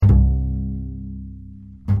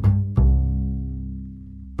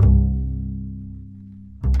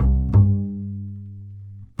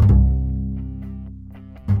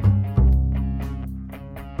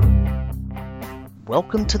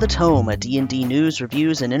Welcome to The Tome, a D&D news,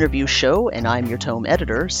 reviews, and interview show, and I'm your Tome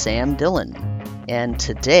editor, Sam Dillon. And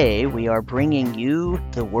today we are bringing you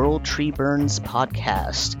the World Tree Burns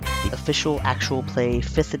podcast, the official actual play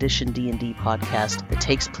 5th edition D&D podcast that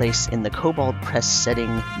takes place in the Kobold Press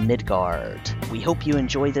setting Midgard. We hope you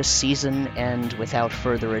enjoy this season, and without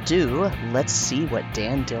further ado, let's see what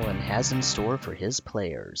Dan Dillon has in store for his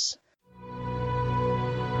players.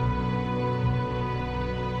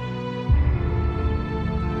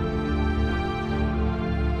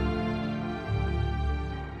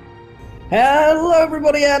 Hello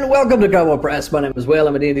everybody and welcome to Kobold Press. My name is Will,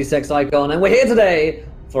 I'm a D&D sex icon, and we're here today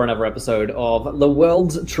for another episode of The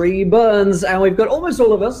World Tree Burns. And we've got almost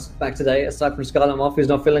all of us back today, aside from Scarlet Moth, who's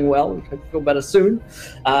not feeling well. We hope to feel better soon.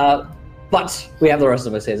 But we have the rest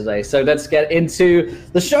of us here today, so let's get into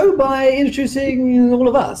the show by introducing all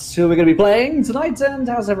of us who we're going to be playing tonight. And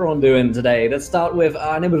how's everyone doing today? Let's start with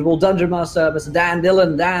our inimitable Dungeon Master, Mr. Dan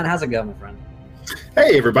Dillon. Dan, how's it going, my friend?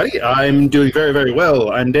 Hey everybody, I'm doing very, very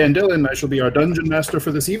well. I'm Dan Dillon. I shall be our Dungeon Master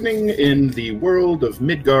for this evening in the world of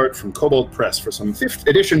Midgard from Kobold Press for some 5th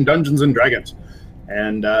edition Dungeons & Dragons.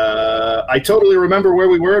 And I totally remember where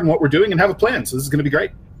we were and what we're doing and have a plan, so this is going to be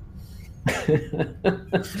great.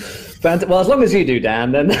 Well, as long as you do,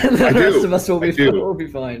 Dan, then the rest of us will be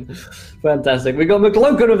fine. Fantastic. We've got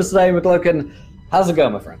McLoken with us today. McLoken, how's it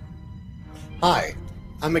going, my friend? Hi,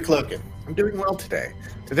 I'm McLoken. I'm doing well today.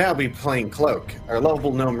 Today I'll be playing Cloak, our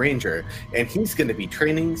lovable gnome ranger, and he's going to be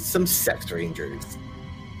training some sex rangers.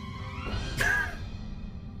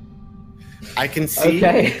 I can see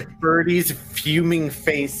Birdie's fuming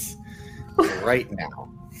face right now.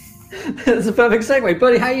 That's a perfect segue.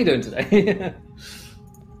 Birdie, how are you doing today?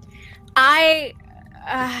 I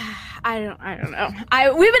don't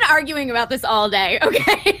know. We've been arguing about this all day,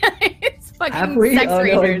 okay? It's fucking have we? sex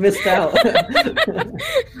rangers. No, I missed out.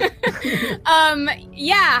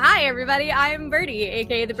 Yeah, hi everybody. I'm Birdie,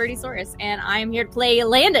 aka the Birdiesaurus, and I'm here to play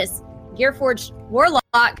Landis, Gearforged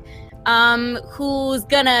Warlock, who's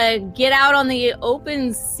gonna get out on the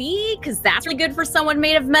open sea, because that's really good for someone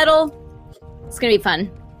made of metal. It's gonna be fun.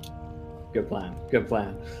 Good plan.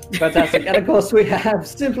 Fantastic. And of course we have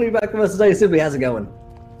Simply back with us today. Simply, how's it going?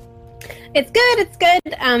 It's good.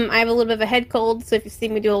 I have a little bit of a head cold, so if you see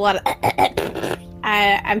me do a lot of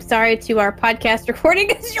I'm sorry to our podcast recording,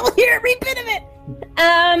 because you'll hear every bit of it.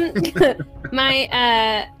 I'm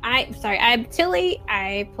Tilly.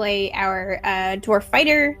 I play our dwarf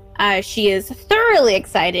fighter. She is thoroughly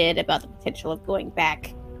excited about the potential of going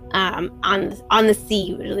back on the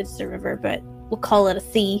sea. Usually it's a river, but we'll call it a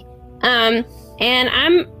sea. And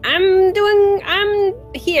I'm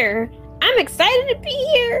here. I'm excited to be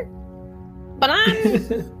here. But I'm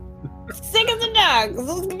sick as a dog,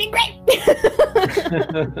 so it's gonna be great.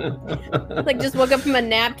 Like, just woke up from a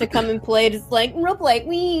nap to come and play, just like, roleplay,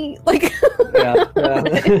 Yeah.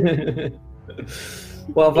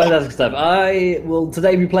 Well, fantastic stuff. I will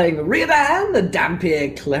today be playing Riordan, the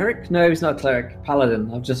Dampier cleric. No, he's not cleric,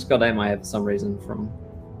 paladin. I've just got that in my head for some reason from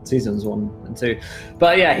seasons 1 and 2.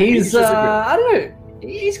 But yeah, he's I don't know.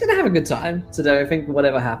 He's going to have a good time today, I think,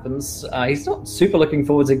 whatever happens. He's not super looking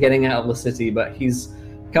forward to getting out of the city, but he's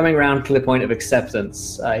coming around to the point of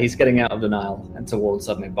acceptance. He's getting out of denial and towards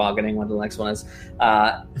suddenly bargaining when the next one is.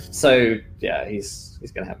 So, yeah, he's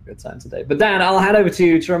going to have a good time today. But Dan, I'll hand over to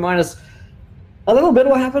you to remind us a little bit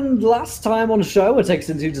what happened last time on the show. It takes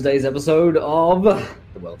into today's episode of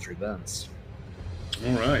The World Tree Burns.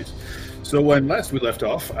 All right. So when last we left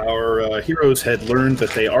off, our heroes had learned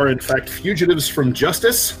that they are in fact fugitives from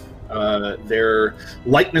justice. Their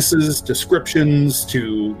likenesses, descriptions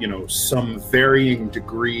to, some varying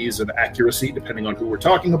degrees of accuracy, depending on who we're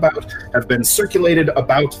talking about, have been circulated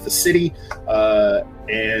about the city,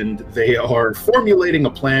 and they are formulating a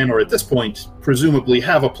plan, or at this point, presumably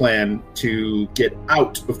have a plan to get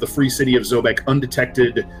out of the free city of Zobek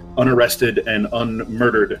undetected, unarrested, and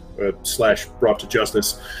unmurdered, / brought to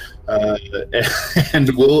justice.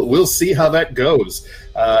 And we'll see how that goes.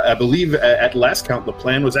 I believe at last count the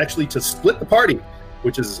plan was actually to split the party,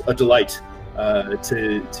 which is a delight.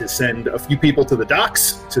 To send a few people to the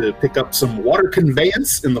docks to pick up some water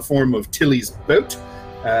conveyance in the form of Tilly's boat,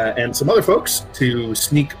 and some other folks to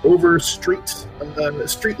sneak over street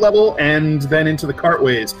level and then into the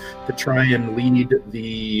cartways to try and lead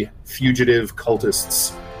the fugitive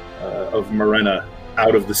cultists of Marena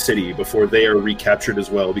out of the city before they are recaptured as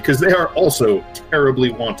well, because they are also terribly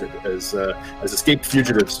wanted as escaped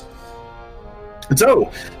fugitives. And so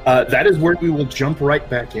that is where we will jump right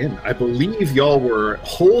back in. I believe y'all were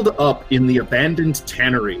holed up in the abandoned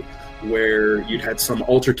tannery where you'd had some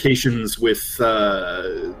altercations with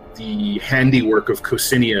the handiwork of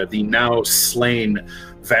Cosinia, the now slain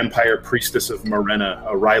vampire priestess of Morena,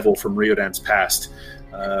 a rival from Riodan's past.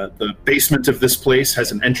 The basement of this place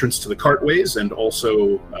has an entrance to the cartways and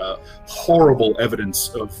also horrible evidence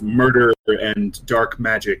of murder and dark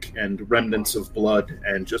magic and remnants of blood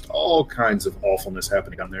and just all kinds of awfulness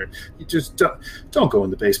happening down there. You just don't go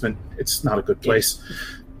in the basement. It's not a good place.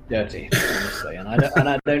 Dirty, honestly. And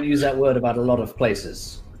I don't use that word about a lot of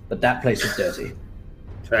places, but that place is dirty.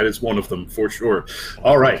 That is one of them, for sure.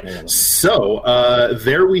 All right, so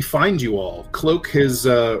there we find you all. Cloak has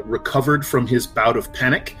recovered from his bout of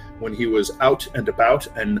panic when he was out and about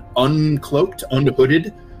and uncloaked,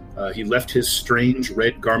 unhooded. He left his strange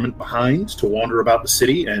red garment behind to wander about the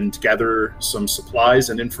city and gather some supplies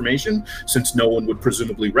and information, since no one would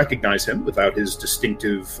presumably recognize him without his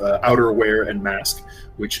distinctive outerwear and mask,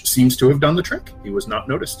 which seems to have done the trick. He was not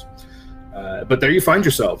noticed. But there you find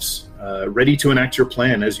yourselves, ready to enact your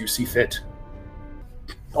plan as you see fit.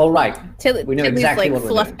 All right. We know exactly what we're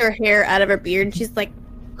doing. Fluffed her hair out of her beard. She's like,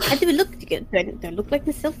 how do we look? Do I look like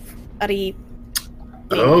myself?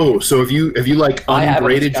 Oh, so have you like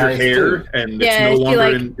unbraided your hair too, and it's no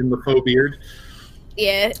longer in the faux beard?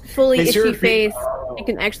 Yeah, fully itchy face. You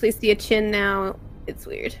can actually see a chin now. It's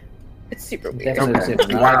weird. It's super weird. Okay.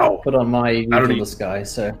 Wow. Put on my usual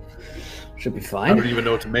disguise, so should be fine. I don't even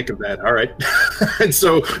know what to make of that. All right. And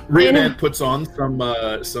so Riodan puts on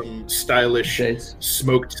some stylish shades.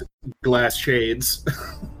 Smoked glass shades,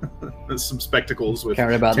 some spectacles with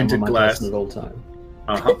carry about tinted them on my glass person at all time.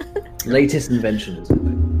 Uh-huh. Latest inventions.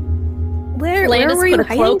 Where were you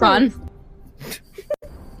hiding? Cloak on.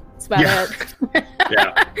 That's about it.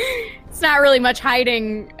 Yeah. It's not really much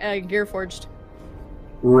hiding Gearforged.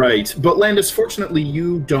 Right. But Landis, fortunately,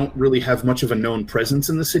 you don't really have much of a known presence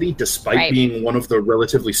in the city, despite being one of the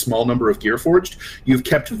relatively small number of Gearforged. You've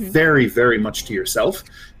kept very, very much to yourself.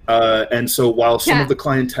 And so while some of the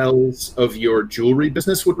clientels of your jewelry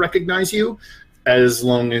business would recognize you, as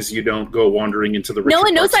long as you don't go wandering into the richer no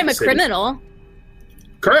one knows I'm a city. Criminal.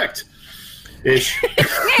 Correct. Ish.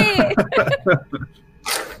 Yay!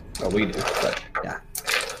 Well, we do, but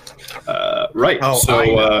yeah. Right.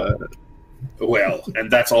 So, well, and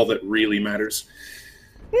that's all that really matters.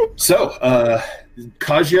 So,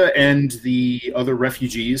 Kaja and the other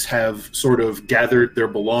refugees have sort of gathered their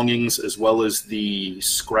belongings as well as the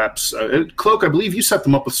scraps. Cloak, I believe you set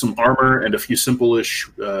them up with some armor and a few simple-ish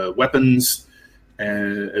weapons,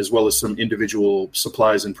 as well as some individual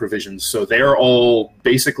supplies and provisions. So they're all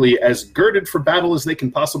basically as girded for battle as they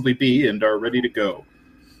can possibly be and are ready to go.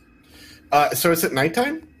 So is it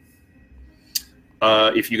nighttime?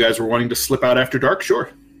 If you guys were wanting to slip out after dark,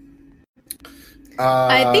 sure.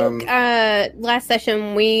 I think last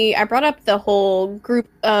session I brought up the whole group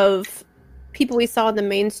of people we saw in the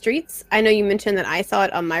main streets. I know you mentioned that I saw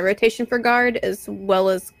it on my rotation for guard, as well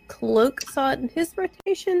as Cloak saw it in his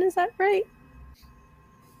rotation. Is that right?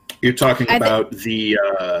 You're talking about the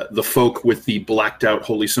folk with the blacked out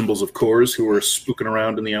holy symbols of Kors who were spooking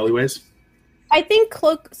around in the alleyways? I think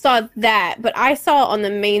Cloak saw that, but I saw on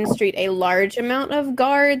the main street a large amount of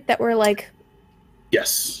guard that were like...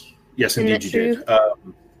 Yes, indeed you did.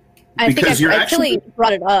 I think I actually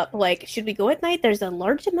brought it up, like, should we go at night? There's a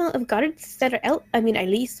large amount of guards that are out. I mean, I at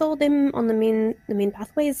least saw them on the main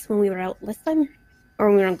pathways when we were out last time, or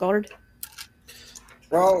when we were on guard.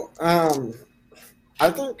 Well, I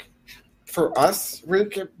think for us, we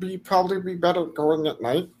could probably be better going at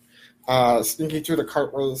night, sneaking through the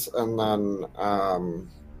cartways, and then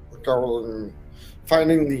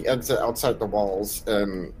finding the exit outside the walls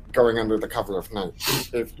and going under the cover of night.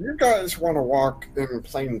 If you guys want to walk in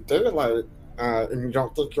plain daylight and you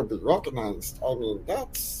don't think you'll be recognized, I mean,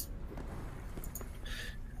 that's...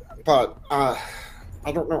 But, I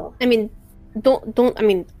don't know. I mean, I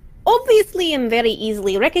mean, obviously I'm very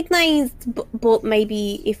easily recognized, but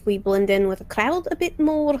maybe if we blend in with a crowd a bit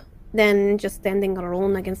more than just standing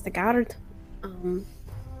alone against the guard.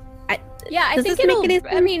 I think it'll...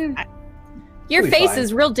 I mean, your face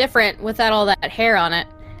is real different without all that hair on it.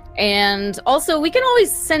 And also, we can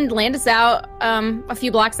always send Landis out a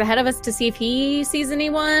few blocks ahead of us to see if he sees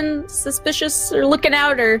anyone suspicious or looking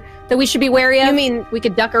out or that we should be wary of. You mean we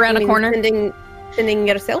could duck around a corner? Sending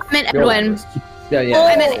yourself? I meant Edwin.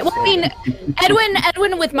 Yeah.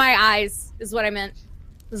 Edwin with my eyes is what I meant.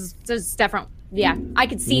 This is different. Yeah, I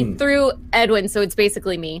could see through Edwin, so it's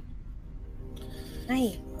basically me.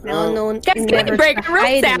 Hi. No, guys, give me a break. I'm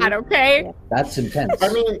real sad, okay? Yeah. That's intense.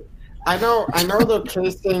 I mean, I know the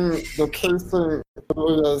casing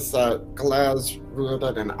areas that Glaz,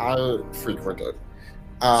 Riodan, and I frequented.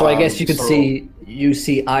 So I guess you could so- see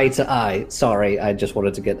eye to eye. Sorry, I just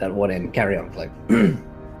wanted to get that one in. Carry on, Cloak.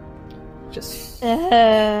 Just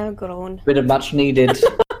Groan. bit of much needed.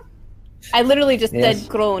 I literally just Yes. said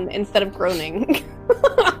groan instead of groaning.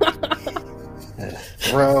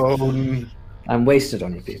 Grown. I'm wasted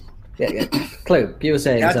on you people. Yeah. Cloak, you were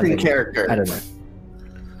saying That's in something. character. I don't know.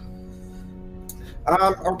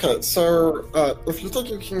 Okay, so if you think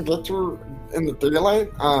you can get through in the daylight,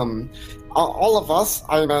 all of us,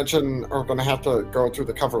 I imagine, are going to have to go through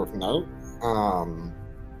the cover of night.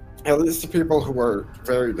 At least the people who are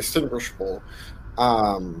very distinguishable.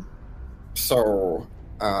 So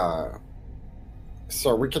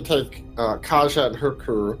we can take Kaja and her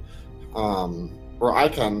crew, or I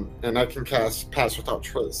can cast Pass Without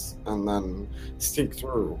Trace and then sneak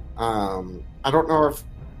through. I don't know if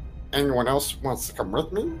anyone else wants to come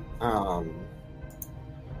with me.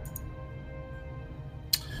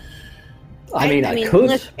 I mean, I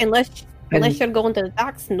could. Unless you're going to the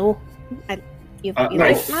docks, no. You I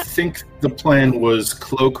might not. think the plan was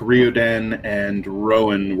Cloak, Riodan, and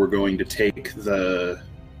Rowan were going to take the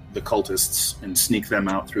cultists and sneak them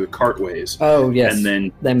out through the cartways. Oh yes, And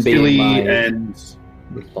then them Tilly being my and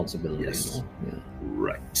responsibility. Yes. Yeah.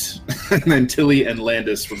 right, and then Tilly and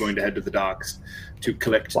Landis were going to head to the docks to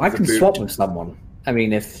collect. Well, I the can boot. swap with someone. I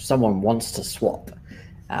mean, if someone wants to swap,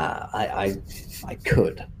 I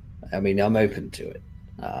could. I mean, I'm open to it.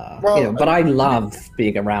 But I love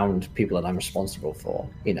being around people that I'm responsible for.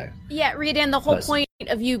 Yeah, Riordan, the whole Person. point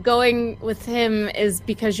of you going with him is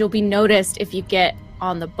because you'll be noticed if you get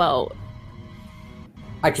on the boat.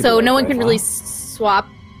 I can So do no that one can profile. really swap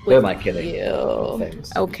Who with am I kidding? you.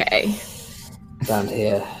 Things. Okay. Around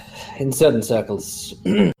here, in certain circles,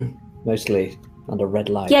 mostly under red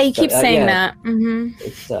lights. Yeah, you keep But, saying yeah, that. Mm-hmm.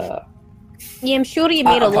 It's Yeah, I'm sure you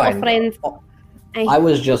made a lot of fine. friends. I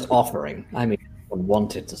was just offering. I mean, I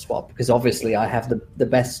wanted to swap because obviously I have the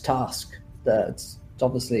best task. That's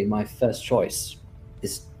obviously my first choice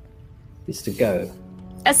is to go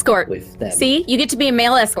Escort. with them. See, you get to be a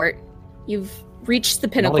male escort. You've reached the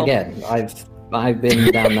pinnacle. Not again. I've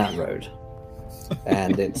been down that road,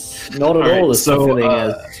 and it's not at All right, all as so, fulfilling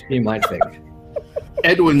as you might think.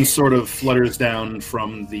 Edwin sort of flutters down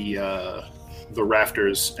from the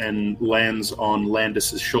rafters and lands on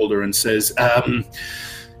Landis's shoulder and says,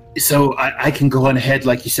 "So I can go on ahead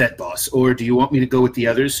like you said, boss, or do you want me to go with the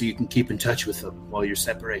others so you can keep in touch with them while you're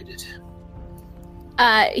separated?"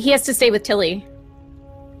 He has to stay with Tilly.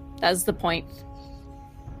 That's the point.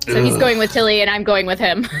 So he's going with Tilly, and I'm going with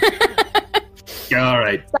him. All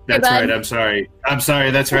right, that's bud. right. I'm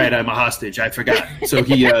sorry. That's right. I'm a hostage. I forgot. So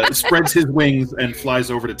he spreads his wings and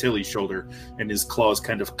flies over to Tilly's shoulder, and his claws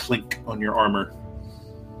kind of clink on your armor.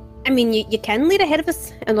 I mean, you can lead ahead of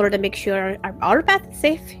us in order to make sure our path is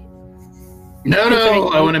safe. No,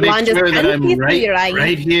 I want to make Blonde is sure that I'm through your eye.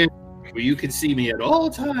 right here, where you can see me at all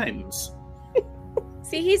times.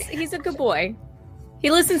 See, he's a good boy.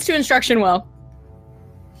 He listens to instruction well.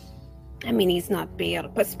 I mean, he's not bear.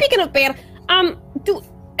 But speaking of bear, am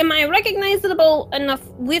I recognizable enough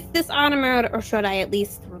with this armor, or should I at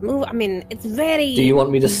least remove? I mean, it's very. Do you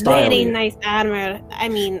want me to style very you? nice armor. I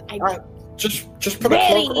mean, Just put a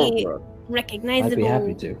cloak Very- over it. recognizable. I'd be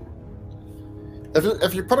happy to.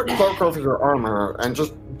 If you put a cloak over your armor and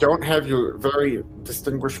just don't have your very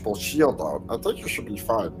distinguishable shield out, I think you should be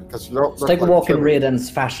fine because you don't. Let's look take a like walk in Tilly. Riordan's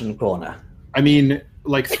fashion corner. I mean,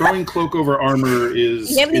 like throwing cloak over armor is,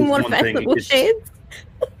 Do you have any is more one thing. fashionable shades?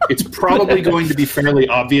 It's probably going to be fairly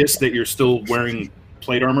obvious that you're still wearing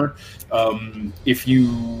plate armor. If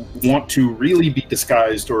you want to really be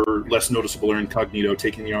disguised or less noticeable or incognito,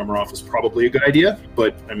 taking the armor off is probably a good idea.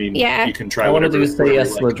 But I mean, Yeah. you can try I want to whatever. do say whatever yes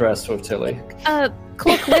you to the like. dress with Tilly.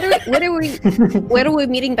 Cloak, where are we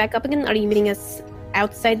meeting back up again? Are you meeting us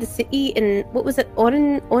outside the city? And what was it?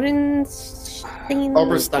 Orange thing?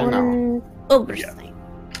 Obersteinau. Oberstein.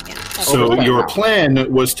 Yeah. So Obersteinau. your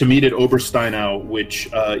plan was to meet at Obersteinau, which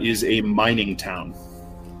is a mining town.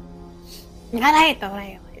 All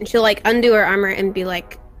right. And she'll undo her armor and be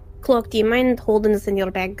like, Cloak, do you mind holding this in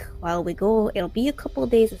your bag while we go? It'll be a couple of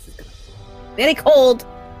days. This is gonna be very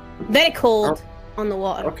cold on the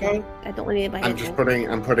water. Okay. I don't want anybody.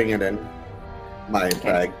 I'm putting it in my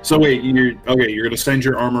bag. So wait, you're going to send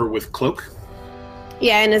your armor with cloak?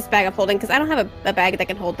 Yeah, in his bag of holding, because I don't have a bag that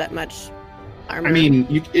can hold that much armor. I mean,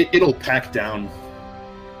 it'll pack down.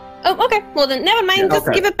 Oh, okay. Well, then never mind. Yeah, Just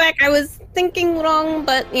okay. give it back. I was thinking wrong,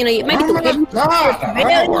 but you might Oh be my the God!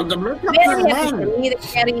 Very- Oh, the makeup very is happy mine. for me to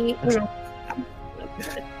carry.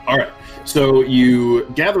 All right. So you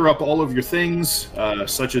gather up all of your things,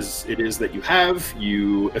 such as it is that you have.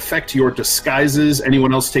 You effect your disguises.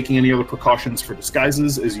 Anyone else taking any other precautions for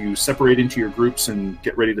disguises as you separate into your groups and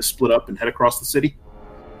get ready to split up and head across the city?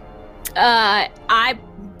 I'm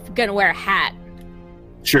gonna wear a hat.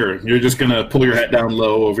 Sure. You're just going to pull your hat down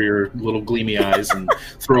low over your little gleamy eyes and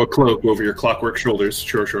throw a cloak over your clockwork shoulders.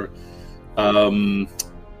 Sure.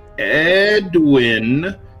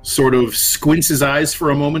 Edwin sort of squints his eyes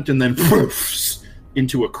for a moment and then poofs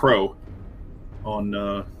into a crow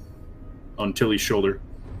on Tilly's shoulder.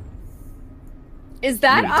 Is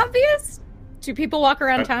that obvious? Do people walk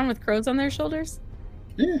around town with crows on their shoulders?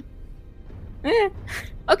 Yeah.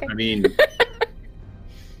 Okay.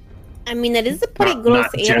 I mean, that is a pretty Not- gross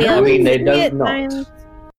not area. generally. I mean, they at don't not. times.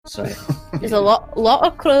 So There's a lot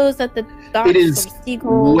of crows at the docks. it is or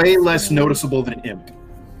seagulls. way less noticeable than imp.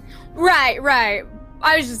 Right.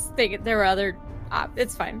 I was just thinking there were other.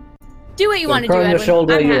 It's fine. Do what you want to do, crow on your Edwin.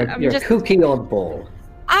 shoulder, I'm you're just, a kooky oddball.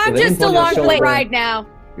 I'm with just imp on your along for the shoulder. ride now.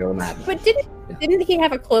 You're a madman. But didn't he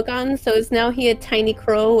have a cloak on? So is now he a tiny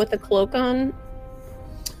crow with a cloak on?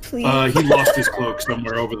 Please. He lost his cloak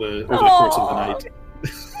somewhere over the course of the night.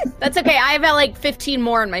 That's okay. I have like 15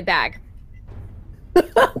 more in my bag. Do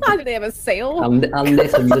they have a sale? I'll knit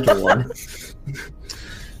a little one.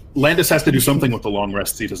 Landis has to do something with the long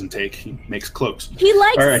rests he doesn't take. He makes cloaks. He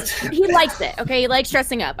likes. All right. He likes it. Okay. He likes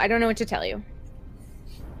dressing up. I don't know what to tell you.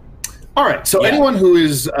 All right, so anyone who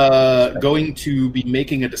is going to be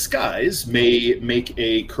making a disguise may make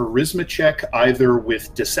a charisma check either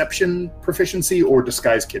with deception proficiency or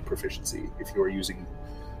disguise kit proficiency if you are using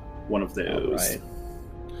one of those.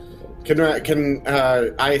 Can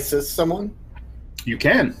I assist someone? You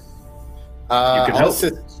can. I'll help.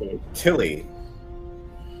 assist Tilly.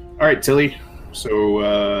 All right, Tilly. So,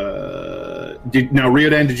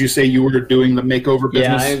 Riodan, did you say you were doing the makeover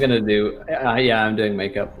business? Yeah, I'm gonna do. I'm doing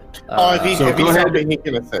makeup. If he go ahead. he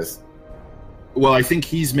can assist. Well, I think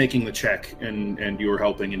he's making the check, and you're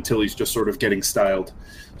helping, and Tilly's just sort of getting styled.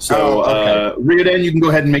 So, okay. Riodan, you can go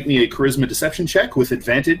ahead and make me a charisma deception check with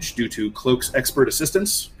advantage due to Cloak's expert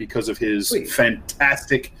assistance because of his Sweet.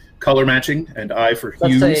 fantastic color matching and eye for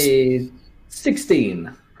Let's hues. say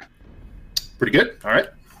 16. Pretty good. All right.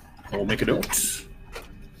 I'll make a note.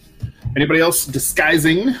 Anybody else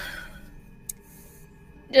disguising?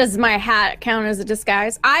 Does my hat count as a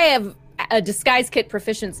disguise? I have a disguise kit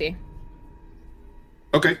proficiency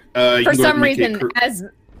Okay. You for can go ahead some and make a reason as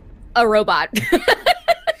a robot.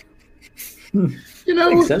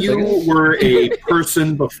 Makes sense, I you guess. were a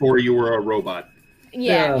person before you were a robot.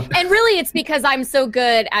 Yeah. And really, it's because I'm so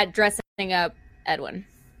good at dressing up Edwin.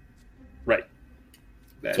 Right.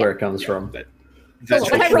 That's where it comes from. That's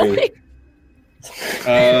What am I true. rolling?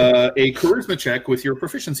 A charisma check with your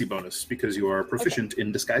proficiency bonus because you are proficient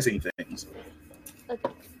in disguising things.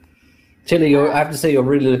 Tilly, I have to say you're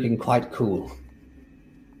really looking quite cool.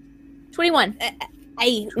 21.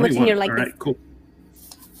 What's in your All likeness? right, cool.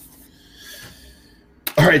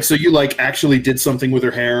 All right, so you actually did something with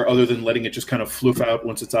her hair other than letting it just kind of floof out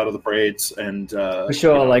once it's out of the braids, and For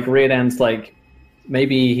sure, Riodan's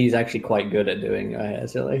maybe he's actually quite good at doing hair,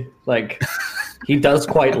 Tilly. He does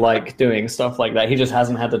quite like doing stuff like that. He just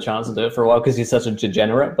hasn't had the chance to do it for a while because he's such a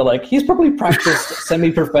degenerate. But he's probably practiced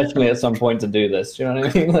semi-professionally at some point to do this. Do you know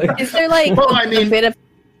what I mean? Is there Well, a bit of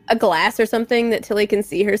a glass or something that Tilly can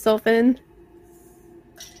see herself in?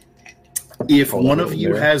 if Hold one on, of you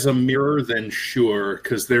mirror. has a mirror, then sure,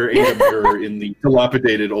 because there ain't a mirror in the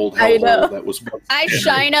dilapidated old I know. hellhole that was once I there.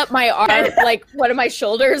 shine up my arm, one of my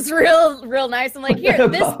shoulders, real nice. I'm like, here,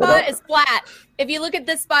 this spot is flat. If you look at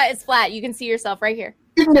this spot, it's flat. You can see yourself right here.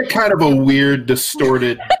 You can get kind of a weird,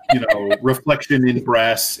 distorted, reflection in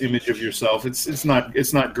brass image of yourself. It's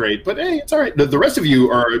not great, but hey, it's all right. The rest of you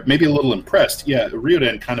are maybe a little impressed. Yeah,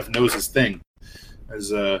 Riodan kind of knows his thing. As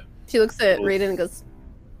She looks at Raiden and goes,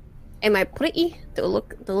 "Am I pretty? Do I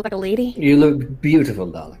look like a lady?" You look beautiful,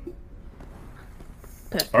 darling.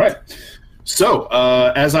 all right. So,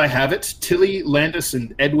 as I have it, Tilly, Landis,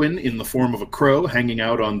 and Edwin, in the form of a crow hanging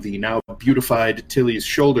out on the now beautified Tilly's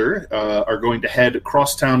shoulder, are going to head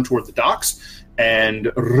across town toward the docks,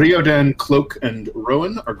 and Riodan, Cloak, and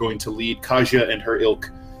Rowan are going to lead Kaja and her ilk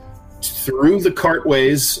through the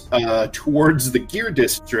cartways towards the gear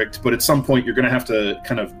district, but at some point you're going to have to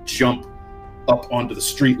kind of jump up onto the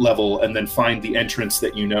street level and then find the entrance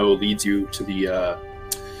that leads you to the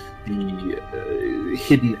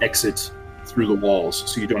hidden exit through the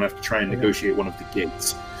walls, so you don't have to try and negotiate one of the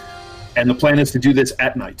gates. And the plan is to do this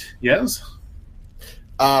at night, yes?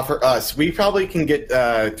 For us, we probably can get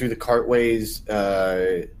through the cartways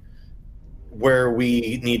where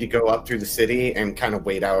we need to go up through the city and kind of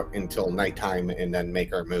wait out until nighttime and then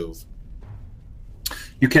make our move?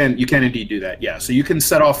 You can indeed do that, yeah. So you can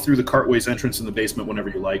set off through the cartway's entrance in the basement whenever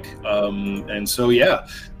you like. And so, yeah,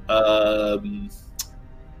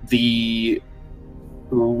 the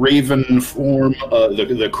raven form,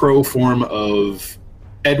 the crow form of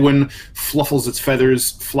Edwin fluffles its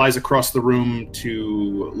feathers, flies across the room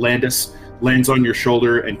to Landis, lands on your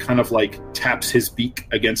shoulder, and kind of like taps his beak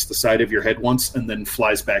against the side of your head once, and then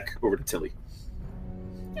flies back over to Tilly.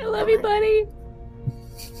 I love you, buddy.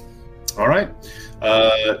 All right.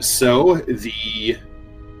 So the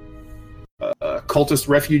cultist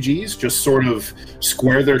refugees just sort of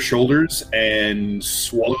square their shoulders and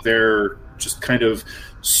swallow their just kind of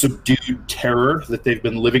subdued terror that they've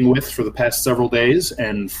been living with for the past several days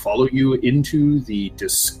and follow you into the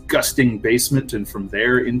disgusting basement and from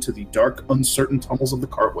there into the dark, uncertain tunnels of the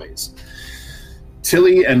cartways.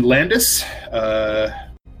 Tilly and Landis,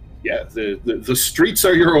 the streets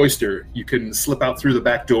are your oyster. You can slip out through the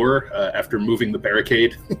back door after moving the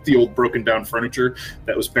barricade, the old broken down furniture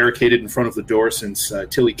that was barricaded in front of the door since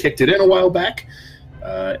Tilly kicked it in a while back,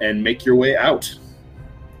 and make your way out.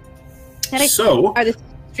 So, are the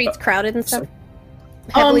streets crowded and stuff?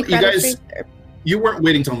 Heavily crowded you guys, streets? you weren't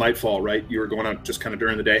waiting till nightfall, right? You were going out just kind of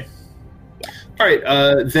during the day? Yeah. All right,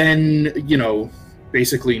 then,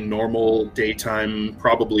 basically normal daytime,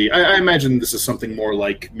 probably. I imagine this is something more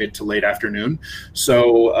like mid to late afternoon.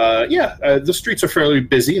 So, the streets are fairly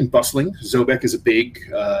busy and bustling. Zobek is a big,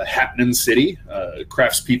 happening city.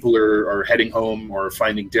 Craftspeople are heading home or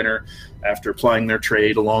finding dinner after plying their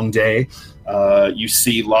trade a long day. You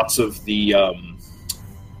see lots of the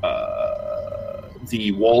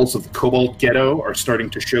walls of the Cobalt Ghetto are starting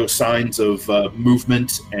to show signs of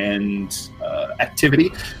movement and activity.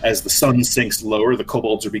 As the sun sinks lower, the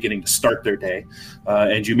Kobolds are beginning to start their day.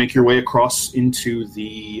 And you make your way across into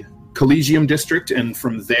the Collegium District, and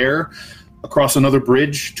from there, across another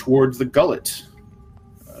bridge toward the Gullet,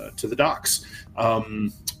 to the docks.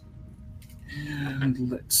 And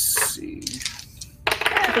let's see.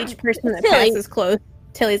 Each person that passes close,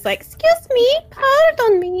 Tilly's like, "Excuse me,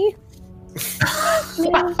 pardon me."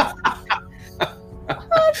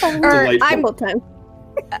 I'm all time.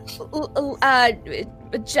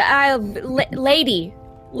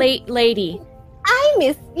 Lady.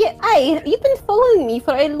 You've been following me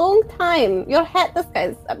for a long time. Your hat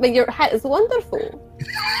is wonderful.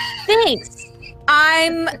 Thanks.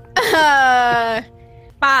 I'm,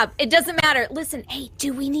 Bob, it doesn't matter. Listen, hey,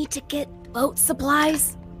 do we need to get boat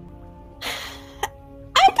supplies?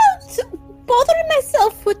 I don't bother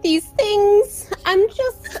myself with these things.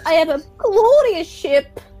 I have a glorious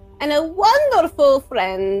ship and a wonderful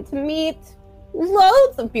friend to meet.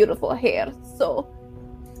 Loads of beautiful hair. So,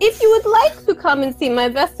 if you would like to come and see my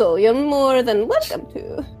vessel, you're more than welcome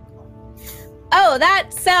to. Oh,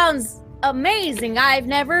 that sounds amazing. I've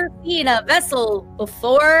never seen a vessel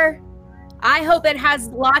before. I hope it has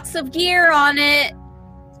lots of gear on it.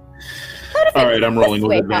 All right, I'm rolling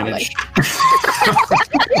with advantage.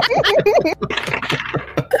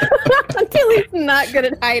 Tilly's not good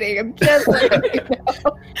at hiding. I'm just letting you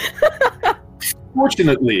know.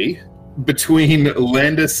 Fortunately, between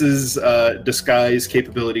Landis's disguise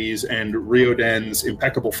capabilities and Riodan's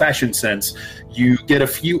impeccable fashion sense, you get a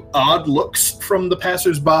few odd looks from the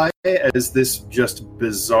passersby as this just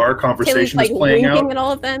bizarre conversation is playing out. At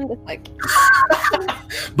all of them, just like...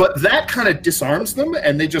 But that kind of disarms them,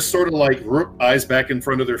 and they just sort of like eyes back in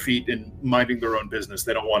front of their feet and minding their own business.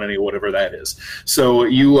 They don't want any whatever that is. So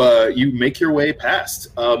you make your way past.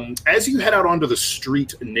 As you head out onto the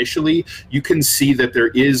street initially, you can see that there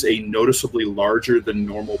is a noticeably larger than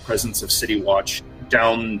normal presence of City Watch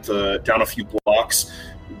down a few blocks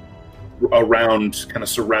around, kind of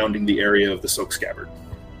surrounding the area of the Silk Scabbard.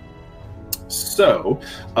 So,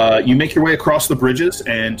 you make your way across the bridges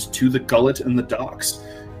and to the Gullet and the docks.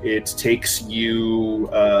 It takes you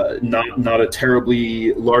not a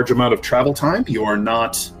terribly large amount of travel time. You are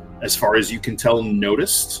not, as far as you can tell,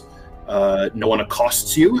 noticed. No one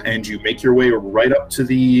accosts you, and you make your way right up to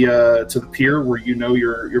the pier where you know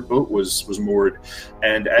your boat was moored.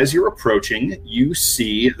 And as you're approaching, you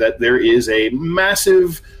see that there is a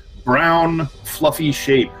massive brown, fluffy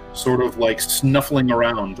shape, sort of like snuffling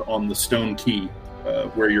around on the stone quay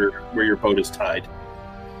where your boat is tied.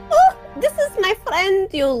 Oh, this is my friend.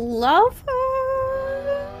 You'll love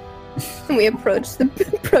her. And we approach the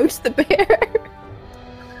bear.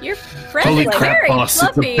 Your friend Holy is crap, very boss!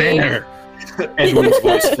 fluffy. It's a bear. Edwin's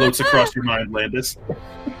voice floats across your mind, Landis.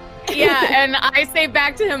 Yeah, and I say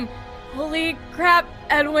back to him, "Holy crap,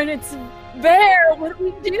 Edwin! It's a bear. What do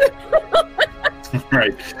we do?"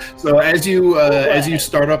 Right. So as you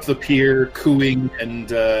start up the pier, cooing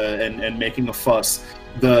and making a fuss,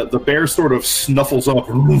 the bear sort of snuffles up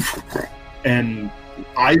and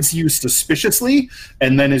eyes you suspiciously,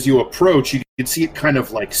 and then as you approach, you can see it kind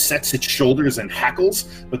of like sets its shoulders and hackles,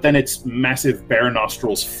 but then its massive bear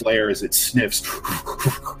nostrils flare as it sniffs,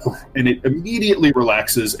 and it immediately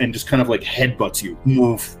relaxes and just kind of like headbutts you.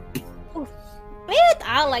 Move. Bear,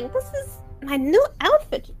 darling, this is my new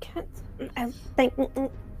outfit. You can't. I think.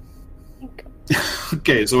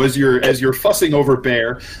 Okay, so as you're fussing over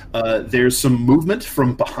Bear, there's some movement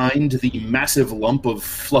from behind the massive lump of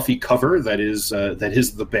fluffy cover that is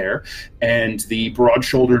the bear, and the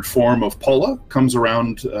broad-shouldered form of Paula comes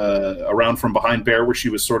around from behind Bear, where she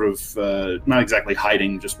was sort of not exactly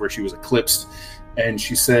hiding, just where she was eclipsed, and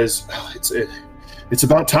she says, oh, "It's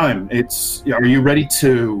about time. Are you ready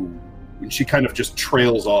to?" And she kind of just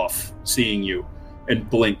trails off, seeing you, and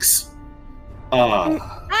blinks.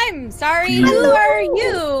 I'm sorry, who are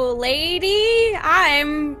you, lady?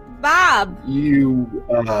 I'm Bob.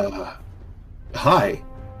 Hi.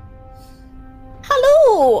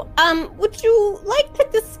 Hello. Would you like to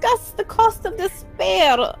discuss the cost of this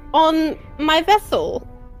bear on my vessel?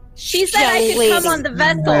 She said I Young could lady. come on the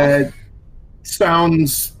vessel.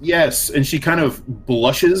 Sounds yes, and she kind of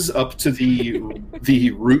blushes up to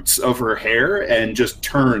the roots of her hair and just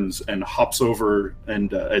turns and hops over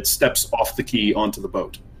and it steps off the quay onto the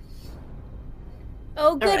boat.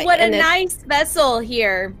 Oh, good. right, What a and then- nice vessel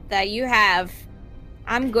here that you have.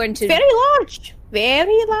 I'm going to... Very large.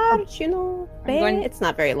 Very large, you know. It's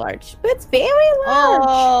not very large, but it's very large.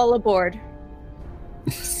 all aboard.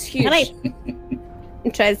 It's huge.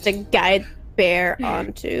 And and tries to guide Bear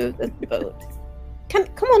onto the boat.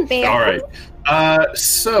 Come on, Bear. All right.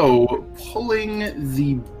 So pulling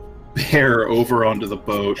the bear over onto the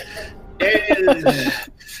boat.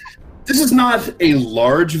 This is not a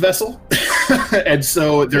large vessel, and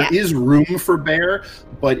so there is room for Bear,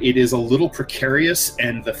 but it is a little precarious,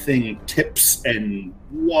 and the thing tips and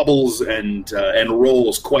wobbles and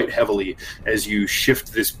rolls quite heavily as you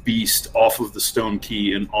shift this beast off of the stone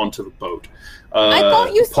quay and onto the boat. I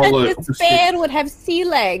thought you Paula, said this bear would have sea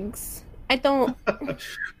legs. I don't.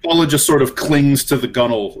 Paula just sort of clings to the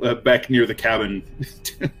gunwale back near the cabin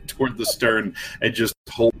toward the stern and just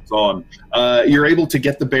holds on. You're able to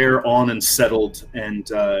get the bear on and settled, and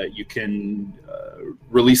you can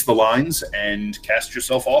release the lines and cast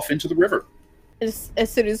yourself off into the river. As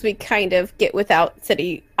soon as we kind of get without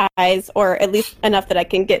city eyes, or at least enough that I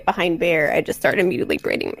can get behind Bear, I just start immediately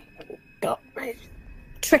braiding. God, I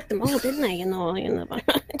tricked them all, didn't I? You know.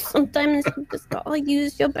 Sometimes you just gotta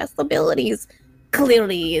use your best abilities.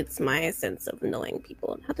 Clearly, it's my sense of knowing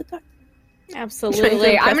people and how to talk.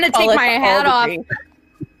 Absolutely. I'm going to take my hat off. I'm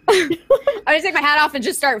going to take my hat off and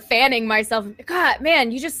just start fanning myself. God,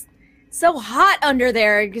 man, you just so hot under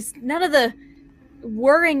there. Just none of the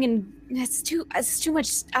whirring and it's too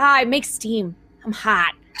much. It makes steam. I'm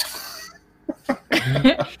hot.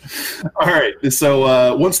 All right.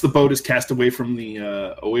 So once the boat is cast away from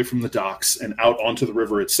the docks and out onto the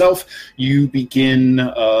river itself, you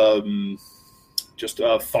begin just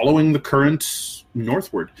following the current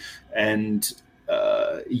northward, and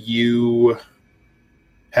you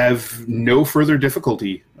have no further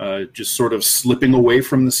difficulty just sort of slipping away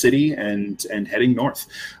from the city and heading north.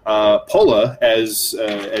 Paula,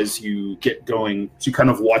 as you get going, she kind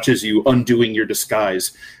of watches you undoing your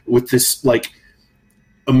disguise with this like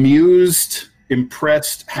amused,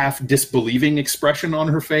 impressed, half disbelieving expression on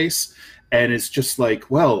her face, and it's just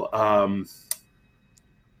like, well,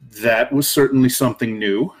 that was certainly something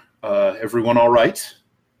new. Everyone all right?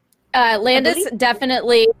 Landis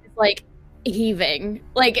definitely is like heaving.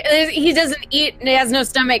 Like he doesn't eat, he has no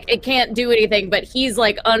stomach, it can't do anything, but he's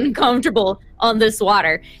like uncomfortable on this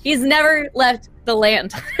water. He's never left the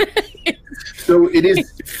land. So it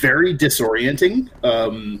is very disorienting,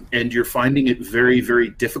 and you're finding it very,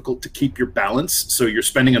 very difficult to keep your balance. So you're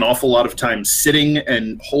spending an awful lot of time sitting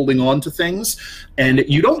and holding on to things, and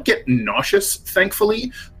you don't get nauseous,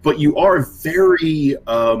 thankfully, but you are very,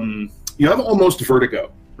 you have almost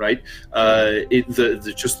vertigo. Right,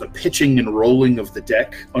 just the pitching and rolling of the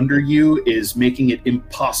deck under you is making it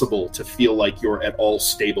impossible to feel like you're at all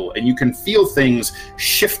stable, and you can feel things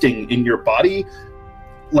shifting in your body,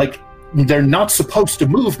 like they're not supposed to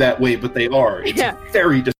move that way, but they are. It's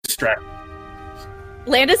very distracting.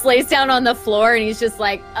 Landis lays down on the floor and he's just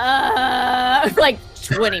like, like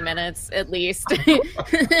 20 minutes at least.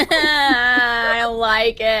 I don't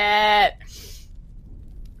like it.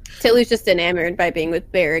 Tilly's just enamored by being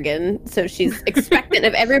with Bear again, so she's expectant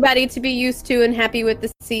of everybody to be used to and happy with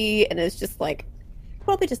the sea, and is just like,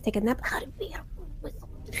 probably just take a nap. How did we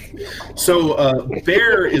So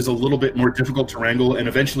Bear is a little bit more difficult to wrangle, and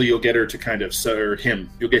eventually you'll get her to kind of,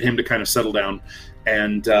 you'll get him to kind of settle down,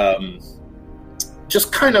 and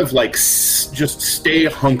just kind of like just stay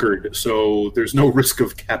hunkered, so there's no risk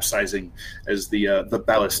of capsizing as the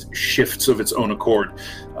ballast shifts of its own accord.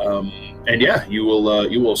 And yeah, you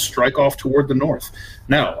will strike off toward the north.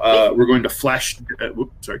 Now we're going to flash.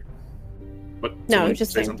 Sorry. What? No,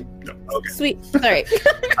 just say something. No. Okay. Sweet. Sorry.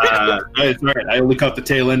 It's all right. I only caught the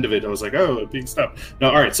tail end of it. I was like, oh, being stopped.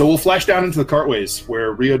 No, all right. So we'll flash down into the cartways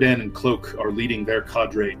where Riodan and Cloak are leading their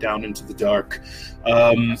cadre down into the dark.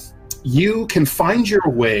 You can find your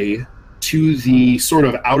way to the sort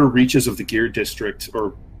of outer reaches of the Gear District,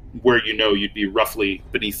 or where you'd be roughly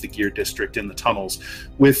beneath the Gear District in the tunnels,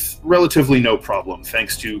 with relatively no problem,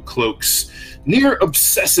 thanks to Cloak's near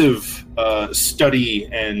obsessive study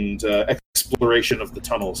and exploration of the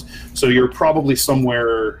tunnels. So you're probably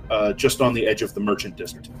somewhere just on the edge of the Merchant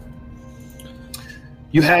District.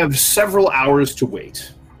 You have several hours to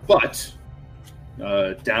wait, but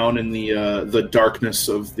down in the darkness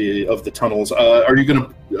of the tunnels, are you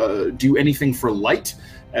going to do anything for light?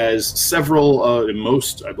 As several,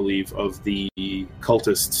 most, I believe, of the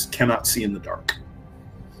cultists cannot see in the dark.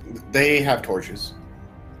 They have torches.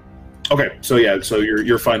 Okay, so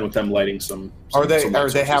you're fine with them lighting some. Or they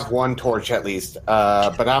sources. have one torch at least.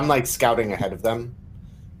 But I'm like scouting ahead of them,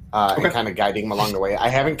 and kind of guiding them along the way. I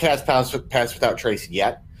haven't cast Pass Without Trace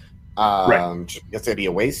yet. Right. Just it'd be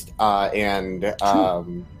a waste. I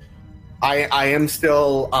am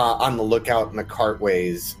still on the lookout in the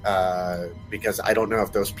cartways because I don't know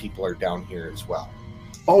if those people are down here as well.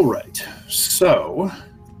 All right. So,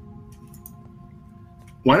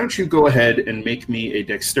 why don't you go ahead and make me a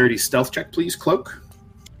dexterity stealth check, please, Cloak?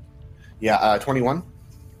 Yeah, 21.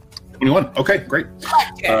 21. Okay, great.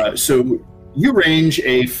 So you range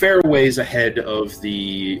a fair ways ahead of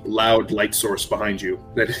the loud light source behind you.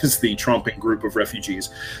 That is the tromping group of refugees.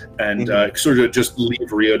 And sort of just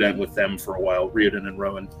leave Riodan with them for a while, Riodan and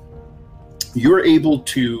Rowan. You're able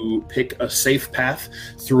to pick a safe path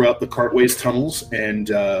throughout the cartways tunnels and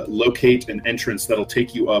locate an entrance that'll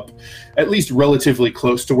take you up at least relatively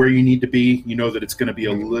close to where you need to be. You know that it's going to be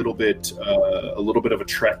a little bit of a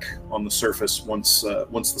trek on the surface once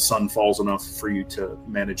the sun falls enough for you to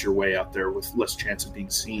manage your way out there with less chance of being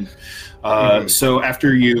seen. So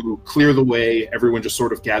after you clear the way, everyone just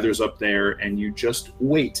sort of gathers up there, and you just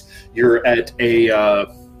wait. You're at you're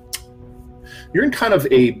in kind of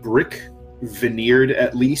a brick veneered,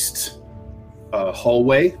 at least,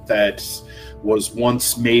 hallway that was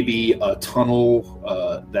once maybe a tunnel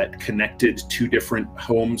that connected two different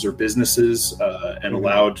homes or businesses and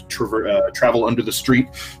allowed travel under the street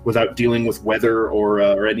without dealing with weather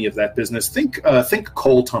or any of that business. Think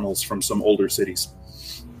coal tunnels from some older cities.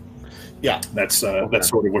 Yeah, that's sort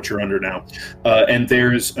of what you're under now. And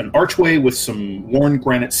there's an archway with some worn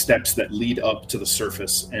granite steps that lead up to the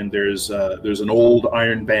surface, and there's an old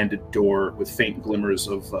iron-banded door with faint glimmers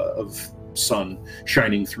of sun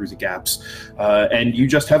shining through the gaps. And you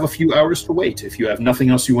just have a few hours to wait. If you have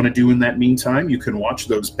nothing else you want to do in that meantime, you can watch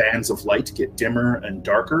those bands of light get dimmer and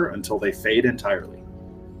darker until they fade entirely.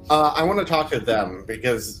 I want to talk to them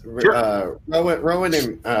because Sure. Rowan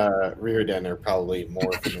and Riodan are probably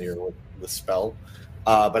more familiar with the spell,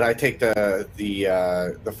 but I take the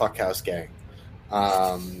Fuckhouse gang,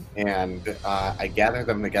 and I gather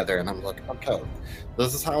them together, and I'm like, okay,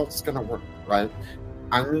 this is how it's gonna work, right?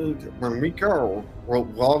 When we go, we'll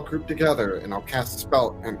all group together, and I'll cast a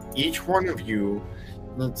spell, and each one of you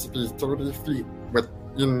needs to be 30 feet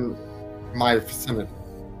within my vicinity.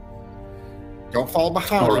 Don't fall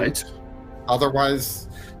behind. All right. Otherwise,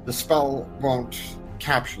 the spell won't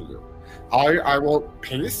capture you. I will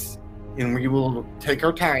pace, and we will take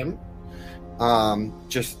our time.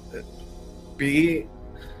 Just be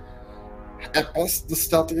at best the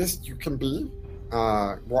stealthiest you can be.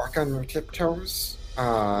 Walk on your tiptoes.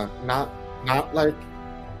 Not like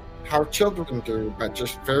how children do, but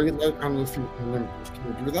just very light on your feet and limbs.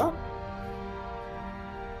 Can you do that?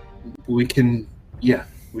 We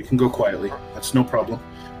can go quietly. That's no problem.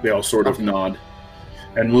 They all sort of nod,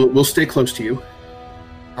 and we'll stay close to you.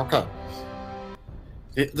 Okay.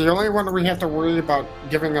 The only one we have to worry about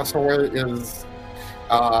giving us away is,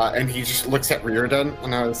 and he just looks at Riodan,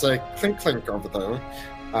 and I was like, clink over there,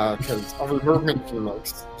 because every movement he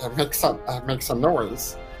makes, it makes a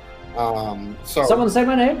noise. So Someone say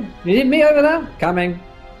my name. You need me over there? Coming.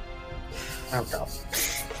 Oh god.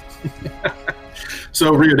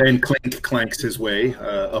 So Riodan clanks his way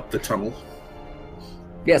up the tunnel.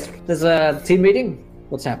 Yes, there's a team meeting.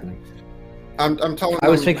 What's happening? I'm telling I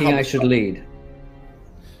was them thinking how- I should lead.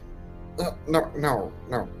 No.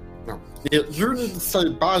 You need to stay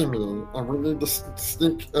by me, and we need to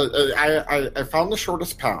sneak. I found the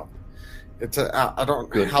shortest path. It's I don't.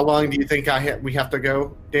 Good. How long do you think we have to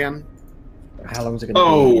go, Dan? How long is it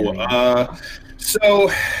going to be?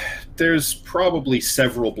 So there's probably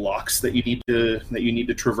several blocks that you need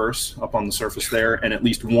to traverse up on the surface there, and at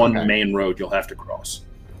least one main road you'll have to cross.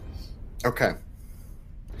 Okay.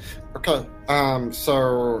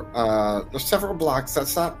 So there's several blocks.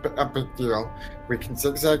 That's not a big deal. We can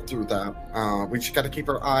zigzag through that. We just got to keep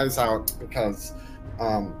our eyes out because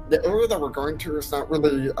the area that we're going to is not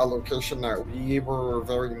really a location that we were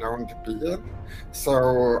very known to be in.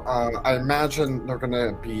 So I imagine there are going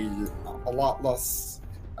to be a lot less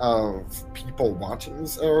of people watching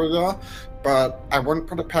this area, but I wouldn't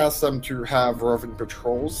put it past them to have roving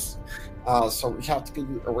patrols. So we have to be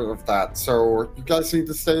aware of that. So you guys need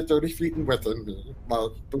to stay 30 feet and within me,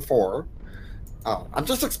 like before. I'm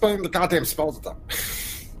just explaining the goddamn spell to them.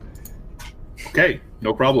 Okay,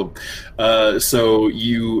 no problem. So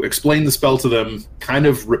you explain the spell to them kind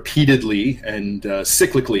of repeatedly and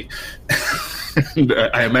cyclically. And,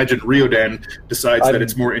 I imagine Riodan decides that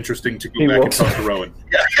it's more interesting to go back and talk to Rowan.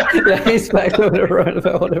 Yeah, he's back over to Rowan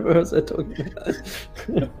about whatever else they're talking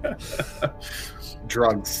about.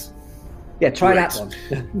 Drugs. Yeah, try Right. that one.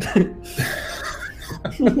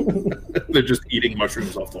 They're just eating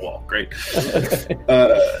mushrooms off the wall. Great.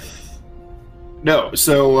 No,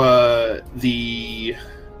 so the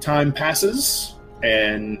time passes,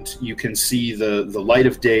 and you can see the light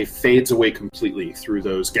of day fades away completely through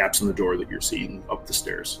those gaps in the door that you're seeing up the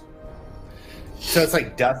stairs. So it's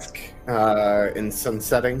like dusk in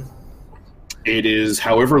sunsetting. It is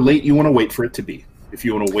however late you want to wait for it to be. If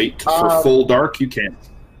you want to wait for full dark, you can.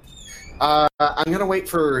 I'm going to wait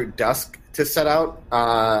for dusk to set out,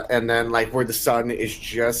 and then like where the sun is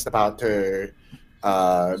just about to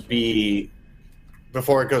be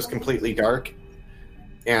before it goes completely dark,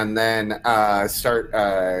 and then start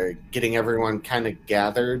getting everyone kind of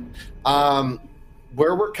gathered.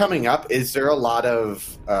 Where we're coming up, is there a lot of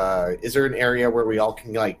is there an area where we all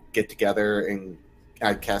can like get together and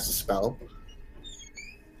cast a spell?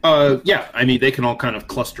 Yeah, I mean, they can all kind of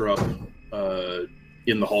cluster up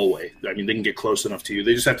in the hallway. I mean, they can get close enough to you.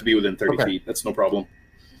 They just have to be within 30 feet. That's no problem.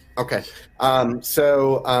 Okay.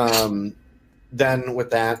 Then with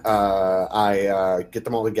that, I get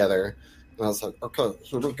them all together, and I was like, okay,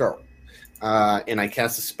 here we go. And I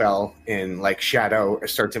cast a spell, and like shadow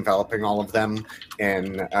starts enveloping all of them,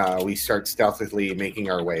 and we start stealthily making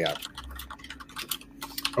our way up.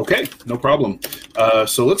 Okay, no problem.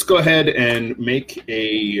 So let's go ahead and make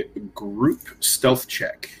a group stealth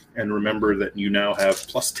check. And remember that you now have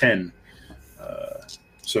plus 10.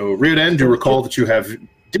 So Riodan, do recall that you have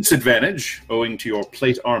disadvantage owing to your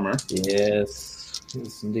plate armor. Yes,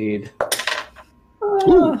 indeed.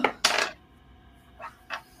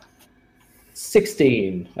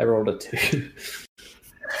 16. I rolled a 2.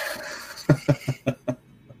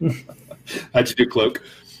 How'd you do, Cloak?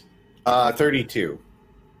 32.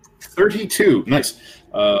 32. Nice.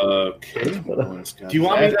 Okay. Do you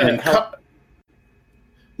want me to help?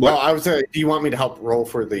 What? Do you want me to help roll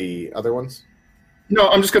for the other ones? No,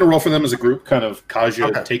 I'm just going to roll for them as a group, kind of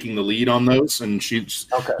Kaja taking the lead on those, and she's,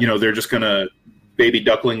 they're just going to baby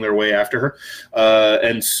duckling their way after her.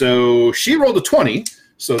 And so she rolled a 20,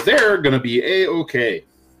 so they're going to be A-okay.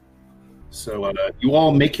 So you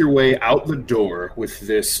all make your way out the door with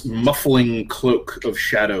this muffling cloak of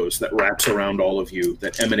shadows that wraps around all of you,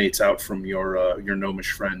 that emanates out from your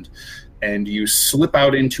gnomish friend. And you slip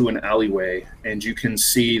out into an alleyway, and you can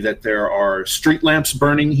see that there are street lamps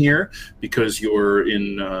burning here because you're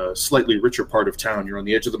in a slightly richer part of town. You're on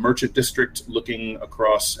the edge of the merchant district looking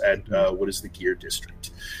across at what is the gear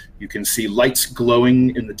district. You can see lights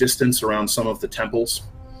glowing in the distance around some of the temples.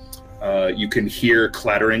 You can hear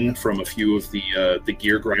clattering from a few of the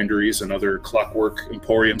gear grinderies and other clockwork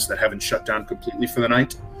emporiums that haven't shut down completely for the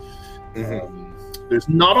night. Mm-hmm. There's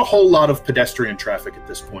not a whole lot of pedestrian traffic at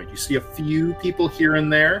this point. You see a few people here and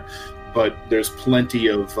there, but there's plenty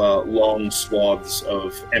of long swaths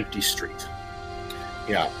of empty street.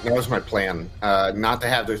 Yeah, that was my plan. Not to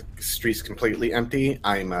have the streets completely empty.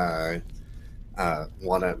 I'm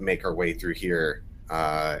want to make our way through here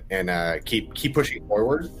and keep pushing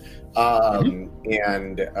forward.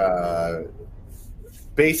 And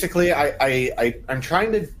basically, I'm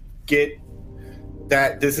trying to get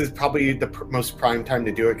that this is probably the most prime time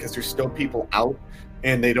to do it because there's still people out,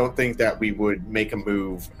 and they don't think that we would make a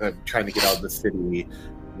move trying to get out of the city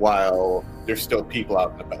while there's still people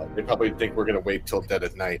out and about. They probably think we're going to wait till dead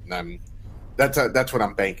of night, and that's what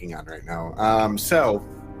I'm banking on right now. So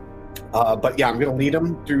But yeah, I'm going to lead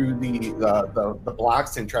them through the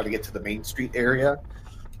blocks and try to get to the Main Street area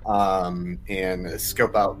and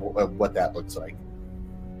scope out what that looks like.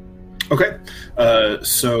 Okay.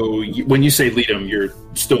 So when you say lead them, you're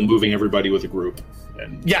still moving everybody with a group.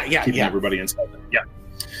 And keeping everybody inside them. Yeah.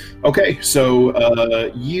 Okay,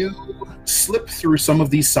 so you slip through some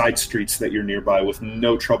of these side streets that you're nearby with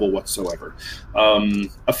no trouble whatsoever.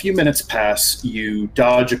 A few minutes pass, you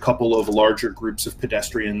dodge a couple of larger groups of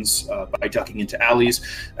pedestrians by ducking into alleys,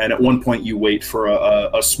 and at one point you wait for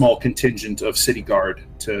a small contingent of city guard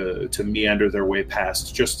to meander their way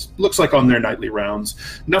past. Just looks like on their nightly rounds.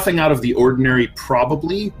 Nothing out of the ordinary,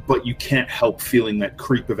 probably, but you can't help feeling that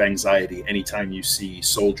creep of anxiety anytime you see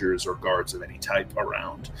soldiers or guards of any type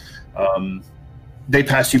around. They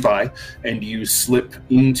pass you by, and you slip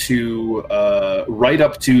into right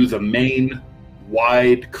up to the main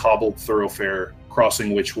wide cobbled thoroughfare,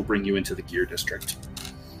 crossing which will bring you into the Gear District.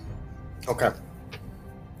 Okay.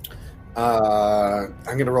 I'm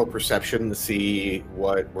going to roll perception to see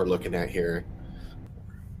what we're looking at here.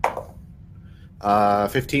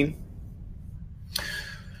 15.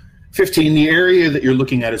 15. The area that you're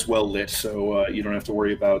looking at is well lit, so you don't have to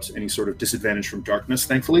worry about any sort of disadvantage from darkness,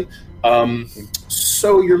 thankfully.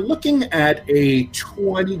 So you're looking at a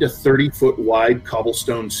 20 to 30 foot wide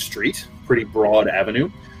cobblestone street, pretty broad avenue.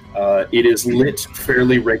 It is lit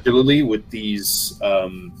fairly regularly with these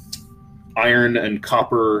iron and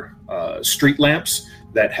copper street lamps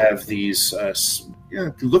that have these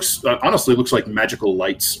honestly looks like magical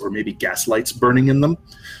lights or maybe gas lights burning in them.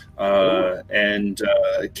 And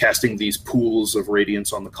casting these pools of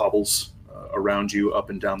radiance on the cobbles around you up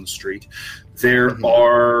and down the street. There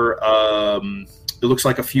are, it looks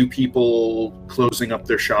like a few people closing up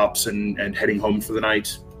their shops and heading home for the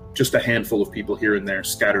night. Just a handful of people here and there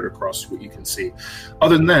scattered across what you can see.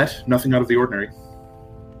 Other than that, nothing out of the ordinary.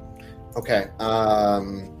 Okay.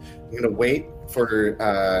 I'm going to wait for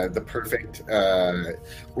the perfect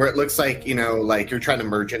where it looks like, like you're trying to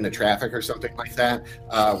merge into traffic or something like that,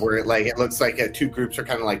 where it looks like two groups are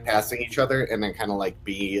kind of like passing each other and then kind of like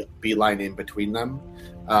beeline in between them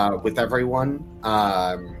with everyone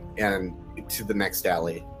and to the next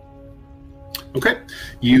alley. Okay.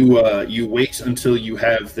 You wait until you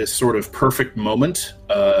have this sort of perfect moment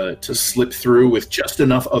to slip through with just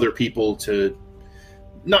enough other people to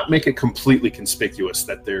not make it completely conspicuous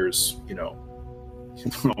that there's,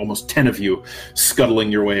 almost 10 of you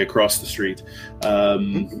scuttling your way across the street.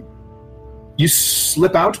 You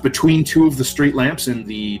slip out between two of the street lamps in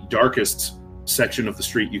the darkest section of the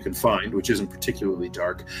street you can find, which isn't particularly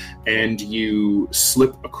dark, and you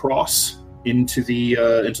slip across into the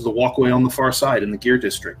walkway on the far side in the Gear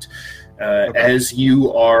District. As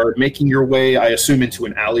you are making your way, I assume, into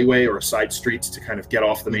an alleyway or a side street to kind of get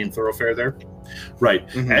off the main thoroughfare there. Right.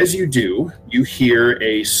 As you do, you hear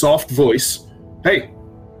a soft voice, Hey,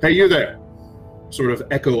 you there, sort of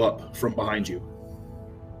echo up from behind you.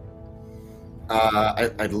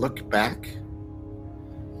 I look back.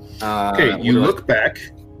 Okay, you look back,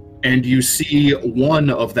 and you see one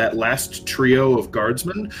of that last trio of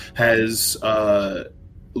guardsmen has,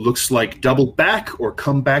 looks like doubled back or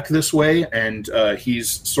come back this way, and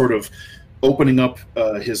he's sort of opening up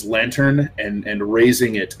his lantern and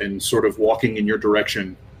raising it and sort of walking in your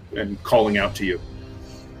direction and calling out to you.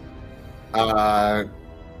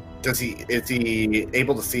 Is he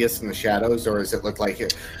able to see us in the shadows, or does it look like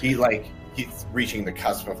he's reaching the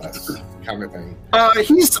cusp of us, kind of thing?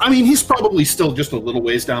 He's probably still just a little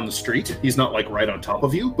ways down the street. He's not like right on top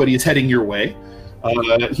of you, but he's heading your way.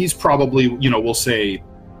 He's probably, we'll say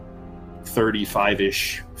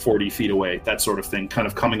 35-ish, 40 feet away, that sort of thing, kind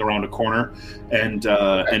of coming around a corner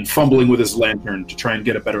and fumbling with his lantern to try and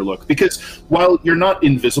get a better look. Because while you're not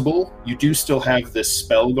invisible, you do still have this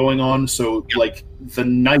spell going on, so like the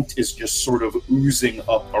night is just sort of oozing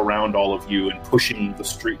up around all of you and pushing the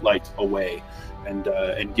streetlight away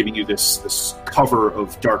and giving you this cover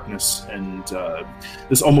of darkness and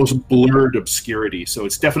this almost blurred obscurity. So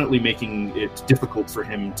it's definitely making it difficult for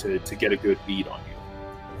him to get a good bead on you.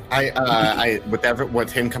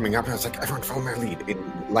 With him coming up, I was like, everyone follow my lead, and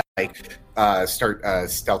start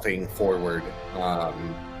stealthing forward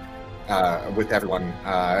with everyone,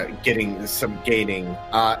 getting some gaining,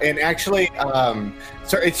 and actually,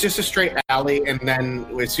 so it's just a straight alley, and then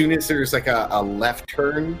as soon as there's like a left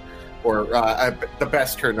turn, or the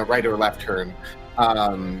best turn, a right or left turn,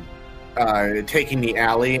 taking the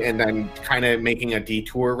alley and then kind of making a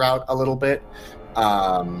detour route a little bit,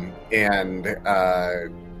 and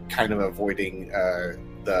kind of avoiding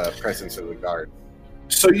the presence of the guard.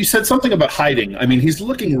 So you said something about hiding. I mean, he's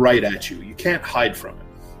looking right at you. You can't hide from him.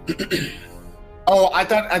 Oh, I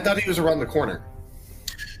thought he was around the corner.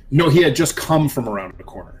 No, he had just come from around the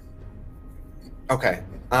corner. Okay.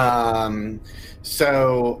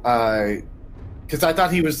 So, because I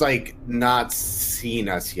thought he was like not seeing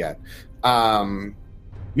us yet.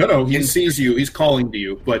 No, he sees you. He's calling to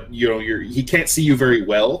you, but he can't see you very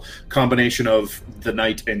well. Combination of the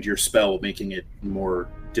night and your spell making it more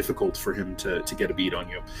difficult for him to get a bead on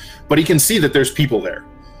you. But he can see that there's people there.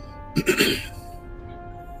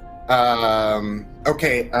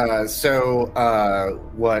 Okay. So,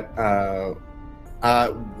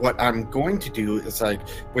 what I'm going to do is like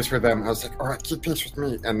whisper them. I was like, all right, keep pace with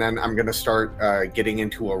me, and then I'm gonna start getting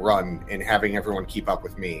into a run and having everyone keep up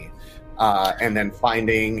with me, and then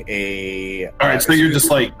finding a. All right, so you're just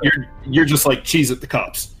like cheese at the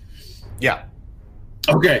cops. Yeah.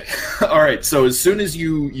 Okay. All right. So as soon as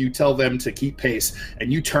you tell them to keep pace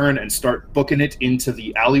and you turn and start booking it into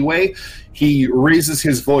the alleyway, he raises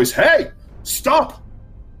his voice. Hey, stop!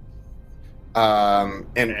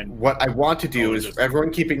 And what I want to do is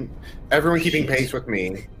everyone keeping pace with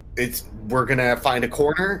me. We're gonna find a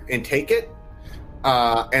corner and take it,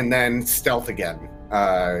 and then stealth again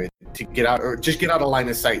to get out, or just get out of line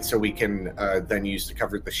of sight, so we can then use to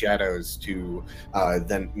cover the shadows to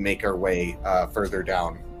then make our way further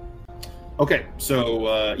down. Okay,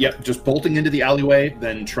 so just bolting into the alleyway,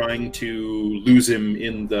 then trying to lose him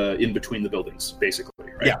in between the buildings,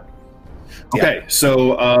 basically, right? Yeah. Okay,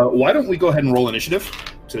 so why don't we go ahead and roll initiative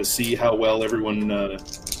to see how well everyone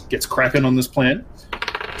gets cracking on this plan?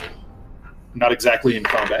 Not exactly in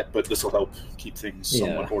combat, but this will help keep things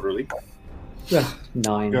somewhat orderly.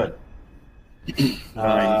 9. Good.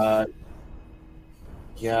 9.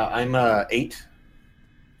 Yeah, I'm 8.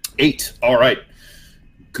 8. All right.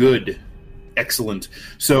 Good. Excellent.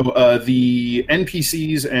 So the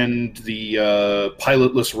NPCs and the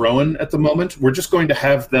pilotless Rowan at the moment, we're just going to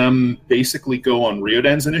have them basically go on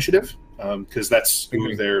Riodan's initiative, because that's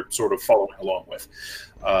who they're sort of following along with.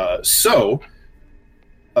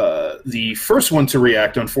 The first one to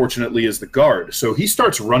react, unfortunately, is the guard. So he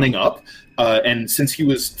starts running up, and since he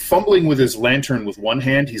was fumbling with his lantern with one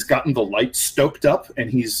hand, he's gotten the light stoked up, and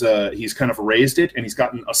he's kind of raised it, and he's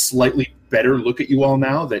gotten a slightly better look at you all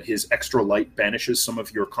now that his extra light banishes some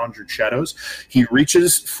of your conjured shadows. He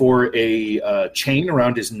reaches for a chain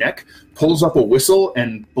around his neck, pulls up a whistle,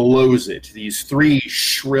 and blows it. These 3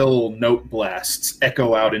 shrill note blasts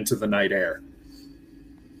echo out into the night air.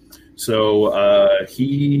 So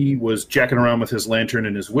he was jacking around with his lantern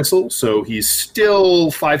and his whistle, so he's still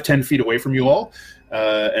 5-10 feet away from you all,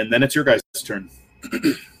 and then it's your guys' turn.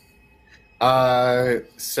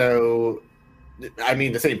 So, I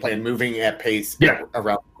mean, the same plan, moving at pace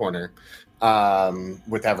around the corner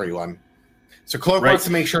with everyone. So Cloak wants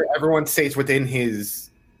to make sure everyone stays within his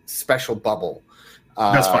special bubble.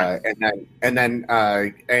 That's fine. And then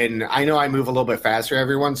I know I move a little bit faster,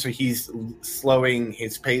 everyone, so he's slowing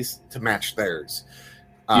his pace to match theirs.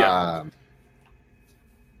 Okay,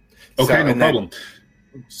 no problem.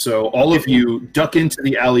 So all of you duck into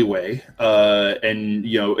the alleyway, and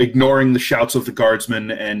ignoring the shouts of the guardsman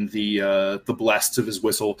and the blasts of his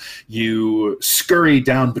whistle, you scurry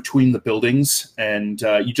down between the buildings, and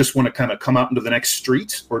you just want to kind of come out into the next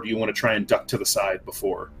street, or do you want to try and duck to the side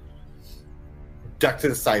before? Duck to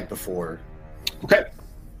the side before. Okay.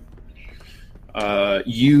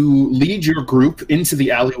 You lead your group into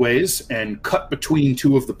the alleyways and cut between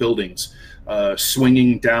 2 of the buildings,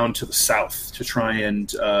 swinging down to the south to try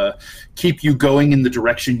and keep you going in the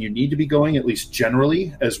direction you need to be going, at least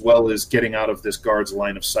generally, as well as getting out of this guard's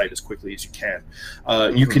line of sight as quickly as you can.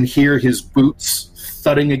 You can hear his boots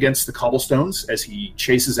thudding against the cobblestones as he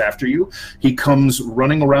chases after you. He comes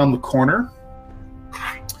running around the corner.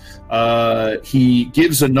 He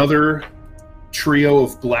gives another trio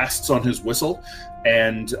of blasts on his whistle,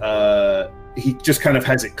 and he just kind of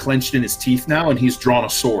has it clenched in his teeth now, and he's drawn a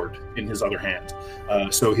sword in his other hand.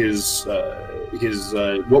 So his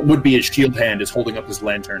what would be his shield hand is holding up his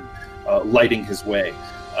lantern, lighting his way.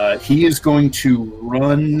 He is going to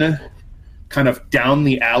run kind of down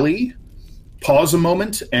the alley, pause a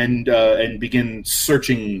moment, and begin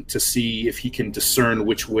searching to see if he can discern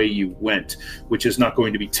which way you went, which is not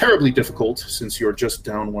going to be terribly difficult since you're just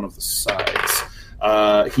down one of the sides.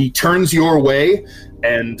 He turns your way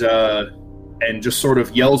and just sort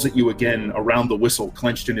of yells at you again around the whistle,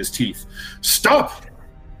 clenched in his teeth. Stop!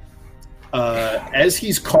 As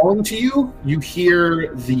he's calling to you, you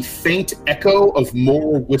hear the faint echo of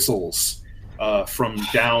more whistles from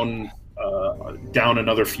down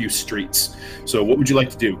another few streets. So what would you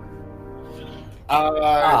like to do?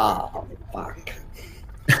 Fuck.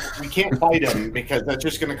 We can't fight him because that's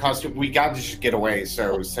just going to cost him. We got to just get away.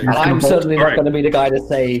 So I'm certainly not going to be the guy to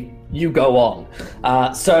say you go on.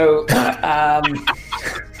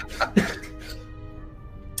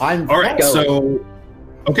 I'm all right. going.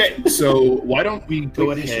 So why don't we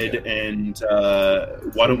go ahead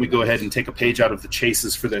and take a page out of the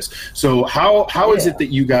chases for this? So how is it that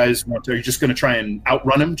you guys want to? Are you just going to try and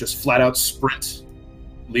outrun him? Just flat out sprint,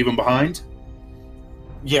 leave him behind?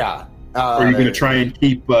 Yeah. Or are you going to try and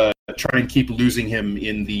keep losing him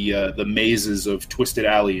in the mazes of twisted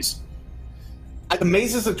alleys? The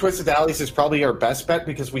mazes of twisted alleys is probably our best bet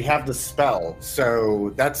because we have the spell.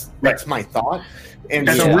 So that's my thought. And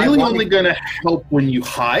that's so really only going to help when you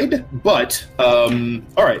hide. But all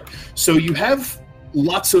right, so you have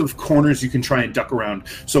lots of corners you can try and duck around.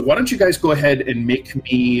 So why don't you guys go ahead and make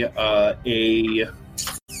me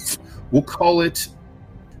we'll call it.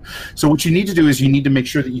 So what you need to do is you need to make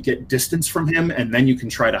sure that you get distance from him, and then you can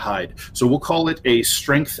try to hide. So we'll call it a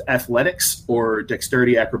strength athletics or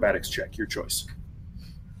dexterity acrobatics check. Your choice.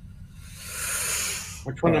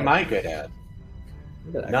 Which one am I good at?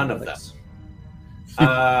 None of them.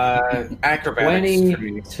 Acrobatics.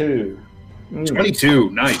 22. 22.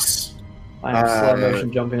 Nice. I'm slow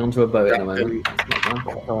motion jumping onto a boat at the moment.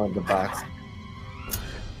 The box.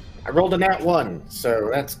 I rolled a nat 1, so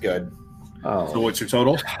that's good. So what's your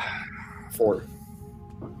total? 4.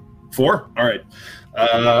 4? All right.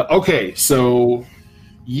 Okay, so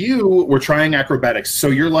you were trying acrobatics. So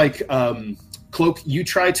you're like, Cloak, you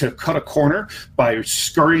try to cut a corner by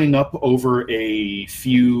scurrying up over a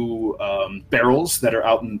few barrels that are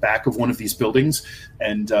out in back of one of these buildings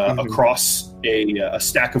and across a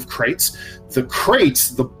stack of crates. The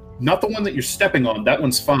crates, not the one that you're stepping on, that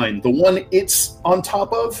one's fine. The one it's on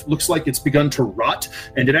top of looks like it's begun to rot,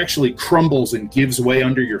 and it actually crumbles and gives way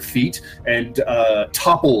under your feet and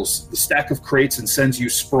topples the stack of crates and sends you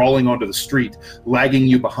sprawling onto the street, lagging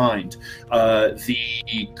you behind.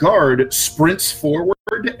 The guard sprints forward,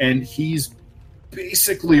 and he's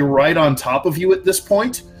basically right on top of you at this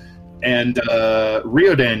point. And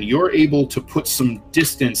Riodan, you're able to put some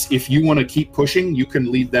distance. If you want to keep pushing, you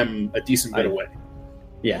can lead them a decent bit away.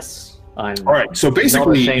 Yes. All right, so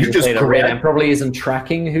basically, you just probably isn't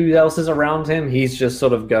tracking who else is around him. He's just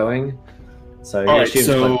sort of going. So all right,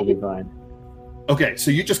 so be fine. Okay,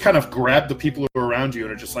 so you just kind of grab the people who are around you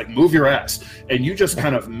and are just like, move your ass. And you just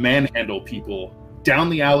kind of manhandle people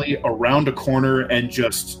down the alley, around a corner, and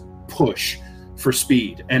just push for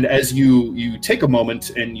speed. And as you take a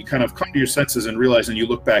moment and you kind of come to your senses and realize, and you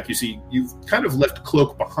look back, you see you've kind of left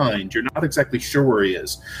Cloak behind. You're not exactly sure where he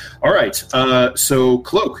is. All right, so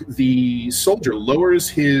Cloak, the soldier, lowers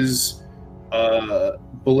his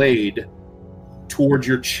blade towards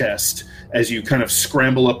your chest as you kind of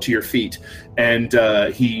scramble up to your feet, and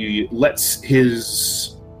he lets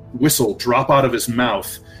his whistle drop out of his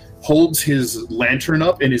mouth, holds his lantern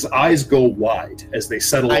up, and his eyes go wide as they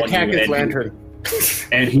settle on you. I his lantern.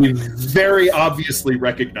 And he very obviously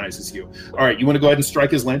recognizes you. All right, you want to go ahead and strike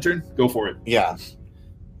his lantern? Go for it. Yeah.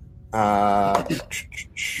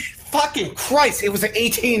 Fucking Christ! It was an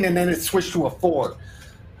 18 and then it switched to a 4.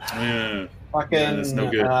 Fucking that's no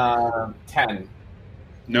good. 10.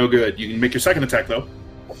 No good. You can make your second attack, though.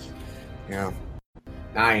 Yeah.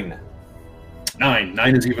 9. 9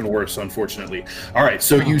 is even worse, unfortunately. All right,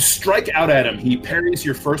 so you strike out at him. He parries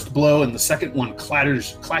your first blow, and the second one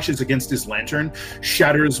clashes against his lantern,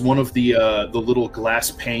 shatters one of the little glass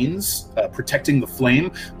panes protecting the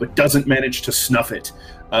flame, but doesn't manage to snuff it.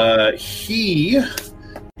 He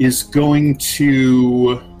is going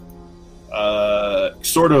to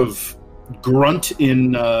sort of grunt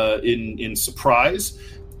in surprise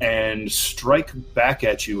and strike back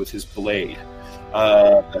at you with his blade.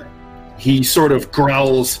 He sort of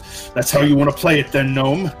growls, "That's how you want to play it then,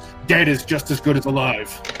 gnome? Dead is just as good as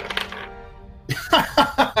alive."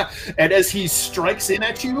 And as he strikes in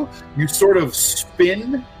at you, you sort of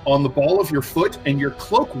spin on the ball of your foot, and your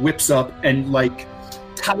cloak whips up and, like,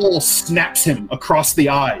 towel snaps him across the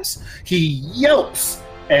eyes. He yelps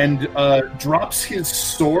and drops his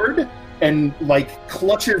sword and, like,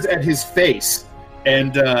 clutches at his face.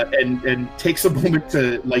 And takes a moment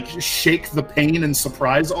to, like, shake the pain and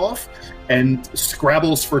surprise off, and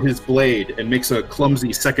scrabbles for his blade and makes a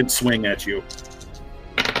clumsy second swing at you.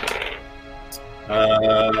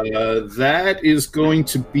 That is going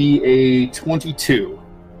to be a 22.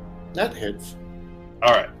 That hits.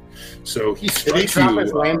 All right. So he strikes you. Did he drop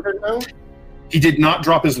his lantern, though? He did not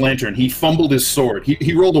drop his lantern. He fumbled his sword.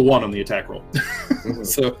 He rolled a 1 on the attack roll.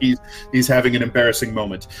 So he's having an embarrassing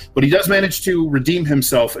moment. But he does manage to redeem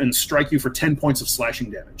himself and strike you for 10 points of slashing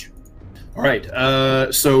damage. All right.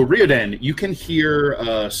 So Riodan, you can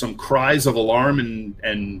hear some cries of alarm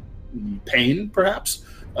and pain, perhaps,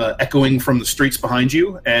 echoing from the streets behind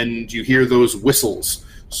you, and you hear those whistles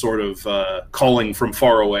sort of calling from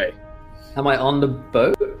far away. Am I on the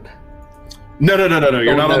boat? No.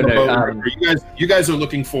 You're not on the boat. You guys are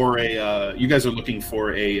looking for a.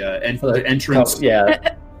 Entrance. Oh,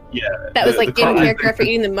 yeah. Yeah. That was like in car- character after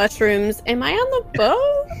eating the mushrooms. Am I on the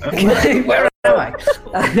boat? Where am I?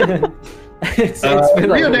 It's been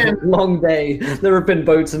like a long day. There have been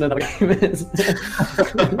boats in another game.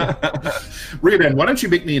 Riodan, why don't you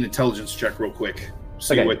make me an intelligence check real quick?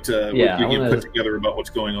 See Okay. what you can put together about what's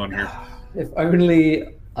going on here. If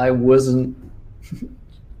only I wasn't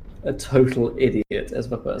a total idiot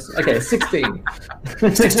as a person. Okay, 16.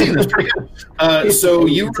 16 is pretty good. So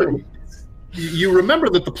you remember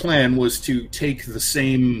that the plan was to take the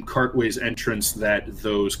same cartway's entrance that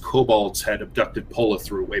those kobolds had abducted Pola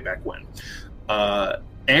through way back when.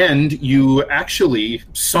 And you actually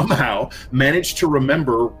somehow managed to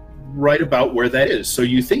remember right about where that is. So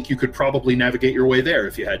you think you could probably navigate your way there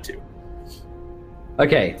if you had to.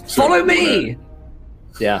 Okay, So, follow me!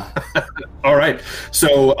 Yeah. All right.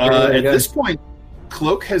 So at go. this point,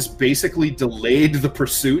 Cloak has basically delayed the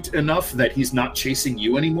pursuit enough that he's not chasing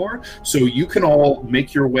you anymore. So you can all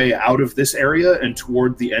make your way out of this area and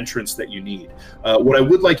toward the entrance that you need. What I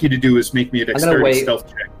would like you to do is make me a dexterity wait. stealth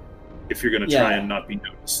check if you're going to try and not be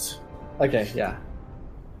noticed. Okay, yeah.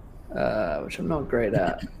 Which I'm not great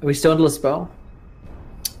at. Are we still under the spell?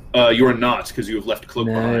 You are not, because you have left Cloak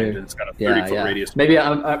No. behind, and it's got a 30-foot radius. Maybe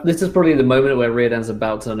this is probably the moment where Riordan's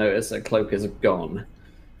about to notice that Cloak is gone.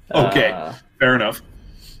 Okay, fair enough.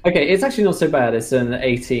 Okay, it's actually not so bad. It's an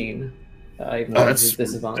 18. Even though it's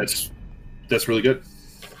disadvantage. That's really good.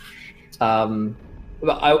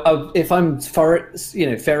 But if I'm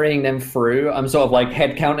ferrying them through, I'm sort of like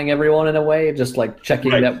head counting everyone in a way, just like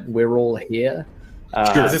checking that we're all here.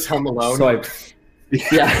 Sure. Is this Home Alone? So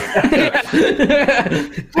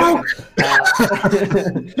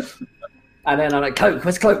and then I'm like, Cloak,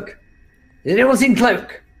 where's Cloak? Has anyone seen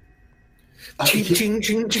Cloak? Ching, ching,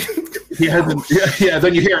 ching, ching.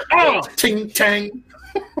 Then you hear, ting, tang.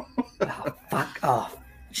 Oh, fuck off.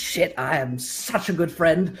 Shit, I am such a good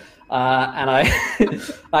friend. And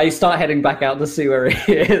I start heading back out to see where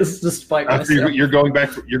he is, despite myself. You're going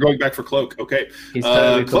back for Cloak. Okay. He's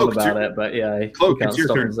totally Cloak, cool about it, but yeah, Cloak, he can't it's your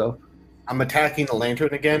stop turn. himself. I'm attacking the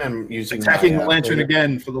lantern again. I'm using Attacking my, the lantern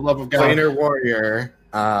again, for the love of God. Planar warrior.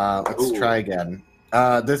 Let's Ooh. try again.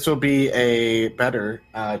 This will be a better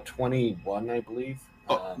 21, I believe.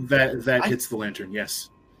 That hits the lantern, yes.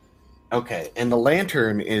 Okay, and the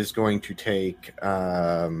lantern is going to take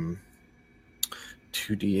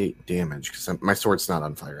 2d8 damage because my sword's not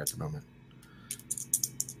on fire at the moment.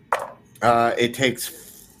 It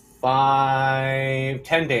takes 10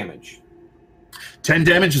 damage. 10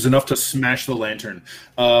 damage is enough to smash the lantern.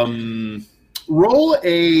 Roll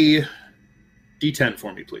a d10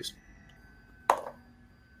 for me, please.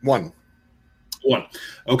 1. 1.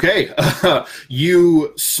 Okay.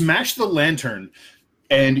 You smash the lantern,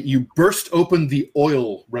 and you burst open the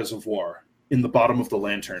oil reservoir in the bottom of the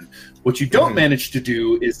lantern. What you don't manage to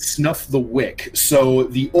do is snuff the wick. So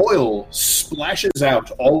the oil splashes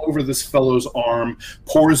out all over this fellow's arm,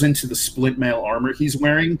 pours into the splint mail armor he's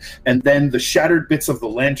wearing, and then the shattered bits of the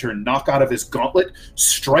lantern knock out of his gauntlet,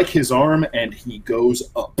 strike his arm, and he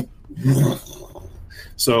goes up.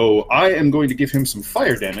 So I am going to give him some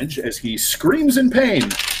fire damage as he screams in pain.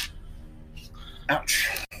 Ouch.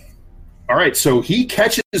 All right, so he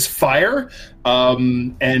catches fire,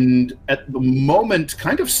 and at the moment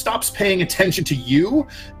kind of stops paying attention to you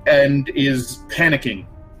and is panicking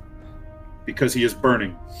because he is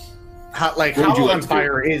burning. How would you like on to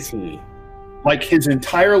fire is he? Like his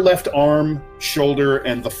entire left arm, shoulder,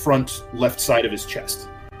 and the front left side of his chest.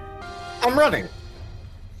 I'm running.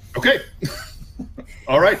 Okay.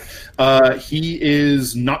 All right. He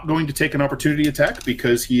is not going to take an opportunity attack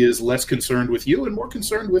because he is less concerned with you and more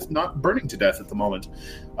concerned with not burning to death at the moment.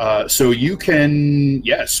 So you can,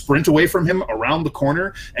 sprint away from him around the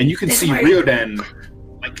corner, and you can see Riodan,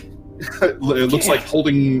 like, it looks like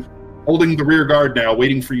holding the rear guard now,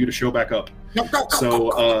 waiting for you to show back up.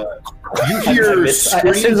 So you hear as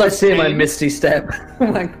soon as I see him, I misty step.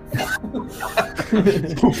 I'm like,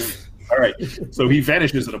 all right, so he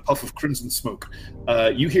vanishes in a puff of crimson smoke.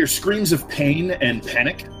 You hear screams of pain and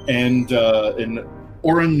panic, and an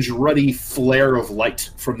orange, ruddy flare of light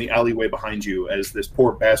from the alleyway behind you as this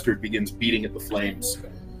poor bastard begins beating at the flames.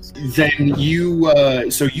 Then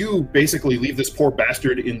you basically leave this poor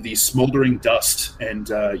bastard in the smoldering dust, and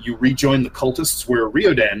you rejoin the cultists where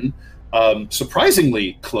Riodan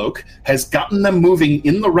Surprisingly, Cloak has gotten them moving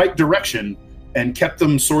in the right direction and kept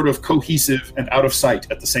them sort of cohesive and out of sight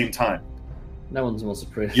at the same time. No one's more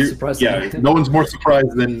surprised. Yeah, no one's more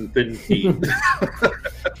surprised than he.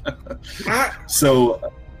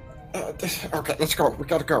 So, okay, let's go. We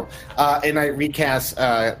gotta go. And I recast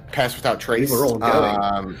Pass Without Trace. We're all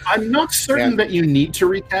going. I'm not certain that you need to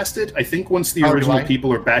recast it. I think once the original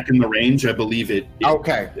people are back in the range, I believe it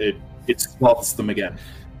swaths them again.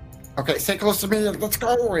 Okay, stay close to me. Let's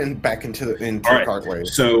go. And back into the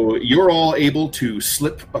cartways. So you're all able to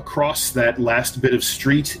slip across that last bit of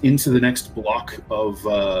street into the next block of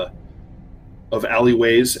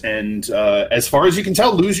alleyways, and as far as you can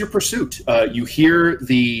tell, lose your pursuit. You hear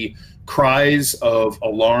the cries of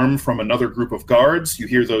alarm from another group of guards. You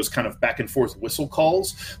hear those kind of back and forth whistle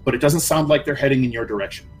calls, but it doesn't sound like they're heading in your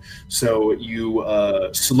direction. So you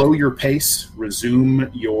slow your pace, resume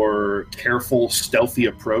your careful, stealthy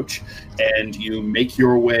approach, and you make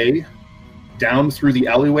your way down through the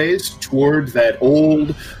alleyways toward that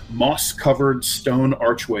old moss-covered stone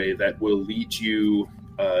archway that will lead you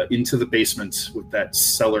into the basement with that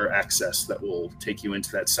cellar access that will take you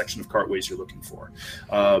into that section of cartways you're looking for.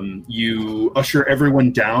 You usher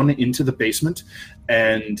everyone down into the basement,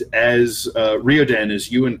 and as Riodan,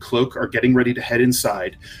 as you and Cloak are getting ready to head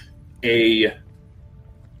inside, a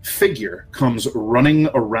figure comes running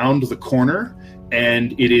around the corner,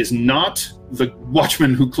 and it is not the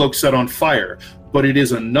watchman who Cloak set on fire, but it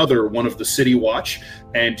is another one of the city watch,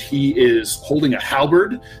 and he is holding a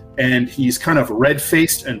halberd, and he's kind of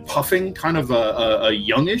red-faced and puffing, kind of a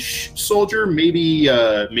youngish soldier, maybe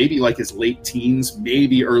like his late teens,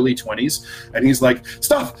 maybe early 20s, and he's like,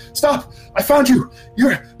 stop, I found you,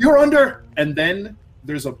 you're under, and then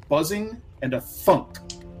there's a buzzing and a thunk,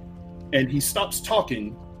 and he stops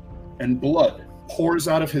talking, and blood pours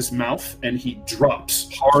out of his mouth, and he drops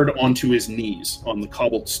hard onto his knees on the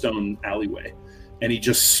cobbled stone alleyway, and he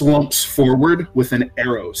just slumps forward with an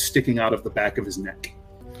arrow sticking out of the back of his neck.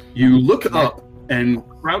 You look up, and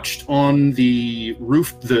crouched on the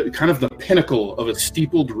roof, the kind of the pinnacle of a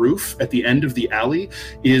steepled roof at the end of the alley,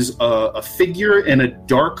 is a figure in a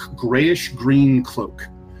dark grayish-green cloak.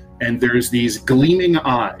 And there's these gleaming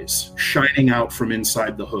eyes shining out from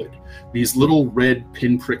inside the hood, these little red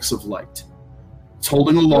pinpricks of light. It's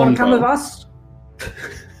holding a longbow. Come with us?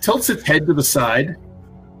 Tilts its head to the side,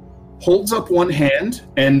 holds up one hand,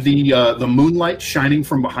 and the moonlight shining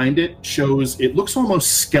from behind it shows it looks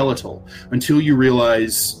almost skeletal until you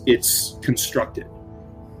realize it's constructed.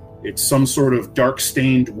 It's some sort of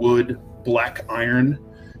dark-stained wood, black iron,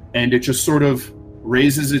 and it just sort of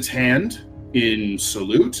raises its hand in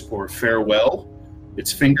salute or farewell.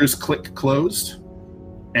 Its fingers click closed,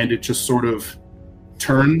 and it just sort of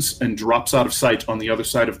turns and drops out of sight on the other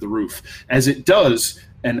side of the roof. As it does,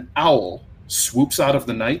 an owl swoops out of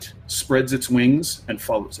the night, spreads its wings, and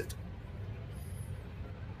follows it.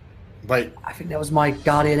 Wait. I think that was my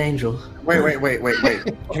guardian angel. Wait.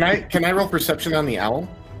 Can I roll perception on the owl?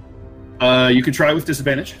 You can try with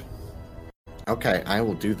disadvantage. Okay, I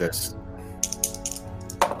will do this.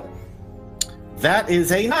 That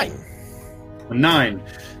is a 9. A 9.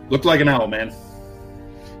 Looked like an owl, man.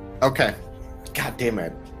 Okay. God damn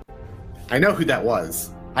it. I know who that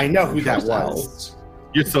was.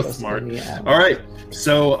 You're so smart. All right.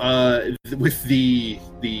 So, with the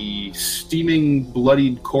steaming,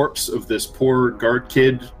 bloodied corpse of this poor guard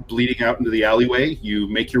kid bleeding out into the alleyway, you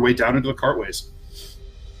make your way down into the cartways.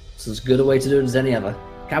 It's as good a way to do it as any other.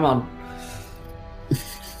 Come on.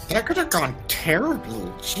 That could have gone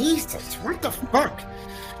terribly. Jesus, what the fuck?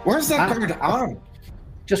 Where's that guard on?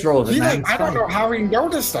 Just roll with it, man. I don't know how he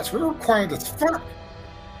noticed us. We were quiet as fuck.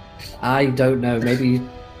 I don't know. Maybe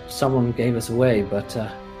someone gave us away, but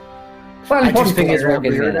well, the important thing is we're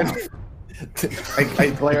getting here now. I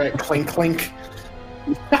glare at Clink.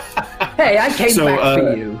 Hey, I came back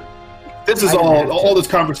for you. This is all this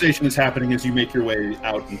conversation is happening as you make your way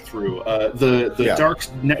out and through. The dark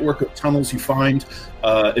network of tunnels you find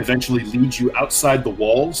eventually leads you outside the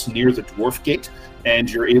walls near the dwarf gate,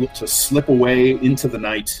 and you're able to slip away into the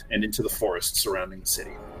night and into the forest surrounding the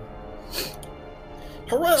city.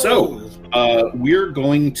 Hooray! So, we're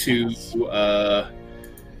going to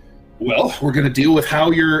we're going to deal with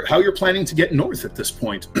how you're planning to get north at this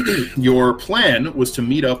point. Your plan was to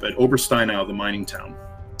meet up at Obersteinau, the mining town,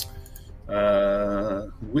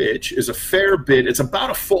 which is a fair bit. It's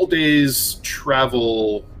about a full day's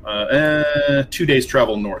travel, 2 days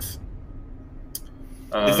travel north.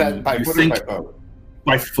 Is that by foot or by boat?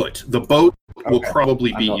 By foot. The boat will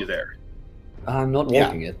probably beat you there. I'm not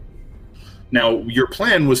walking it. Now, your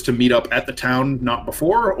plan was to meet up at the town, not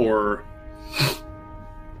before, or...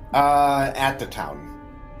 At the town.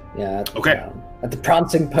 Yeah. At the Okay. town. At the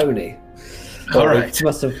Prancing Pony. All Or right. it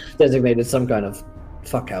must have designated some kind of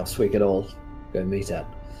fuckhouse we could all go meet at.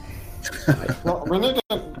 Well, we need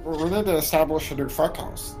to establish a new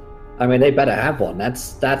fuckhouse. I mean, they better have one.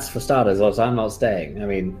 That's for starters. Else I'm not staying. I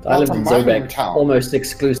mean, I That's lived in a mining Zobek town. almost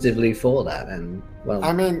exclusively for that, and well,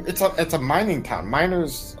 I mean, it's a mining town.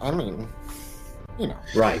 Miners, I mean, you know.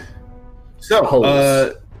 right. So,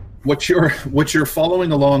 Holes. what you're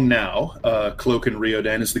following along now, Cloak and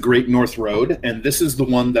Riodan, is the Great North Road, and this is the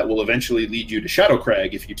one that will eventually lead you to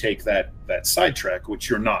Shadowcrag if you take that sidetrack, which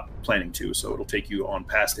you're not planning to, so it'll take you on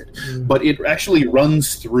past it. But it actually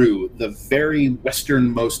runs through the very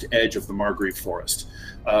westernmost edge of the Margrave Forest.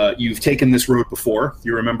 You've taken this road before.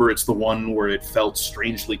 You remember it's the one where it felt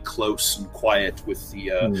strangely close and quiet with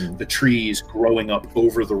the trees growing up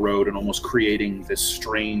over the road and almost creating this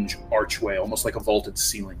strange archway, almost like a vaulted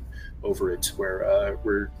ceiling over it,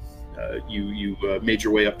 where you made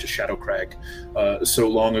your way up to Shadowcrag so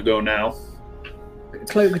long ago now.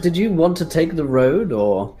 Cloak, did you want to take the road,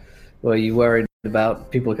 or were you worried about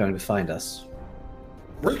people going to find us?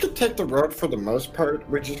 We could take the road for the most part.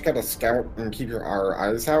 We just gotta scout and keep our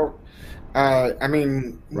eyes out. I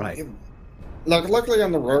mean, Right. Like, luckily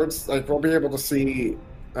on the roads, like we'll be able to see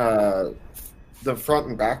the front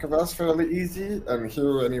and back of us fairly easy, and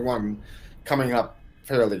hear anyone coming up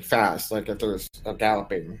fairly fast. Like if there's a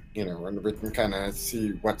galloping, and we can kind of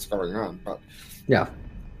see what's going on. But Yeah.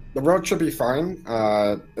 the road should be fine.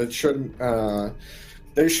 It shouldn't.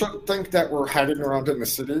 They should think that we're hiding around in the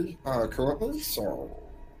city currently. So.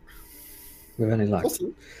 With any luck. We'll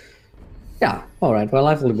see. Yeah. All right. Well,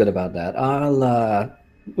 I feel good about that.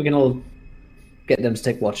 We can all get them to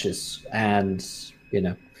take watches, and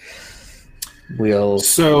we'll.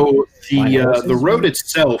 So Find horses, the road maybe?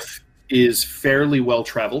 itself is fairly well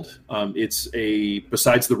traveled.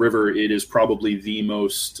 Besides the river, it is probably the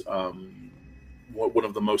most one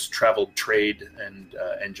of the most traveled trade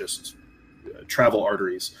and just travel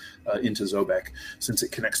arteries into Zobek, since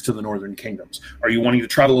it connects to the northern kingdoms. Are you wanting to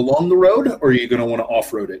travel along the road, or are you going to want to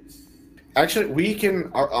off-road it? Actually, we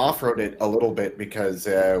can off-road it a little bit because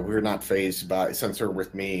we're not phased by, since we're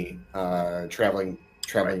with me, traveling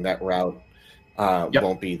that route Yep.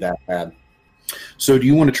 won't be that bad. So do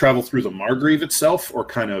you want to travel through the Margrave itself, or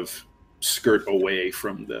kind of skirt away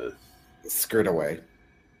from the... Skirt away.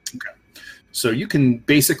 So you can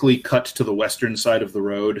basically cut to the western side of the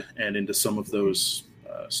road and into some of those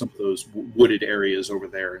wooded areas over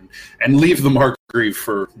there, and leave the Margrave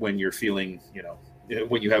for when you're feeling,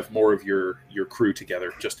 when you have more of your crew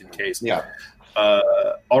together, just in case. Yeah.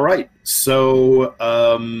 All right. So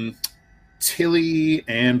Tilly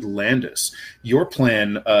and Landis, your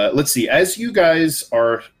plan. Let's see. As you guys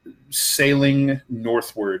are sailing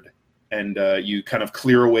northward, and you kind of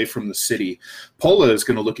clear away from the city, Paula is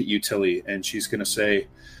going to look at you, Tilly, and she's going to say,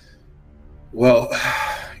 well,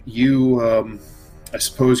 you, I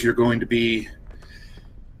suppose you're going to be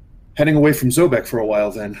heading away from Zobek for a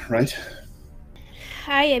while then, right?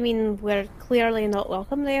 Hi, I mean, we're clearly not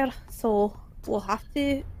welcome there, so we'll have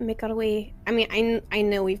to make our way. I mean, I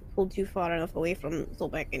know we've pulled you far enough away from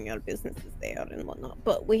Zobek and your businesses there and whatnot,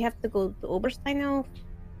 but we have to go to Oberstein now.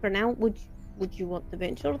 For now, would you want to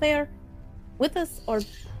venture there with us, or do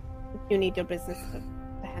you need your business to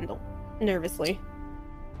handle nervously?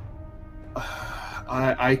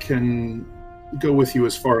 I can go with you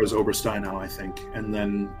as far as Oberstein now, I think, and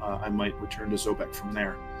then I might return to Zobek from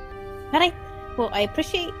there. All right. Well, I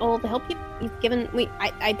appreciate all the help you've given.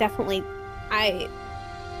 I definitely,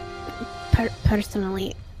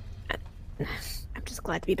 personally, I'm just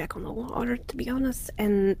glad to be back on the water, to be honest.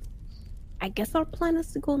 And I guess our plan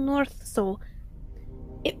is to go north. So,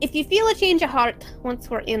 if you feel a change of heart once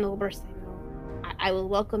we're in Oberstein, I will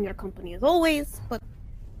welcome your company as always. But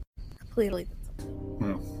clearly,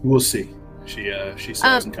 Well, we'll see. She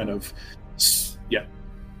says, and kind of, yeah.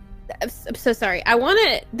 I'm so sorry. I want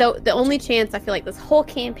to. The only chance I feel like this whole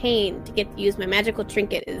campaign to get to use my magical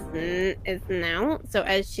trinket is now. So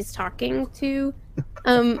as she's talking to,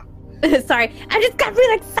 sorry, I just got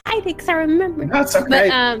really excited because I remember. That's okay.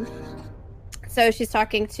 But so she's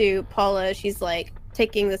talking to Paula. She's like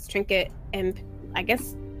taking this trinket, and I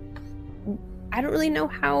guess I don't really know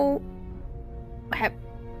how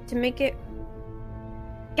to make it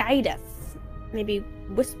guide us. Maybe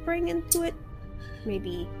whispering into it.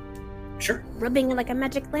 Maybe. Sure. Rubbing like a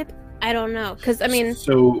magic lamp? I don't know. Because, I mean...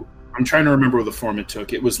 So, I'm trying to remember the form it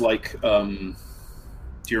took. It was like, do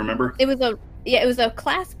you remember? It was a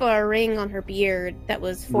clasp or a ring on her beard that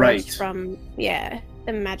was forged from, the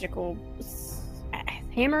magical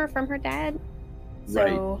hammer from her dad.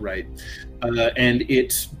 Right. And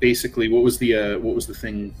it basically, what was the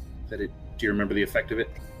thing that it? Do you remember the effect of it?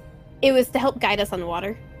 It was to help guide us on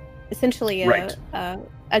water. Essentially, Right.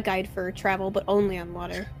 A guide for travel, but only on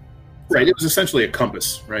water. Right. It was essentially a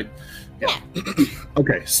compass, right? Yeah.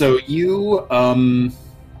 Okay. So you. All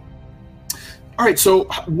right. So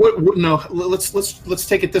what? No. Let's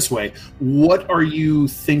take it this way. What are you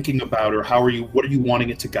thinking about, or what are you wanting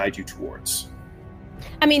it to guide you towards?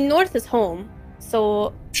 I mean, north is home,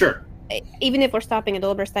 so Sure. even if we're stopping at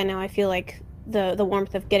Oberstein now, I feel like the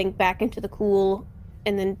warmth of getting back into the cool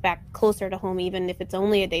and then back closer to home, even if it's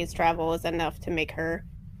only a day's travel, is enough to make her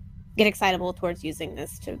get excitable towards using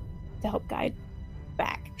this to help guide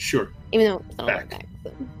back. Sure. Even though it's not Back. back.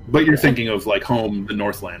 So. But you're thinking of like home, the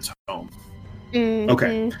Northland's home. Mhm.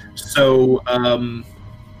 Okay. So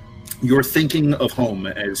you're thinking of home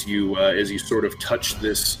as you sort of touch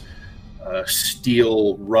this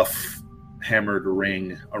steel, rough, hammered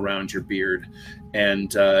ring around your beard,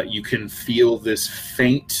 and you can feel this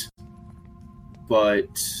faint but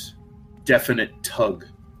definite tug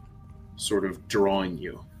sort of drawing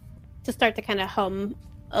you. To start to kind of hum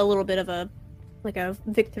a little bit of a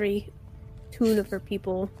victory tune for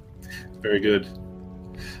people. Very good.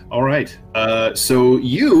 All right. So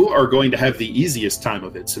you are going to have the easiest time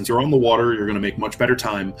of it. Since you're on the water, you're going to make much better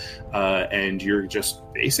time. And you're just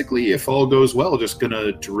basically, if all goes well, just going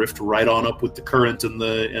to drift right on up with the current and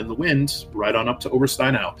the wind, right on up to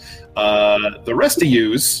Obersteinau. The rest of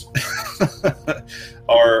yous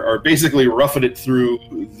are basically roughing it through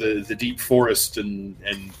the deep forest and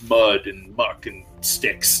mud and muck and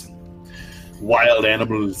sticks and wild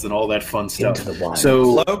animals and all that fun stuff. Into the wild.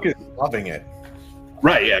 So Cloak is loving it.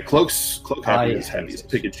 right, yeah, Cloak happy as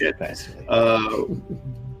pig and shit.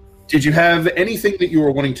 Did you have anything that you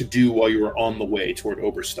were wanting to do while you were on the way toward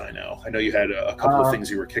Obersteinau? I know you had a couple of things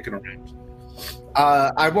you were kicking around.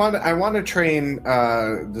 I want to train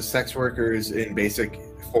the sex workers in basic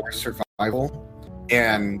forest survival,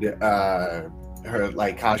 and her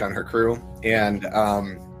like Kaj on her crew, and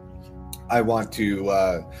I want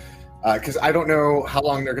to because I don't know how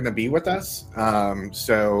long they're going to be with us.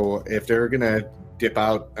 So if they're going to dip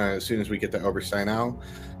out as soon as we get to Obersteinau,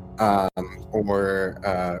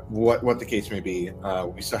 or what the case may be,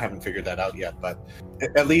 we still haven't figured that out yet. But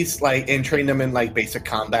at least and train them in basic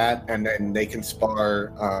combat, and then they can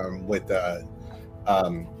spar with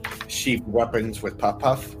sheath weapons with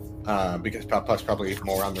Puff, because Puff's probably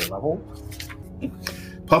more on their level.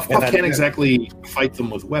 Puff can't exactly fight them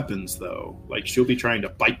with weapons, though. Like, she'll be trying to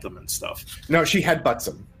bite them and stuff. No, she headbutts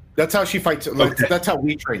them. That's how she fights. Okay. That's how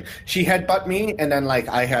we train. She headbutt me, and then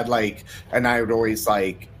I had and I would always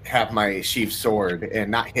have my sheath sword and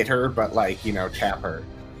not hit her, but tap her.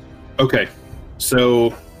 Okay,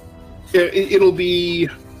 so it'll be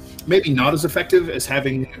maybe not as effective as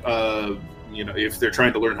having, if they're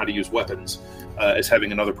trying to learn how to use weapons, as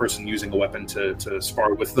having another person using a weapon to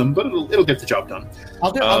spar with them, but it'll get the job done.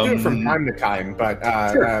 I'll do it from time to time, but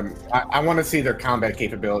Sure. I want to see their combat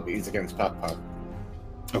capabilities against Puff.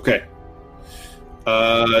 Okay.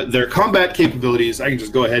 Their combat capabilities, I can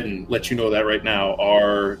just go ahead and let you know that right now,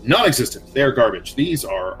 are non-existent. They are garbage. These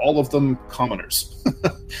are all of them commoners.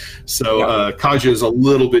 So Kaja is a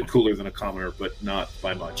little bit cooler than a commoner, but not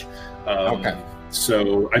by much. Okay.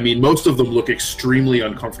 So, I mean, most of them look extremely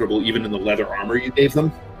uncomfortable, even in the leather armor you gave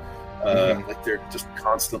them. They're just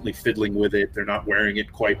constantly fiddling with it. They're not wearing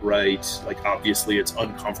it quite right. Obviously, it's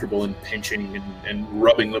uncomfortable and pinching and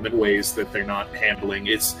rubbing them in ways that they're not handling.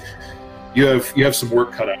 You have some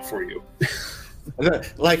work cut out for you.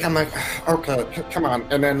 I'm okay, come on.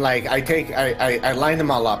 And then I line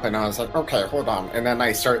them all up and I was like, okay, hold on. And then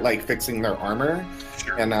I start fixing their armor.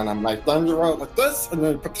 Sure. And then I'm then you roll like this, and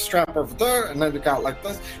then you put the strap over there, and then you got like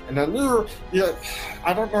this, and then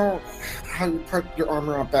I don't know how you put your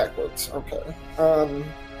armor on backwards. Okay.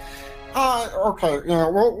 Okay,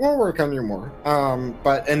 we'll work on you more.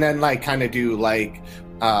 And then kind of do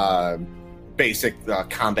basic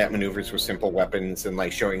combat maneuvers with simple weapons,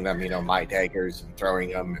 and showing them my daggers and throwing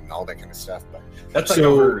them and all that kind of stuff. But that's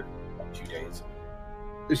over 2 days.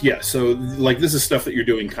 Yeah, so this is stuff that you're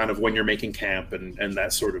doing kind of when you're making camp and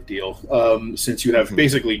that sort of deal, since you have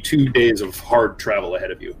basically 2 days of hard travel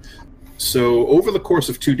ahead of you. So over the course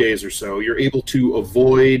of 2 days or so, you're able to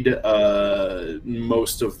avoid you're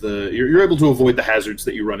able to avoid the hazards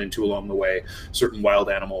that you run into along the way. Certain wild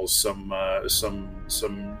animals, some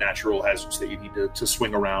natural hazards that you need to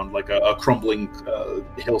swing around, like a crumbling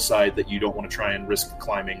hillside that you don't want to try and risk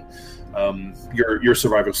climbing. Your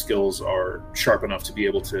survival skills are sharp enough to be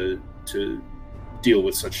able to deal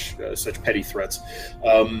with such petty threats.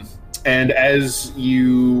 And as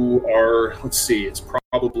you are, let's see, it's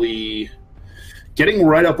probably getting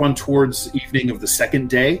right up on towards evening of the second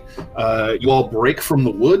day, you all break from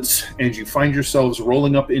the woods, and you find yourselves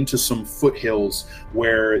rolling up into some foothills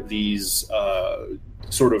where these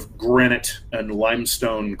sort of granite and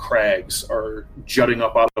limestone crags are jutting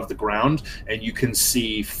up out of the ground, and you can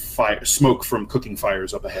see smoke from cooking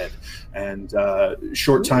fires up ahead. And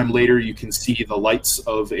short time later, you can see the lights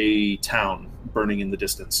of a town burning in the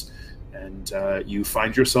distance. And you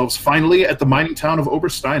find yourselves finally at the mining town of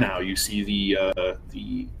Obersteinau. You see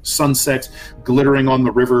the sunset glittering on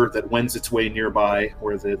the river that wends its way nearby,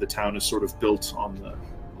 where the town is sort of built on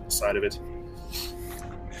the side of it.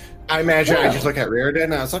 I imagine I just look at Riordan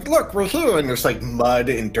and I was like, look, we're here. And there's like mud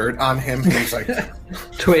and dirt on him. And he's like,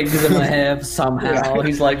 twigs in my hair somehow. Yeah.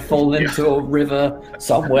 He's like fallen into a river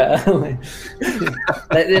somewhere.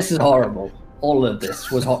 This is horrible. All of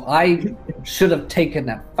this was hot. I should have taken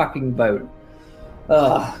that fucking boat.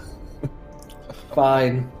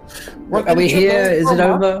 Fine. Are we here? Is it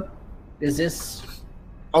over? Is this?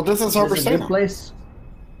 Oh, this is Obersteinau. Is this a good place?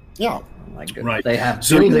 Yeah. Oh my goodness. Right. They have.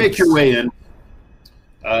 So you make your way in.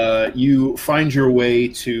 You find your way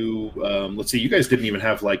to. Let's see. You guys didn't even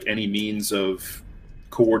have like any means of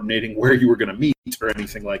coordinating where you were going to meet or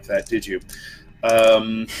anything like that, did you?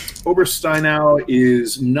 Obersteinau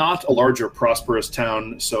is not a large or prosperous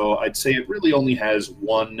town, so I'd say it really only has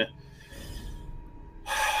one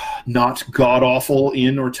not god-awful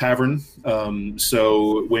inn or tavern.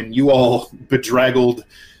 So when you all bedraggled,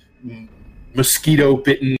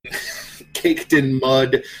 mosquito-bitten, caked in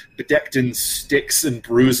mud, bedecked in sticks and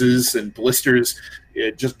bruises and blisters,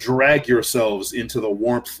 just drag yourselves into the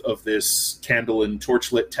warmth of this candle and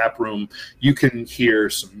torchlit tap room. You can hear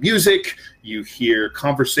some music, you hear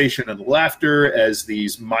conversation and laughter as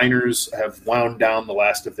these miners have wound down the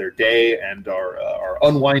last of their day and are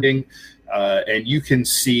unwinding. And you can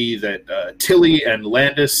see that Tilly and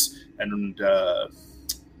Landis and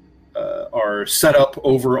are set up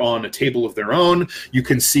over on a table of their own. You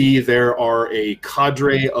can see there are a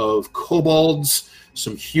cadre of kobolds,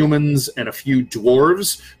 some humans, and a few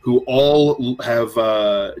dwarves who all have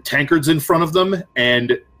tankards in front of them,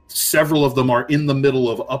 and several of them are in the middle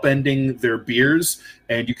of upending their beers,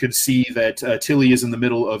 and you can see that Tilly is in the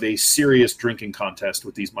middle of a serious drinking contest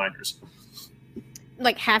with these miners.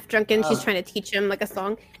 Like half drunken, she's trying to teach him like a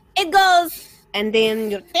song. It goes, and then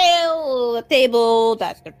you tell the table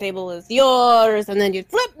that the table is yours, and then you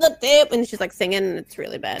flip the table, and she's like singing, and it's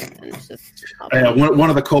really bad. And it's just one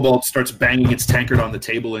of the kobolds starts banging its tankard on the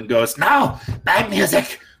table and goes, "Now, bad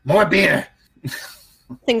music, more beer."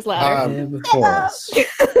 Sings louder. Of course.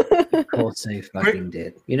 Of course they fucking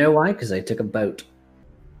did. You know why? Because they took a boat.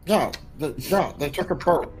 Yeah, they took a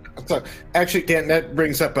boat. So, actually, Dan, that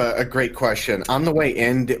brings up a great question. On the way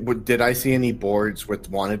in, did I see any boards with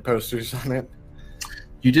wanted posters on it?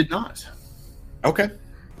 You did not. Okay.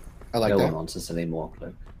 I like no that. one wants us anymore,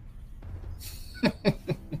 Cloak.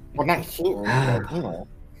 Well, not here, but, you know.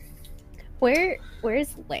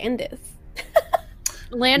 Where's Landis?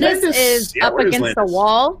 Landis is up against Landis? the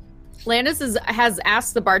wall. Landis has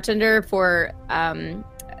asked the bartender for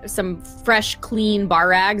some fresh, clean bar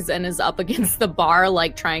rags and is up against the bar,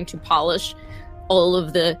 like trying to polish all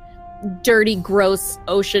of the dirty, gross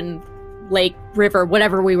ocean, lake, river,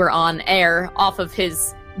 whatever we were on, air off of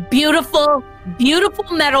his beautiful, beautiful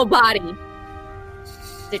metal body.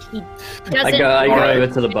 That he doesn't. I go over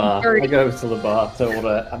to the bar. dirty. I go over to the bar to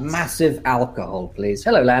order a massive alcohol, please.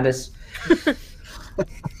 Hello, Landis.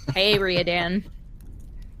 Hey, Riordan.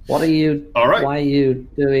 What are you? All right. Why are you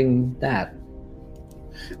doing that?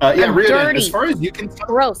 Yeah, Riordan, dirty. as far as you can tell,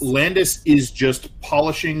 Gross. Landis is just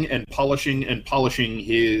polishing and polishing and polishing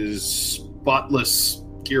his spotless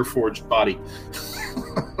Gearforged body.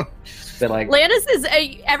 They're like, Landis is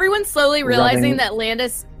everyone's slowly realizing Rubbing. that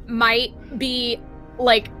Landis might be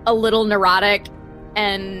like a little neurotic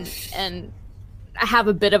and have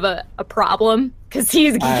a bit of a problem because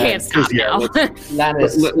he can't stop yeah, now.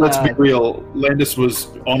 Landis, Let's be real. Landis was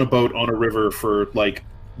on a boat on a river for like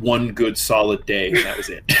one good solid day, and that was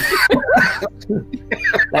it.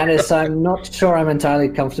 Landis, I'm not sure I'm entirely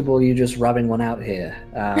comfortable you just rubbing one out here.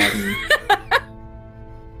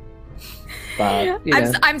 But you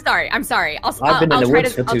know, I'm sorry. I've been in the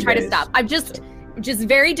woods for 2 I'll try to days. stop. I'm just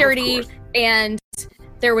very dirty, and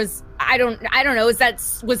there was I don't know.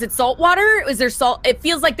 Was it salt water? Was there salt? It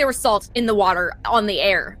feels like there was salt in the water on the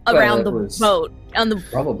air around the boat on the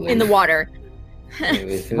probably in the water.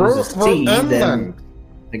 If it was a tea, We're then inland.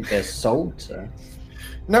 I think there's salt.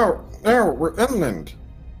 No, we're inland.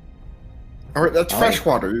 All right, that's Oh. fresh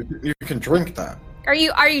water. You can drink that. Are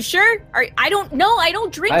you sure? I don't know. I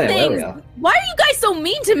don't drink I know where we things. are. Why are you guys so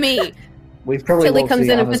mean to me? We've probably Tilly walked to comes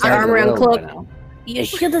the in and other puts her side of arm the around world Cloak. by now. You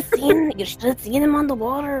should have seen him on the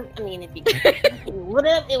water. I mean, if you would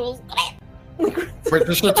have, it was. Wait,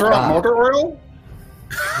 did she throw out motor oil?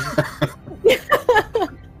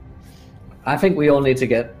 I think we all need to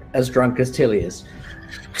get as drunk as Tilly is.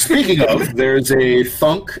 Speaking of, there's a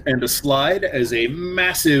thunk and a slide as a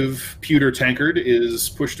massive pewter tankard is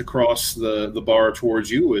pushed across the bar towards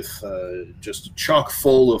you with just chock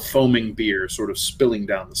full of foaming beer sort of spilling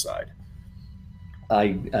down the side.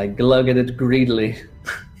 I glug at it greedily.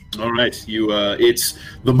 All right, it's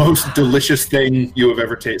the most delicious thing you have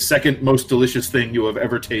ever tasted. Second most delicious thing you have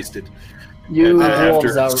ever tasted. You After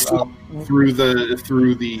dwarves are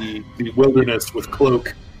through the wilderness with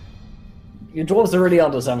Cloak. you dwarves are really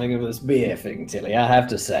onto something with this beer thing, Tilly. I have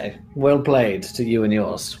to say, well played to you and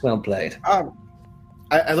yours. Well played.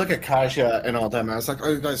 I look at Kaja and all them. And I was like,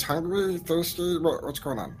 "Are you guys hungry, thirsty? What's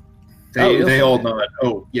going on?" They all nod.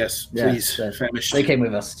 Oh yes, Yes, please. Famished. They came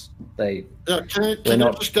with us. They Yeah, can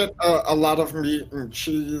you just get a lot of meat and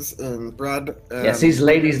cheese and bread? And, yes, these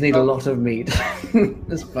ladies need a lot of meat.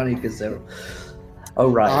 It's funny because they're. Oh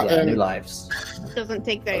right, yeah, and- new lives. Doesn't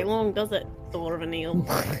take very long, does it? Dwarven ale.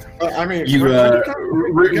 I mean,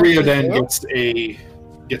 Riodan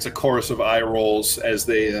gets a chorus of eye rolls as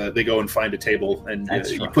they go and find a table, and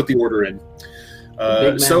That's you right. put the order in.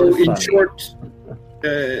 man So with in fun. short,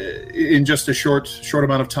 in just a short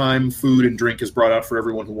amount of time, food and drink is brought out for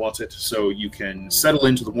everyone who wants it. So you can settle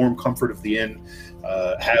into the warm comfort of the inn,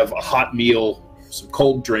 have a hot meal, some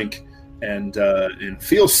cold drink, and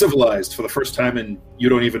feel civilized for the first time, and you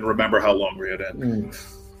don't even remember how long, Riodan.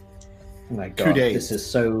 Oh my 2 God, days. this is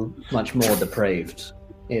so much more depraved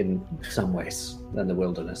in some ways than the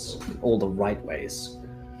wilderness. All the right ways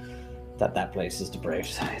that place is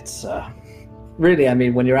depraved. It's really, I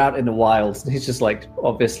mean, when you're out in the wild, he's just like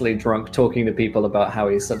obviously drunk, talking to people about how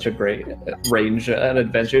he's such a great ranger and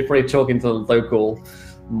adventurer. He's probably talking to the local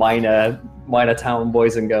minor town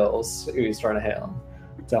boys and girls who he's trying to hit on,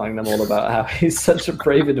 telling them all about how he's such a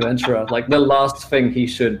brave adventurer. Like the last thing he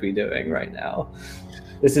should be doing right now.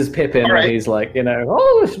 This is Pippin, All where right. he's like,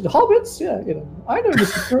 oh, hobbits, yeah, I know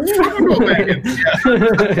this.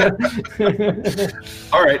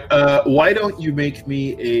 All right, why don't you make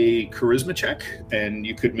me a charisma check, and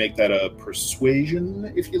you could make that a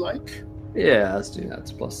persuasion if you like. Yeah, let's do that.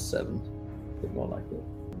 It's +7. A bit more like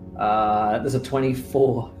it. There's a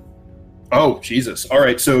 24. Oh, Jesus. All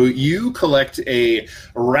right, so you collect a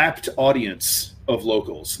rapt audience of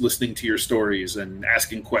locals listening to your stories and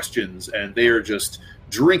asking questions, and they are just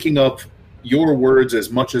drinking up your words as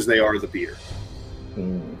much as they are the beer.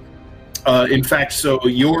 In fact, so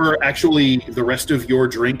the rest of your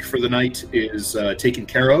drink for the night is taken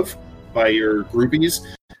care of by your groupies,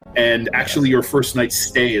 and actually your first night's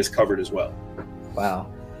stay is covered as well.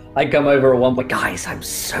 Wow. I come over at one point, guys, I'm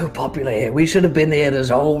so popular here. We should have been here this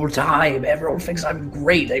whole time. Everyone thinks I'm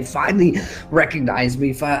great. They finally recognize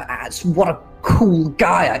me for what a cool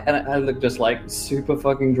guy. I look just like super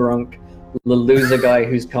fucking drunk. The loser guy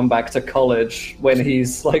who's come back to college when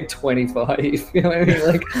he's like 25. You know what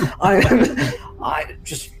I mean? Like,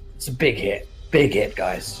 it's a big hit. Big hit,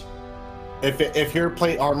 guys. If your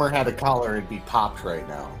plate armor had a collar, it'd be popped right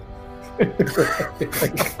now.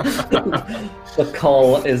 The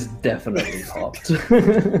call is definitely popped.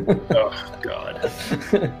 Oh, God.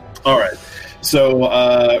 All right. So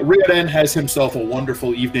Riodan has himself a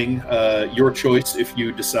wonderful evening. Your choice if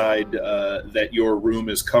you decide that your room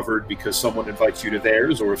is covered because someone invites you to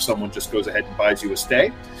theirs, or if someone just goes ahead and buys you a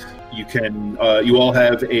stay. You can. You all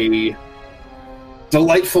have a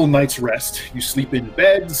delightful night's rest. You sleep in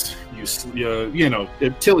beds.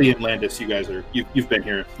 Tilly and Landis. You guys are. You've been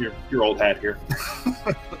here. You're old hat here.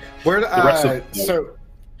 Where The rest of-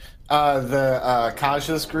 the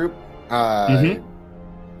Kaja's group Mhm.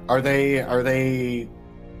 are they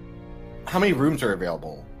how many rooms are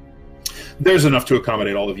available? There's enough to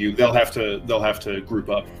accommodate all of you. They'll have to group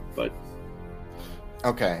up, but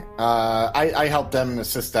Okay. I help them,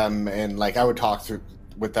 assist them, and like I would talk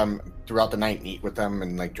with them throughout the night, eat with them,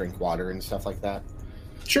 and like drink water and stuff like that.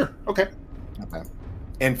 sure, okay. Okay.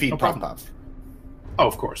 And feed No Puff problem. Puff. Oh,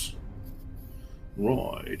 of course.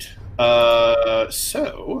 Right.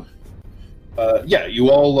 You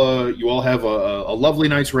all have a lovely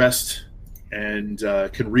night's rest and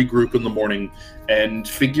can regroup in the morning and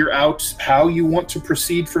figure out how you want to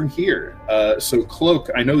proceed from here. So, Cloak,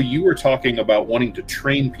 I know you were talking about wanting to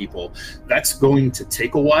train people. That's going to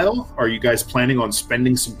take a while. Are you guys planning on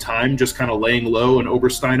spending some time just kind of laying low in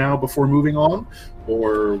Obersteinau before moving on,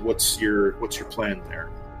 or what's your plan there?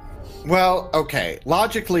 Well, okay.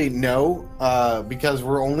 Logically, no, because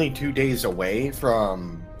we're only 2 days away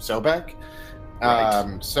from Sobek.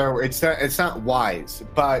 Right. So it's not wise.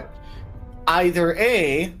 But either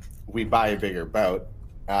A, we buy a bigger boat,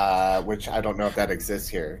 which I don't know if that exists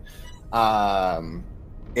here.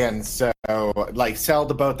 And so, like, sell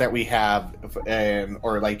the boat that we have,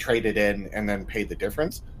 or like trade it in and then pay the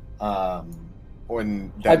difference.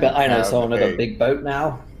 When I bet I know have someone with a big boat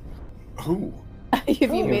now. Who?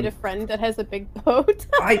 Have you made a friend that has a big boat?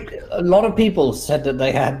 A lot of people said that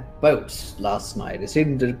they had boats last night.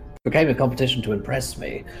 It became a competition to impress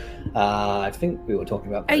me. I think we were talking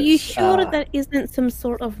about boats. Are you sure that isn't some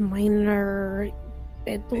sort of minor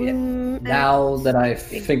bedroom? Now that I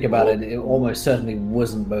think about it, it almost certainly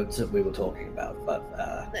wasn't boats that we were talking about, but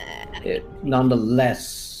it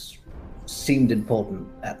nonetheless seemed important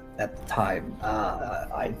at the time.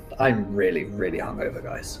 I'm really, really hungover,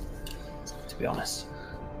 guys, to be honest.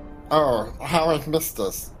 Oh, how I've missed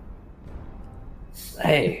this.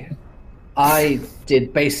 Hey, I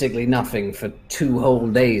did basically nothing for 2 whole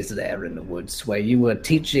days there in the woods, where you were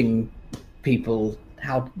teaching people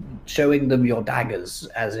showing them your daggers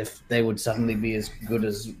as if they would suddenly be as good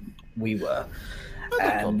as we were.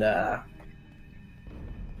 And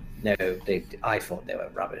no, I thought they were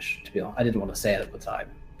rubbish, to be honest. I didn't want to say it at the time,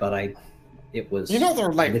 but it was. You know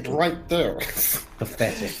they're like right there.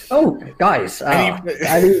 Pathetic. Oh, guys, I mean,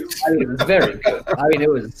 it was very good. I mean,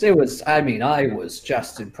 it was. I mean, I was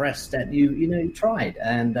just impressed that you tried,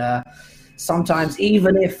 and sometimes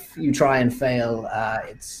even if you try and fail,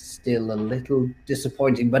 it's still a little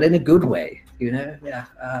disappointing, but in a good way.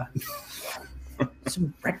 Yeah.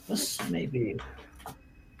 Some breakfast, maybe.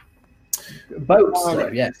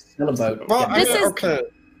 Boats, yes, still a boat. Well, Yeah. okay.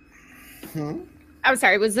 I'm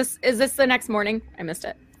sorry. Is this the next morning? I missed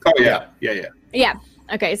it. Oh yeah. Yeah.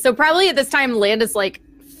 Okay. So probably at this time, Landis like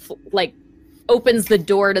opens the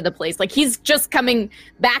door to the place. Like he's just coming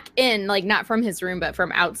back in, like not from his room, but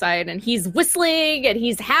from outside, and he's whistling and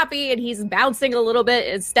he's happy and he's bouncing a little bit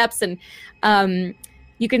in steps, and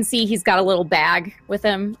you can see he's got a little bag with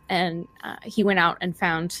him, and he went out and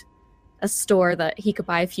found a store that he could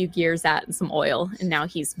buy a few gears at and some oil, and now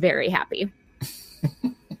he's very happy.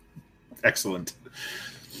 Excellent.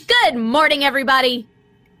 Good morning, everybody.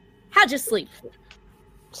 How'd you sleep?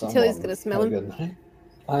 Tilly's gonna smell him. Good.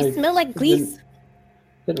 You smell like grease.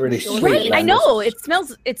 Didn't really sleep, Right, I Landis.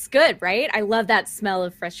 know. It's good, right? I love that smell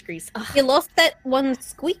of fresh grease. Ugh. You lost that one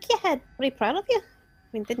squeak you had. Pretty proud of you. I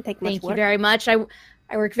mean, it didn't take much Thank you work. very much. I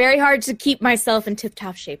work very hard to keep myself in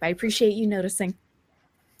tip-top shape. I appreciate you noticing.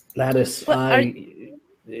 Gladys, What,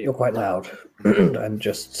 you're quite loud. I'm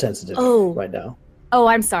just sensitive right now. Oh,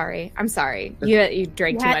 I'm sorry. You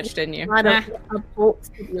drank too much, didn't you? A lot of a bolt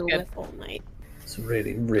to deal Good. with all night. It's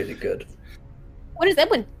really, really good. What is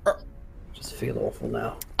Edwin? Just feel awful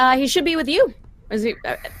now. He should be with you. Is he?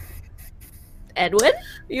 Edwin,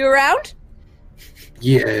 you around?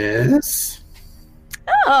 Yes.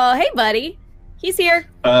 Oh, hey, buddy. He's here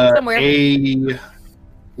somewhere.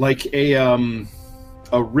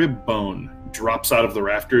 A rib bone drops out of the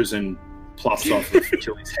rafters and plops off of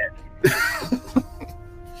Tilly's head.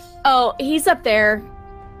 Oh, he's up there.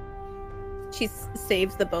 She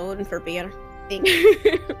saves the bone for beer.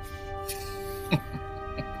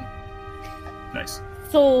 Nice.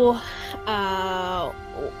 So,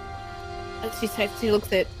 she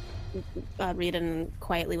looks at Reed and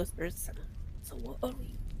quietly whispers, "So what are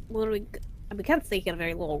we? We can't stay here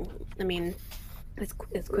very long. I mean, as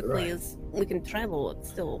quickly as we can travel, it's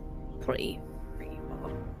still pretty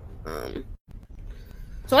far.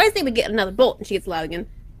 So I think we get another boat." And she gets loud again.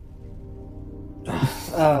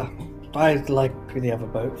 I like the other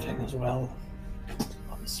boat thing as well.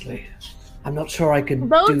 Honestly, I'm not sure I could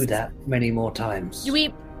Boats? do that many more times. Do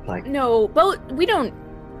we? Like, No, boat. We don't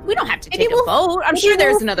have to Maybe take a we'll- boat. I'm maybe sure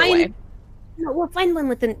there's we'll another find- way. No, we'll find one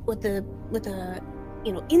with a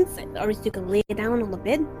inside, or else you can lay down on the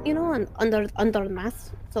bed, and under the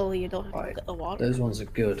mast, so you don't have to Right. look at the water. those ones are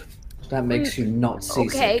good. That makes you not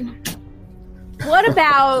seasick. Okay. What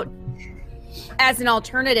about, as an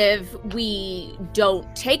alternative, we don't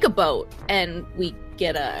take a boat and we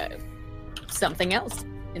get something else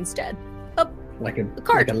instead? Like a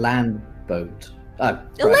cart. like a land boat. A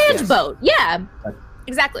land boat, yeah,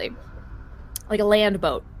 exactly. Like a land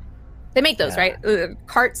boat. They make those, Yeah. right?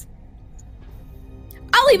 Carts.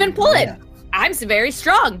 I'll even pull it. Yeah. I'm very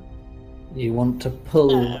strong. You want to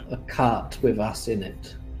pull a cart with us in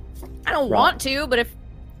it? I don't Right. want to, but if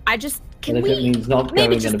I just And if it means not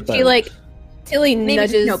maybe going in a just boat, She like Tilly Maybe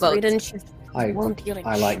just nudges no boats. Reed and she's I volunteering.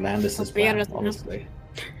 like Landis's Beer plan, is enough. honestly.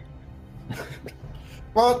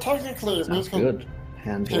 Well, technically, we Sounds can. good.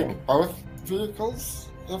 hand-drawn. take both vehicles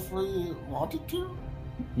if we wanted to?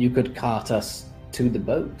 You could cart us to the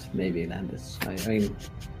boat, maybe, Landis. I mean,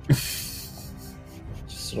 just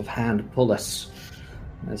sort of hand pull us.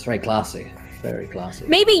 It's very classy. Very classy.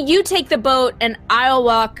 Maybe you take the boat and I'll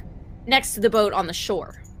walk next to the boat on the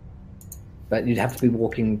shore. But you'd have to be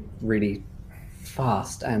walking really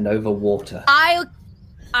fast and over water. I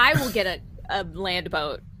will get a land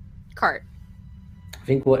boat cart. I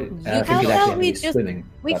think what I think you'd How actually about have to we be just- swimming.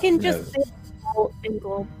 We but can no. just sit out and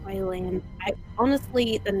go by land.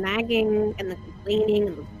 Honestly, the nagging and the complaining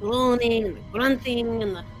and the groaning and the grunting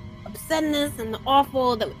and the upsetness and the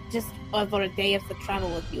awful that just over a day of the travel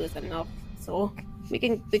with you is enough. So we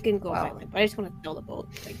can go by Wow. land. But I just want to fill the boat.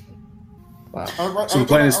 Thank you. Wow. So the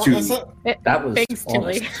plan is to- That was Thanks,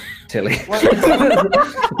 Tilly. honest, Tilly. What-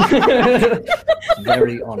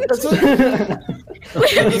 Very honest.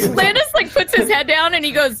 Landis like puts his head down and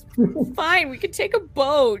he goes, "Fine, we could take a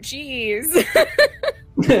boat. Jeez."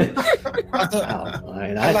 Oh, I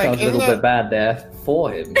mean, I Like, felt a little isn't bit it- bad there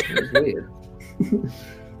for him. It was weird.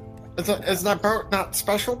 Is that boat not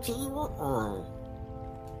special to you? Or?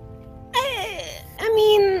 I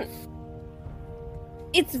mean,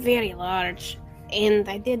 it's very large, and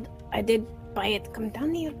I did buy it to come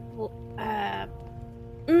down here.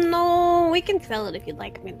 No, we can sell it if you'd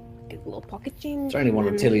like. I mean, get a little pocket change. It's only one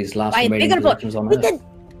of and Tilly's last buy a remaining bigger boat. possessions on We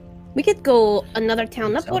Earth. could go another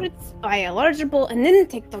town Sell it. upwards, buy a larger boat, and then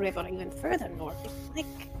take the river even further north. Like,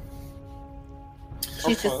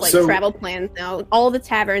 she's just like So- travel plans now. All the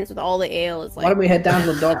taverns with all the ale is Why like. don't we head down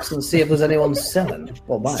to the docks and see if there's anyone selling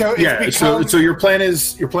or buying? So it's Yeah. become, So your plan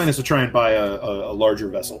is to try and buy a larger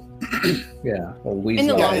vessel. Yeah, or we. In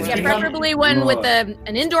the long it's Yeah, become- preferably one with an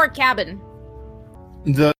indoor cabin.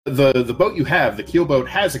 The boat you have, the keel boat,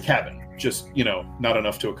 has a cabin. Just not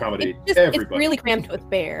enough to accommodate It's everybody. really cramped with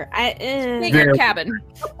bear. Bigger Very- cabin.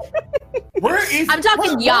 where is? I'm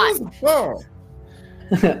talking yacht. Oh,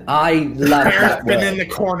 I love Bear's that been word. in the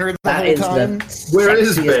corner the That whole is time. the Where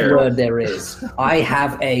is sexiest Bear? word there is. I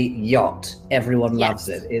have a yacht. Everyone Yes. loves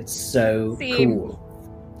it. It's so See, cool.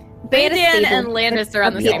 Bear is Bandan stable. and Landis are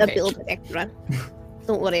on the I'll same get a page. little bit extra.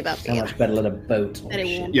 Don't worry about How bear. much better than a boat? or That it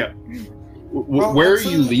shit. won't. Yeah. Well, Where are let's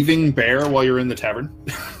you see. leaving Bear while you're in the tavern?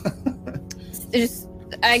 Just,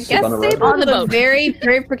 I Sleep guess on the road. stable On the but boat. very,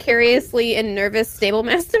 very precariously and nervous stable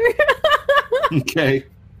master. Okay.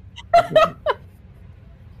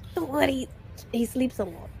 Don't worry, he sleeps a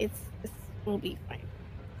lot. We'll be fine.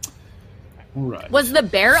 All right. Was the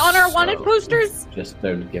bear on our wanted So- posters? Just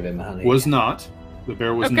don't give him honey. Was not. The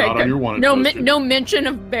bear was Okay, not good. on your wanted No, poster. no mention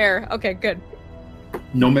of bear. Okay, good.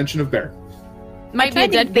 No mention of bear. Might be a I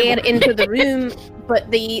tried to dead bear bear. into the room, but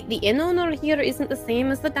the inn owner here isn't the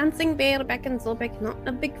same as the dancing bear back in Zobek. Not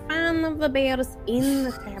a big fan of the bears in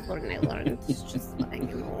the tavern. I learned. It's just letting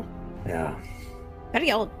you know. Yeah.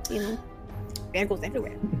 Very odd, Bear goes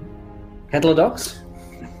everywhere. Headler docks.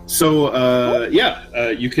 So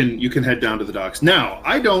you can head down to the docks. Now,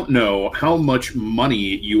 I don't know how much money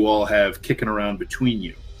you all have kicking around between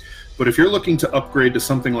you, but if you're looking to upgrade to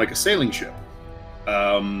something like a sailing ship,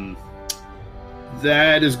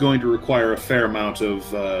 that is going to require a fair amount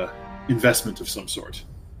of investment of some sort.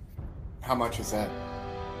 How much is that?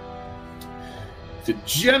 The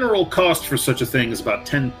general cost for such a thing is about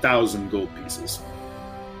 10,000 gold pieces.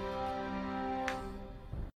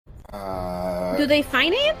 Do they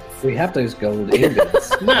finance? We have those gold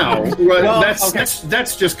ingots. Now, Well, that's okay.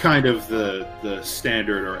 that's just kind of the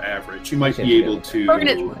standard or average. You might Okay, be able We're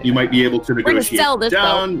gonna- to gonna negotiate sell this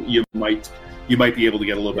down. You might be able to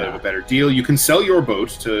get a little bit of a better deal. You can sell your boat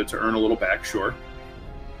to earn a little back, sure.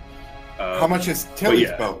 How much is Tilly's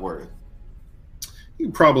yeah. boat worth? You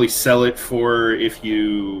can probably sell it for if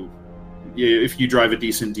you drive a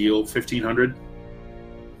decent deal, 1,500.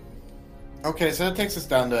 Okay, so that takes us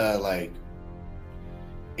down to like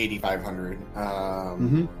 8,500.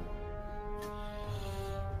 Mm-hmm.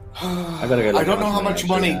 I gotta go I look don't how know how much much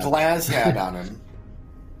money money actually Glaz had on him.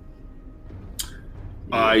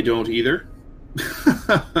 I don't either.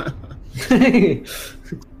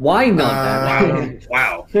 Why not?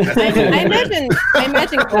 Wow. I imagine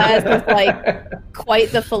Glaz was like quite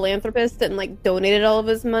the philanthropist and like donated all of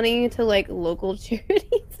his money to like local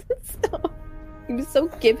charities and stuff. He was so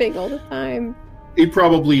giving all the time. He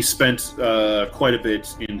probably spent quite a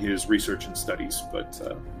bit in his research and studies, but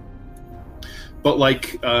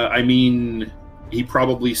I mean, he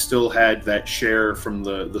probably still had that share from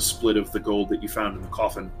the split of the gold that you found in the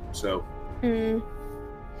coffin. So That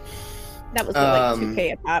was like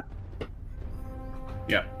 2K a pop.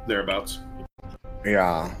 yeah, thereabouts.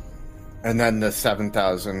 Yeah. And then the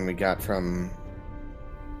 7,000 we got from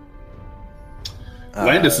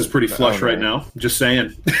Landis is pretty flush right now. Just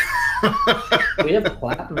saying. We have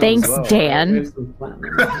platinum. Thanks, as well. Dan. We have some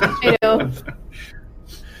platinum. I know.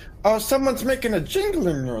 Oh, someone's making a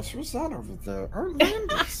jingling noise. Who's that over there? Oh,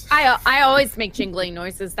 Landis. I always make jingling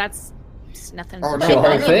noises. That's just nothing. Oh, It's your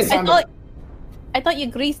whole thing. I thought you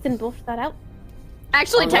greased and buffed that out.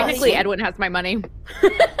 Actually, Oh, technically, nice. Edwin has my money.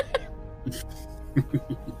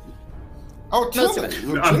 Oh, Most of Tilly,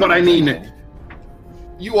 you're But I jingling. mean,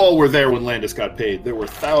 you all were there when Landis got paid. There were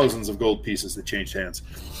thousands of gold pieces that changed hands.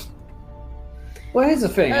 Well, here's the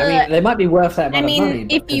thing. I mean, they might be worth that amount I mean, of money.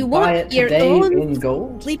 But if to you buy want it your today own in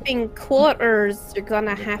gold, Sleeping quarters, you're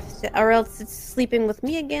gonna have to, or else it's sleeping with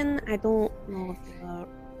me again. I don't know about.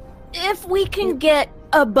 If we can get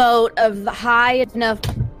a boat of high enough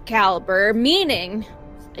caliber, meaning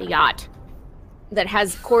a yacht that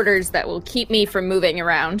has quarters that will keep me from moving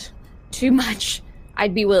around too much,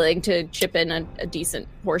 I'd be willing to chip in a decent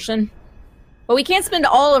portion. But we can't spend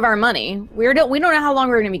all of our money. We don't know how long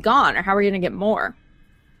we're going to be gone or how we're going to get more.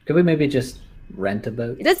 could we maybe just rent a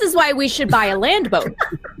boat? This is why we should buy a land boat.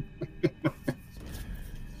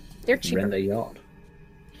 They're cheaper. Rent a yacht.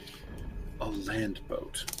 A land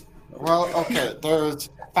boat. Well, okay, there's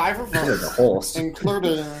 5 of There's a us, horse.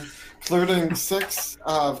 including 6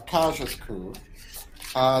 of Kaja's crew.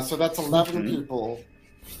 So that's 11 people.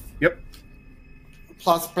 Yep.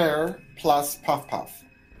 Plus Bear, plus Puff Puff.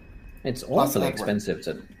 It's Plus awfully Edward. expensive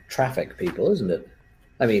to traffic people, isn't it?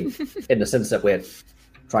 I mean, in the sense that we're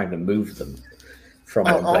trying to move them from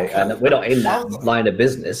Oh, one place, okay. and we're not in that I was- line of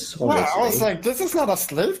business. Well, Obviously, I was like, this is not a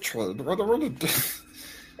slave trade. What do we do?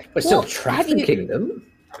 we're still Well, have trafficking them.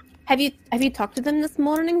 Have you talked to them this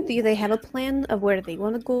morning? Do they have a plan of where they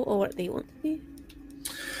want to go or what they want to be?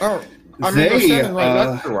 Oh, I mean, they're They, standing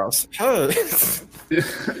right next to us.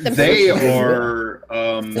 Hey. They are.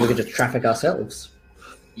 And we could just traffic ourselves.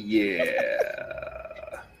 Yeah.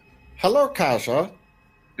 Hello, Kaja.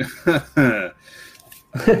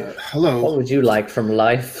 Hello. What would you like from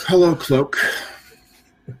life? Hello, Cloak.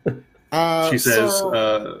 Uh, She says,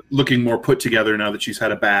 so- looking more put together now that she's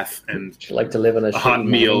had a bath and Would you like to live in a, hot shitty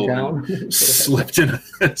meal mining town?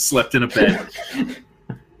 slept in a bed.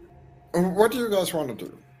 what do you guys want to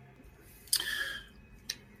do?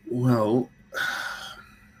 Well,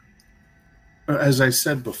 as I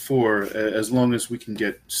said before, as long as we can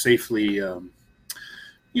get safely,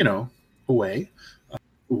 away,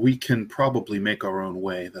 we can probably make our own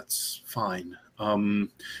way. That's fine.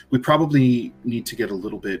 We probably need to get a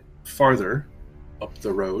little bit farther up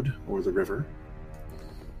the road or the river.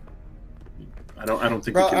 I don't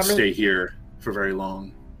think we Well, can I mean- stay here for very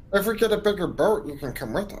long. If we get a bigger boat, you can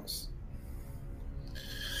come with us.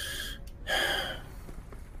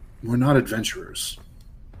 We're not adventurers.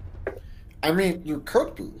 I mean, you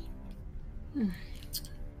could be.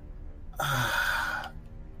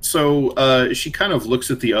 So she kind of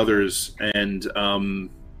looks at the others, and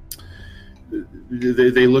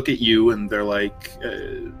they look at you, and they're like,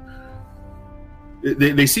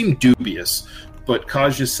 they seem dubious. But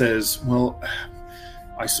Kaja says, "Well,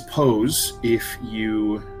 I suppose if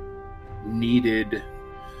you needed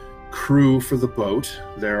crew for the boat,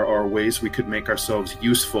 there are ways we could make ourselves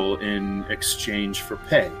useful in exchange for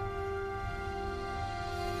pay."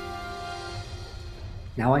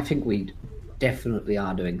 Now I think we definitely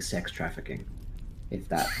are doing sex trafficking, if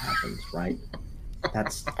that happens, right?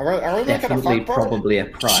 That's Are we making a definitely fuck boat? probably a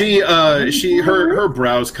price. Her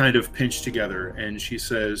brows kind of pinch together, and she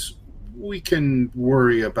says, "We can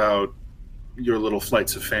worry about your little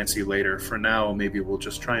flights of fancy later. For now, maybe we'll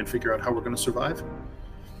just try and figure out how we're going to survive."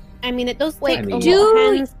 I mean, it does Wait, take I mean- a lot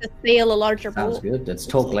of hands to sail a larger Sounds boat. good. Let's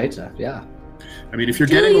talk later. Yeah. I mean, if you're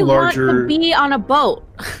Do getting a you larger, want to be on a boat?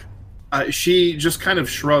 she just kind of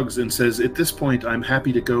shrugs and says, "At this point, I'm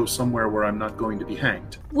happy to go somewhere where I'm not going to be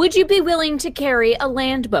hanged." Would you be willing to carry a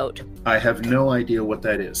land boat? I have no idea what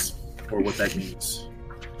that is or what that means.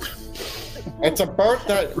 It's a boat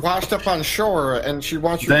that washed up on shore, and she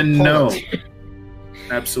wants you Then to pull no. it.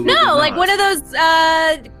 Absolutely No, like not. one of those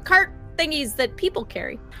cart thingies that people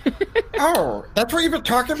carry. Oh, that's what you've been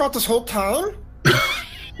talking about this whole time?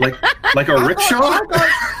 like a rickshaw.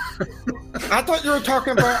 I thought you were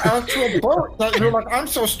talking about actual boat. That you're like, I'm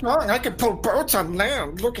so strong, I can pull boats on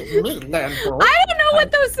land. Look at me, land boat. I don't know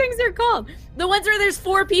what those things are called. The ones where there's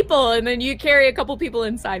 4 people and then you carry a couple people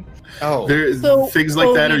inside. Oh, So- Things like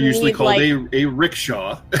so that we are usually need, called like- a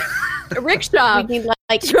rickshaw. A rickshaw. We need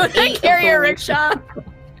like Should I 8 of carry a those. rickshaw?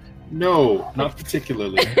 No, not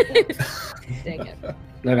particularly. Dang it.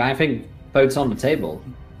 Look, I think boats on the table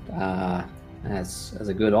as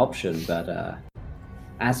a good option, but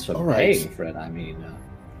as for All right. paying for it, I mean,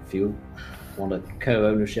 if you want a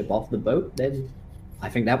co-ownership of the boat, then I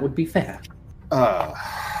think that would be fair.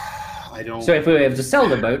 I don't. So if we were able to sell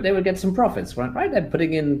the boat, they would get some profits, right? They're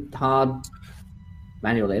putting in hard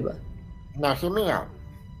manual labor. Now, hear me out.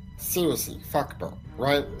 Seriously, fuck boat,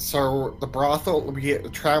 right? So the brothel, we get a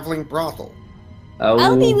traveling brothel. Oh,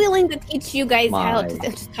 I'll be willing to teach you guys how my to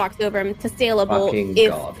just talk over him to sail a boat fucking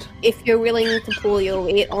if God. you're willing to pull your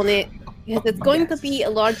weight on it. Because it's going to be a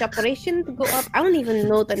large operation to go up. I don't even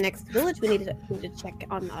know the next village we need to check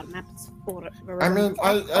on our maps for. I mean,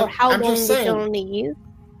 or how I'm long just we saying. can only use.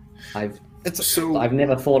 I've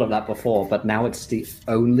never thought of that before, but now it's the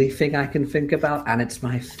only thing I can think about, and it's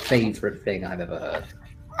my favorite thing I've ever heard.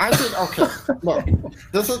 I think, okay, look,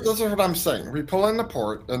 this is what I'm saying. We pull in the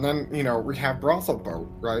port, and then, we have brothel boat,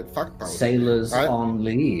 right? Fuck boat. Sailors right? on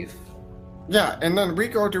leave. Yeah, and then we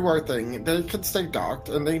go do our thing. They could stay docked,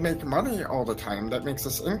 and they make money all the time. That makes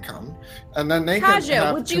us income. And then they can Kaja,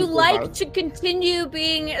 have would you to like provide- to continue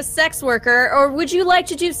being a sex worker, or would you like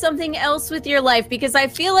to do something else with your life? Because I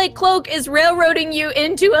feel like Cloak is railroading you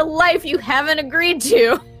into a life you haven't agreed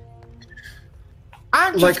to.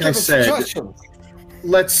 I'm just Like I giving said, suggestions.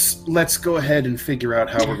 Let's go ahead and figure out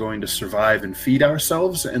how we're going to survive and feed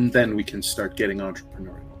ourselves, and then we can start getting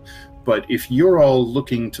entrepreneurial. But if you're all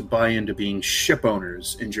looking to buy into being ship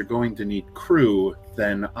owners and you're going to need crew,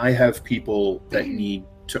 then I have people that need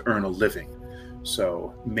to earn a living.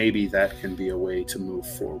 So maybe that can be a way to move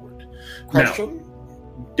forward. Question?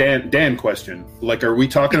 Now, Dan, question. Like, are we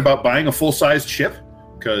talking about buying a full-sized ship?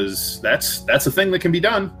 Because that's a thing that can be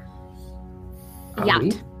done. Are Yacht.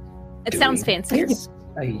 we It sounds doing fancier.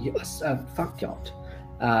 a fuck yacht?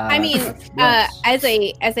 I mean, yes.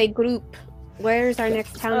 as a group, where's our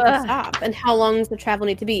next town to stop, and how long does the travel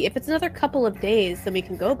need to be? If it's another couple of days, then we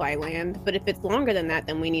can go by land. But if it's longer than that,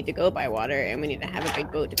 then we need to go by water, and we need to have a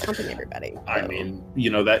big boat to accompany everybody. I So- mean,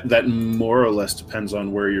 that more or less depends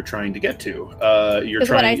on where you're trying to get to. You're 'Cause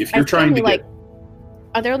what trying. If you're trying to get.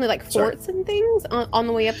 Are there only like Sorry. forts and things on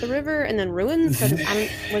the way up the river, and then ruins? So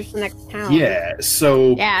where's the next town? Yeah.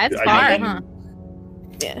 So. Yeah, it's I far, mean, huh?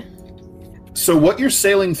 Yeah. So what you're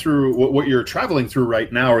sailing through, what you're traveling through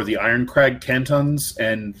right now, are the Iron Crag cantons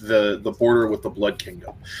and the border with the Blood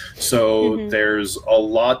Kingdom. So there's a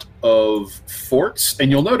lot of forts,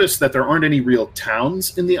 and you'll notice that there aren't any real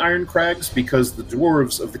towns in the Iron Crags because the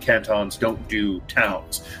dwarves of the cantons don't do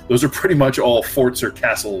towns. Those are pretty much all forts or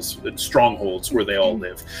castles and strongholds where they all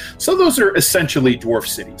live. So those are essentially dwarf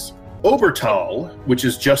cities. Obertal, which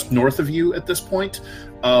is just north of you at this point,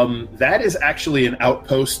 that is actually an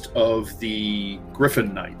outpost of the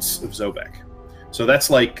Griffin Knights of Zobek. So that's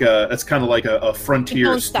like that's kind of like a frontier.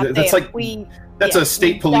 Don't stop That's there. like that's a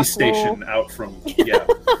state police station out from So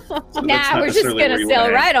that's Nah, not we're just necessarily where gonna you sail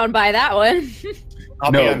wanna right on by that one.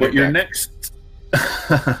 I'll be No, under but your deck. next.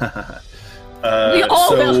 We all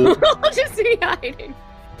so- will. We'll just be hiding.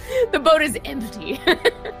 The boat is empty.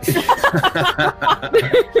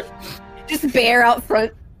 Just bear out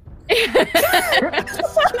front.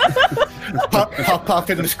 Pop up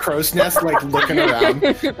in his crow's nest, like looking around.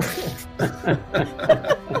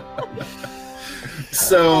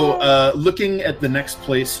 So, looking at the next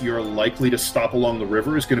place you're likely to stop along the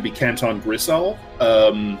river is going to be Canton Grisal,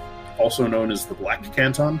 also known as the Black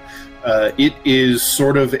Canton. It is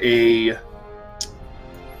sort of a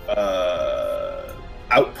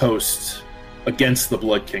outpost against the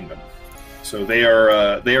Blood Kingdom. So they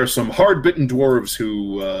are some hard-bitten dwarves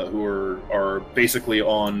who are basically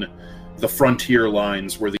on the frontier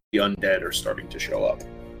lines where the undead are starting to show up.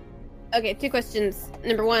 Okay, 2 questions.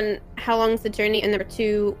 Number 1, how long's the journey? And number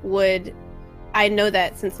 2, would I know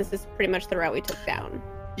that since this is pretty much the route we took down?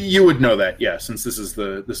 You would know that, yeah, since this is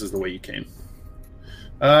the way you came.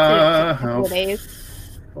 A couple How of days.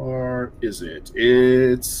 far is it?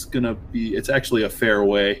 It's actually a fair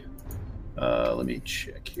way. Let me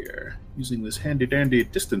check here. Using this handy dandy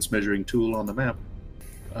distance measuring tool on the map.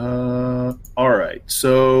 Alright,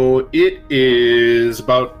 so it is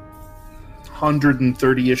about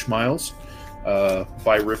 130-ish miles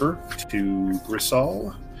by river to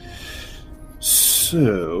Grisal.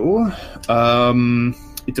 So,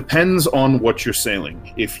 it depends on what you're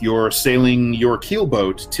sailing. If you're sailing your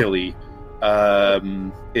keelboat, Tilly,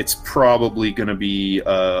 it's probably going to be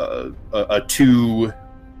a 2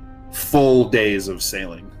 full days of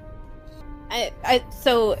sailing.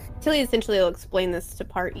 So Tilly essentially will explain this to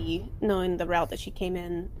Party, knowing the route that she came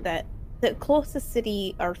in, that the closest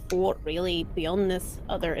city or fort really beyond this,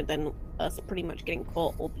 other than us pretty much getting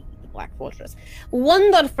caught, will be the Black Fortress.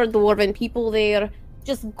 Wonder for dwarven people there,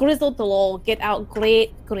 just grizzled the law, get out,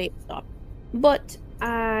 great stuff. But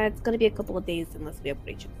it's gonna be a couple of days unless we have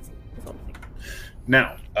breaches.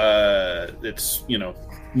 Now, it's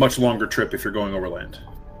much longer trip if you're going overland,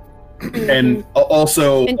 and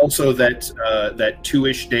also that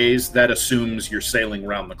 2-ish days that assumes you're sailing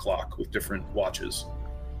round the clock with different watches,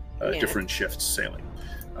 different shifts sailing.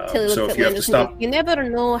 So if you have to stop, you never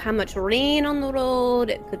know how much rain on the road.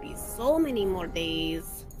 It could be so many more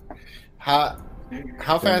days. How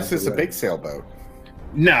fast is a big sailboat?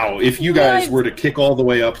 now if you guys were to kick all the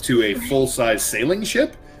way up to a full-size sailing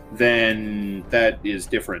ship, then that is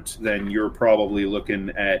different. Then you're probably looking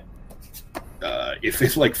at if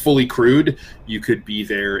it's like fully crewed, you could be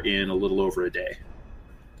there in a little over a day.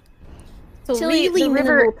 So Tilly, really the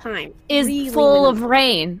river minimal time is really full of minimal.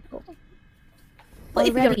 rain. But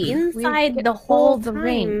if Already. you're inside We the get whole all the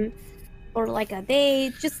rain. time, or like a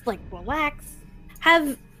day, just like relax,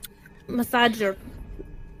 have massage your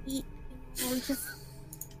feet, or just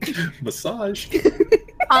Massage.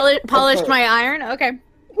 Polished my iron. Okay.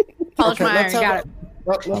 Polished my iron. Got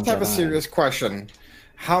it. Let's have a serious question.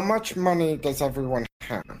 How much money does everyone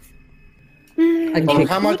have? including,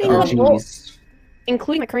 how much- the oh, bolt,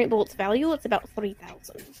 including my current bolt's value, it's about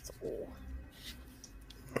 3,000. So.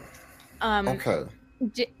 Okay.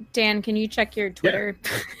 Dan, can you check your Twitter?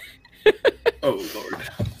 Oh Lord,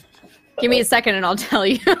 Give me a second and I'll tell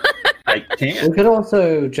you. I can't. We could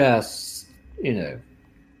also just,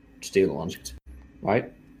 steal one,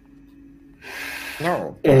 right?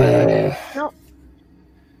 No. No.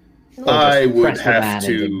 Or I just would press the have man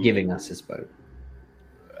to- into giving us his boat.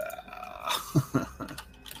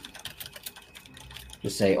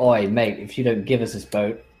 Just say, "Oi, mate! If you don't give us this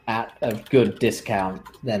boat at a good discount,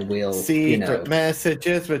 then we'll, Secret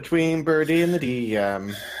messages between Birdie and the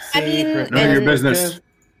DM. I mean, Secret None of your messages. business.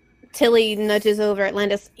 Tilly nudges over at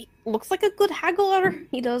Landis. He looks like a good haggler.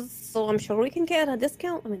 He does, so I'm sure we can get a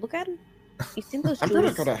discount. I mean, look at him. You've seen those I'm shoes.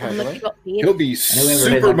 pretty good at How much haggling. he got paid. He'll be And whoever it is,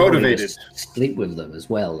 super I'd probably motivated. just sleep with them as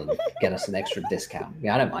well and get us an extra discount.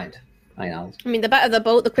 Yeah, I don't mind. I know. I mean, the better the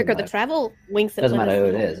boat, the quicker the Doesn't travel. Winks at Doesn't matter who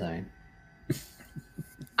it Landis. is. I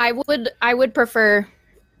mean, I would prefer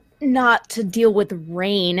not to deal with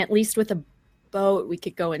rain. At least with a boat, we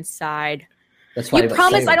could go inside. that's why You you've got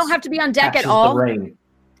promise I sailors. don't have to be on deck Catches at all? The rain.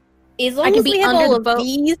 As I long can as be we have under all the of boat.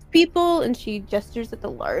 these people, and she gestures at the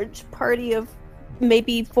large party of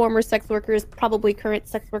maybe former sex workers, probably current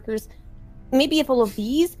sex workers. Maybe if all of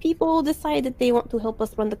these people decide that they want to help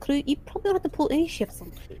us run the crew, you probably don't have to pull any shifts on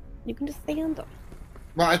the crew. You can just stay under.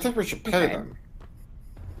 Well, I think we should pay Okay. them.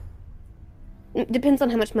 It depends on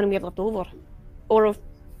how much money we have left over, or of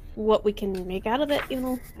what we can make out of it. I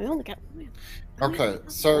only got Okay,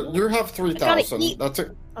 so you have 3,000. eat. That's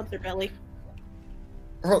it. other belly.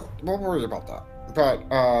 Well, we'll worry about that. But,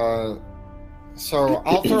 so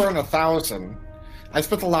I'll throw in 1,000. I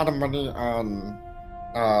spent a lot of money on,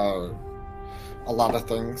 a lot of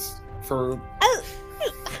things for,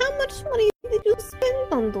 How much money did you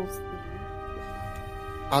spend on those things?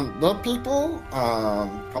 on the people,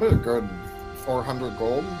 probably a good 400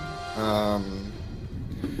 gold. I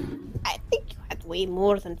think you had way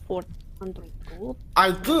more than 400 gold.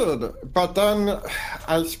 I did, but then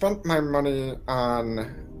I spent my money on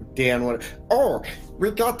Dan, what? oh,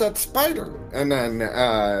 we got that spider. And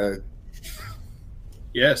then,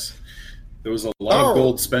 Yes, there was a lot Oh. of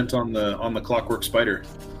gold spent on the Clockwork Spider.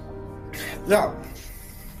 Yeah.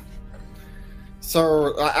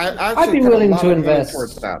 So I I'd actually be put a willing lot to of money invest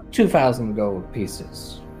towards that. 2,000 gold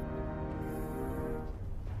pieces.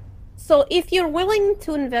 So if you're willing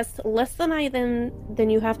to invest less than I, then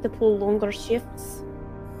you have to pull longer shifts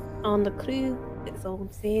on the crew. That's all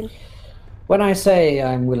I'm saying. When I say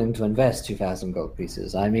I'm willing to invest 2,000 gold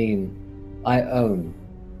pieces, I mean I own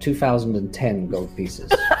 2,010 gold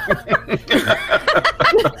pieces.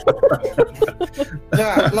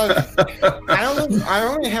 Yeah, like I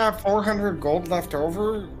only have 400 gold left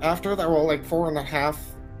over after that. Well, like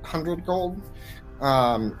 4,500 gold.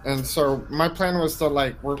 And so my plan was to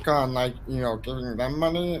like work on like giving them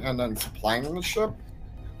money and then supplying the ship.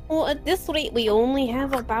 Well, at this rate, we only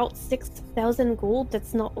have about 6,000 gold.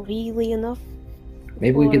 That's not really enough.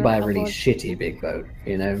 Maybe we could buy a for really our- shitty big boat,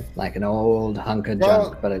 like an old hunk of Well-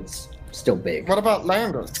 junk, but it's still big. What about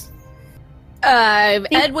Landis?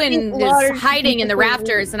 Edwin think large is hiding in the people-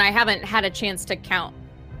 rafters, and I haven't had a chance to count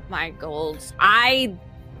my gold. I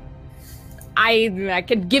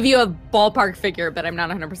could give you a ballpark figure, but I'm not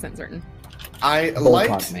 100% certain. I Ballpark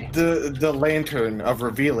liked me. the lantern of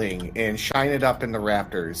revealing and shine it up in the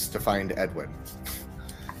rafters to find Edwin.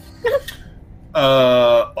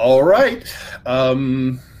 All right. I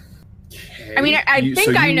mean, I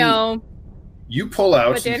think I know. You pull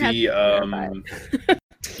out But Dan has the to verify.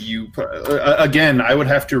 you again, I would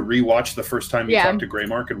have to rewatch the first time you talked to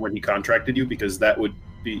Greymark and when he contracted you, because that would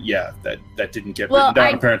be that didn't get written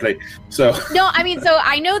down apparently. So no, I mean, so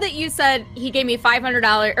I know that you said he gave me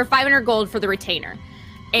 $500 or 500 gold for the retainer,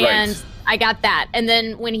 and I got that. And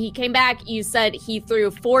then when he came back, you said he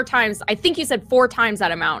threw 4 times. I think you said 4 times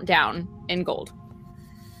that amount down in gold.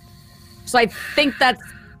 So I think that's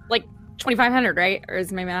like 2,500, right? Or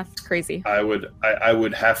is my math crazy? I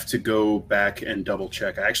would have to go back and double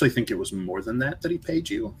check. I actually think it was more than that he paid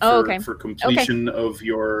you for completion of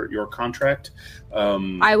your contract.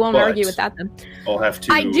 I won't argue with that then. I'll have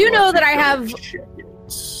to. I do know that I have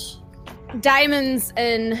diamonds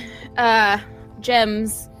and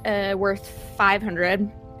gems worth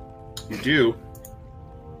 500. You do.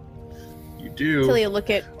 Tilly, look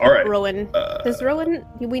at Rowan.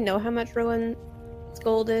 Do we know how much Rowan's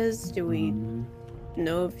gold is? Do we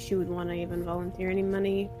know if she would want to even volunteer any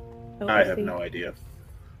money? I have no idea.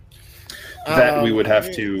 That we would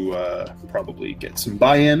have to probably get some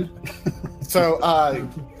buy-in. So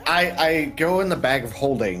I go in the bag of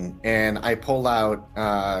holding and I pull out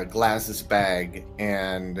Glaz's bag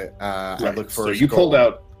and I look for. So you pulled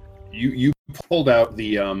out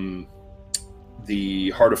the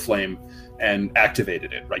Heart of Flame and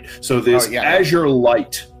activated it, right? So this azure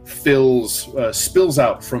light spills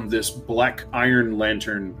out from this black iron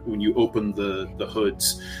lantern when you open the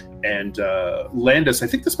hoods. And Landis, I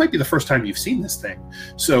think this might be the first time you've seen this thing.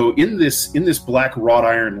 So in this black wrought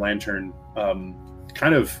iron lantern,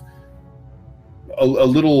 kind of a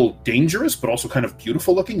little dangerous, but also kind of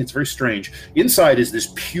beautiful looking. It's very strange. Inside is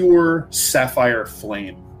this pure sapphire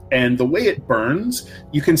flame. And the way it burns,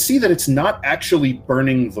 you can see that it's not actually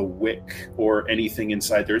burning the wick or anything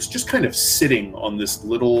inside there. It's just kind of sitting on this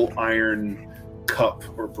little iron cup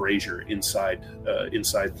or brazier inside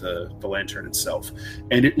the lantern itself.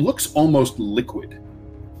 And it looks almost liquid.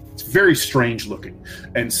 It's very strange looking.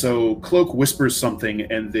 And so Cloak whispers something,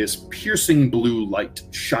 and this piercing blue light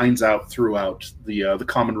shines out throughout the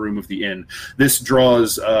common room of the inn. This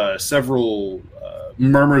draws several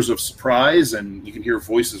murmurs of surprise, and you can hear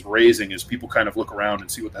voices raising as people kind of look around and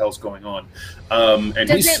see what the hell's going on. And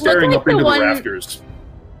he's staring up into the rafters.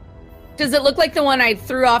 Does it look like the one I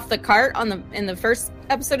threw off the cart in the first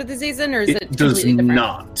episode of the season, or is it does completely different?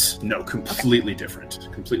 Not. No, completely different.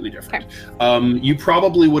 Completely different. Okay. You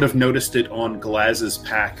probably would have noticed it on Glaz's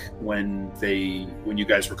pack when you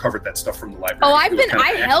guys recovered that stuff from the library. Oh,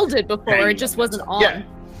 I held it before. It just wasn't on.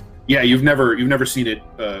 Yeah, you've never seen it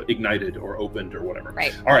ignited or opened or whatever.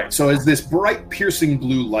 Right. All right. So as this bright, piercing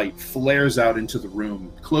blue light flares out into the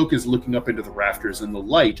room, Cloak is looking up into the rafters, and the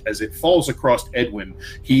light, as it falls across Edwin,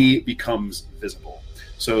 he becomes visible.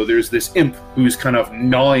 So there's this imp who's kind of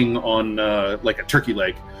gnawing on like a turkey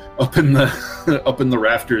leg up in the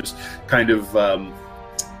rafters, kind of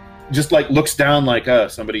just like looks down like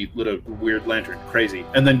somebody lit a weird lantern, crazy,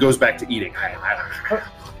 and then goes back to eating.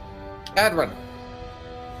 Edwin.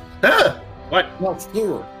 What? What's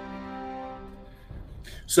you?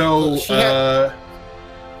 So,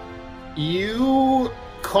 you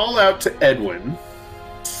call out to Edwin.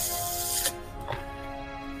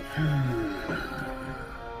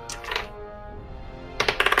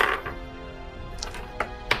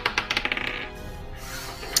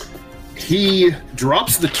 He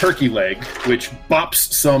drops the turkey leg, which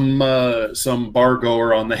bops some bar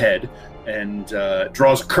goer on the head, and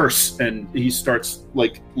draws a curse, and he starts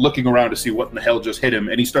like looking around to see what in the hell just hit him,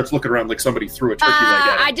 and he starts looking around like somebody threw a turkey leg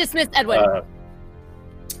at him. I just missed Edwin.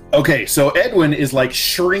 Okay, so Edwin is like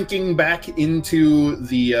shrinking back into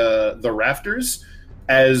the rafters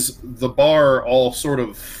as the bar all sort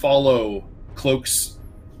of follow Cloak's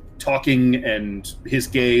talking and his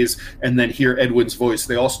gaze, and then hear Edwin's voice.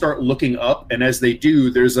 They all start looking up, and as they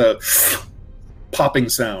do, there's a popping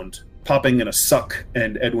sound. Popping in a suck,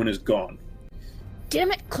 and Edwin is gone.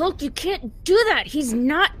 Damn it, Cloak, you can't do that. He's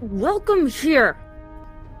not welcome here.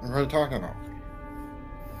 What are you talking about?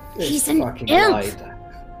 He's an imp.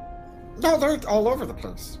 No, they're all over the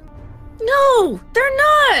place. No, they're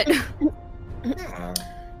not. Yeah.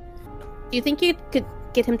 Do you think you could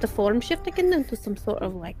get him to form shift again into some sort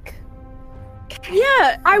of like...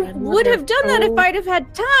 Yeah, I would have done that if I'd have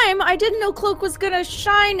had time. I didn't know Cloak was gonna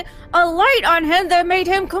shine a light on him that made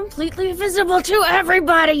him completely visible to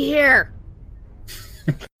everybody here.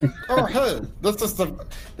 Oh, hey, this is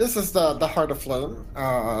the Heart of Flame.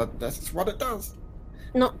 This is what it does.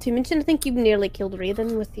 Not to mention, I think you nearly killed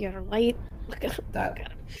Raiden with your light.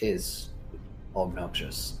 That is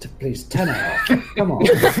obnoxious. Please, 10 out. Come on.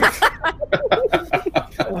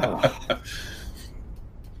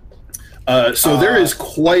 So there is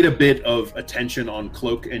quite a bit of attention on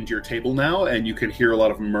Cloak and your table now, and you can hear a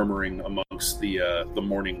lot of murmuring amongst the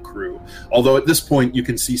morning crew. Although at this point, you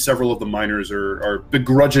can see several of the miners are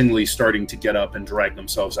begrudgingly starting to get up and drag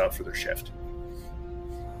themselves out for their shift.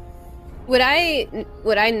 Would I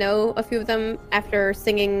know a few of them after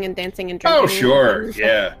singing and dancing and drinking? Oh, sure,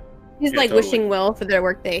 yeah. He's like totally. wishing well for their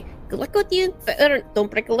workday. Good luck with you. But don't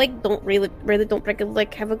break a leg. Don't really don't break a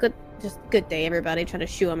leg. Have a good day, everybody. Try to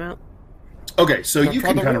shoo them out. Okay, so you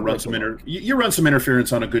can kind of run some you run some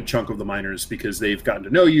interference on a good chunk of the miners because they've gotten to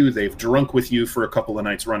know you. They've drunk with you for a couple of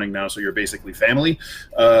nights running now, so you're basically family,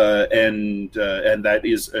 and that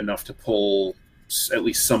is enough to pull at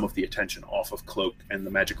least some of the attention off of Cloak and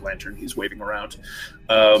the magic lantern he's waving around.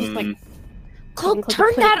 Cloak,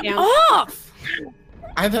 turn that off!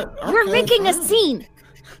 We're making a scene.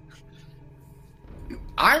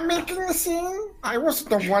 I'm making a scene? I wasn't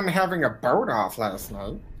the one having a boat off last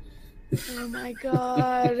night. Oh my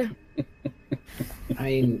god. I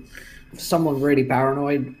mean, someone really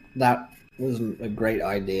paranoid, that wasn't a great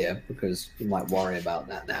idea because you might worry about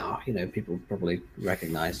that now. You know, people probably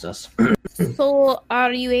recognized us. So,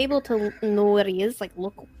 are you able to know where he is? Like,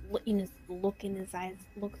 look in his eyes.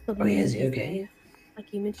 Look. Oh, is he okay?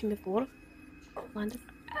 Like you mentioned before. Landis?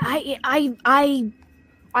 I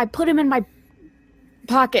put him in my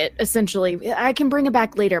pocket, essentially. I can bring it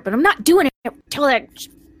back later, but I'm not doing it until that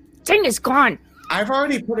thing is gone. I've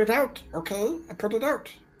already put it out, okay? I put it out.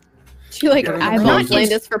 She like Yeah, eyeballs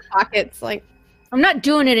Landis for pockets. Like, I'm not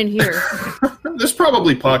doing it in here. There's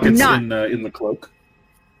probably pockets in the cloak.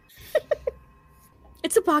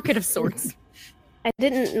 It's a pocket of sorts. I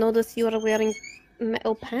didn't notice you were wearing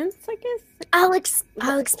metal pants, I guess. I'll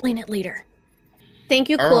explain it later. Thank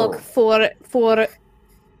you, Cloak, for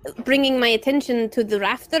bringing my attention to the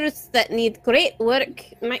rafters that need great work.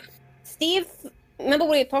 Steve, remember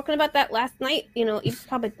we were talking about that last night? You know, you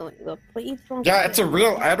probably don't look, but he's wrong. Yeah, it's a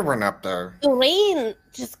real Edwin up there. The rain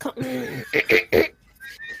just come.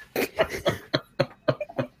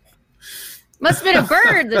 Must have been a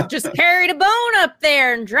bird that just carried a bone up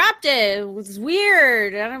there and dropped it. It was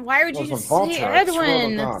weird. I don't, why would you Those are say vultures, I swear to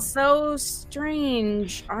Edwin? God. It's so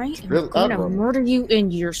strange. I am real gonna Edwin. murder you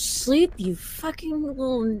in your sleep, you fucking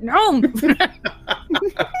little gnome.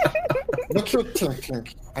 What you thinking?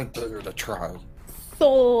 I dare you to try.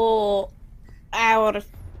 So,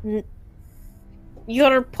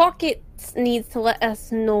 your pocket needs to let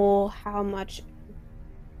us know how much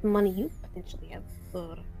money you potentially have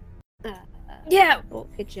for Yeah. boat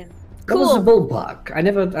kitchen. What was the ballpark? I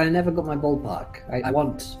never got my ballpark. I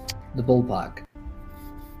want the ballpark.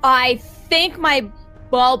 I think my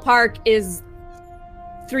ballpark is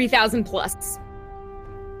 3,000 plus.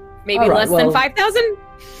 Maybe All right, less than well- 5,000?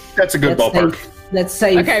 That's a good Let's ballpark. Let's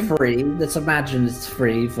say Okay. free. Let's imagine it's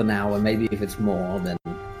free for now, and maybe if it's more, then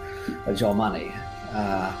it's your money.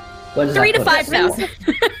 Where does 3 that to put us? 5,000.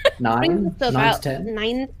 Nine? Brings us 9 to about 10?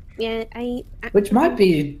 9. Yeah, Which might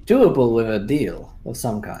be doable with a deal of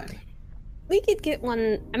some kind. we could get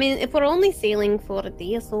one. I mean, if we're only sailing for a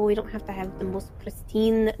day or so, we don't have to have the most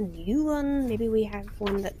pristine new one. Maybe we have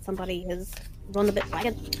one that somebody has run a bit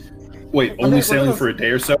ragged. Wait, What only is- sailing what is- for a day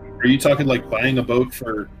or so? Are you talking like buying a boat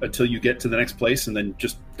for until you get to the next place and then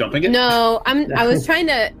just dumping it? No, I was trying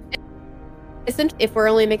to. Essentially, if we're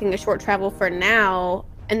only making a short travel for now,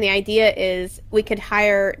 and the idea is we could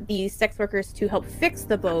hire these sex workers to help fix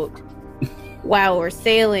the boat while we're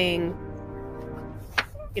sailing.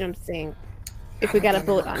 You know what I'm saying? If we got a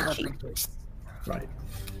boat on cheap. Right.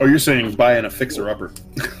 Oh, you're saying buying a fixer-upper.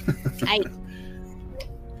 I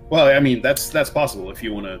Well, I mean, that's possible if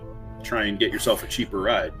you want to try and get yourself a cheaper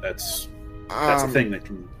ride. That's a thing that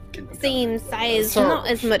can be done. same size, So- not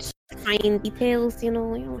as much fine details. You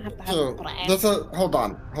know, you don't have to have. So, brass. there's a hold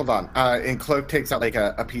on. And Cloak takes out like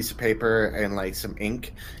a piece of paper and like some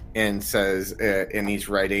ink, and says, and he's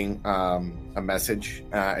writing a message,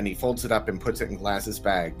 and he folds it up and puts it in Glass's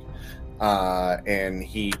bag, and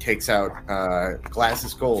he takes out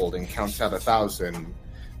Glass's gold and counts out 1,000,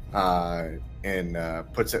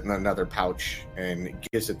 and puts it in another pouch and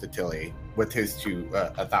gives it to Tilly with his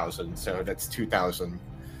 1,000. So that's 2,000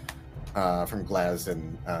 from Glass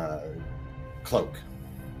and Cloak.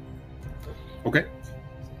 Okay.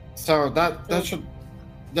 So that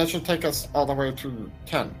should take us all the way to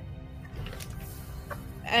 10.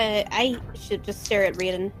 I should just stare at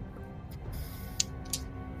Raiden.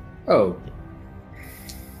 Oh.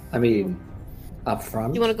 I mean, up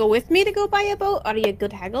front. Do you want to go with me to go buy a boat? Are you a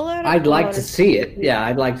good haggler? I'd like Or- to see it. Yeah,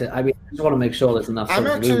 I'd like to. I mean, I just want to make sure there's enough. I'm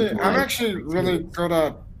sort of room actually for I'm my- actually really good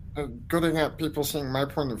at people seeing my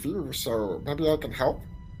point of view, so maybe I can help.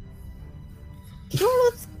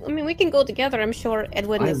 Sure, we can go together. I'm sure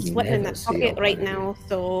Edwin is I've sweating in never that seen pocket a right pocket. now,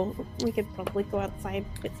 so we could probably go outside.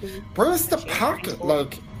 Get some Where's the fresh air. pocket?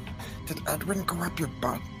 Like, did Edwin go up your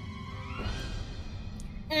butt?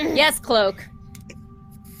 Yes, Cloak.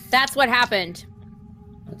 That's what happened.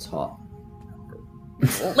 That's hot.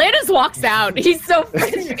 Landis walks out. He's so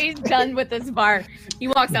he's done with this bar. He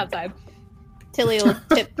walks outside. Tilly will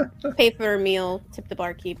pay for her meal, tip the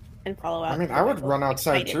barkeep, and follow out. I mean, I would run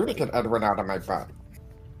outside Excited. too to get Edwin out of my butt.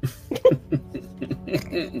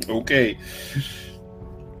 Okay.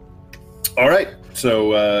 All right.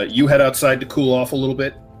 So you head outside to cool off a little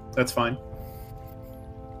bit. That's fine.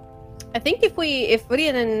 I think if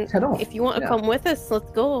Rhiannon, Head off. if you want to Yeah. come with us, let's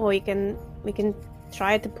go. We can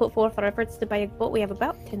try to put forth our efforts to buy a boat. We have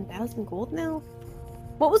about 10,000 gold now.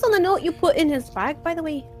 What was on the note you put in his bag, by the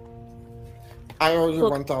way? I owe you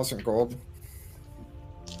Look. 1,000 gold.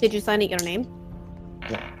 Did you sign it your name?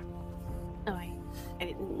 Yeah. Oh, I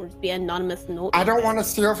didn't want it to be an anonymous note. I don't want to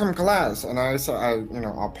steal from Glass, and I said,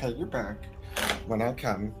 I'll pay you back when I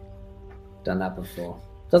can. Done that before.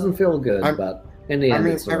 Doesn't feel good, I'm- but in the I end,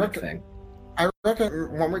 mean, it's the I right reckon- thing. I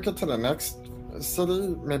reckon when we get to the next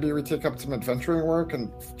city, maybe we take up some adventuring work and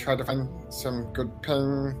try to find some good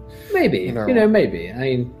paying, Maybe. you know- Maybe. I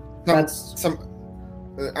mean, some, that's... some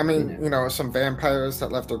some vampires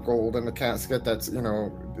that left their gold in the casket that's,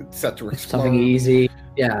 set to explode. Something easy.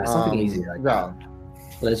 Yeah, something easy like yeah. that.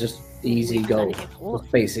 Let's just easy We've go. done it before.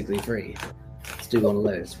 It's basically free. Let's do one of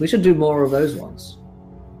those. We should do more of those ones.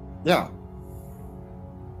 Yeah.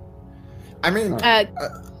 I mean,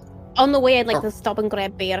 On the way, I'd like Oh. to stop and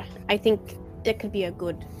grab Bear. I think it could be a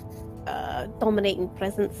good dominating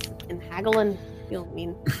presence in haggling. You know what I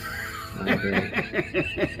mean?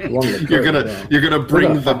 You're gonna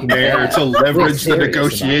bring the fucking bear bear. to leverage We're the serious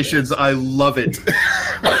negotiations. I love it.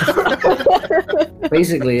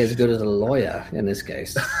 Basically as good as a lawyer in this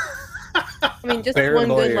case. I mean, just Bear one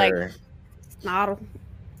good lawyer. snarl.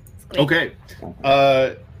 It's great.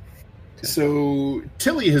 Okay. So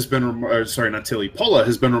Tilly has been, not Tilly, Paula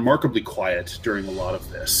has been remarkably quiet during a lot of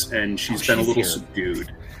this, and she's been a she's little here.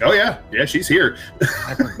 subdued. Oh yeah, she's here.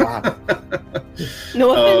 I forgot.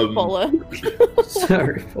 No offense, Um, Paula.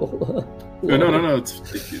 Sorry, Paula. No,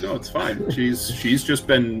 it's fine. She's just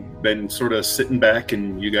been sort of sitting back,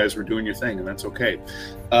 and you guys were doing your thing, and that's okay.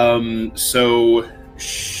 So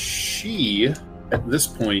she, at this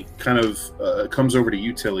point, kind of comes over to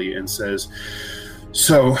you, Tilly, and says,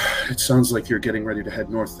 "So it sounds like you're getting ready to head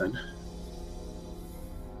north, then."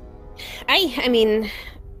 I mean,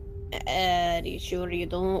 are you sure you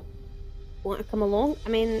don't want to come along? I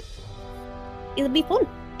mean, it'll be fun.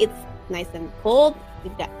 It's nice and cold.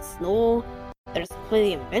 We've got snow. There's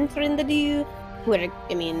plenty of adventuring to do.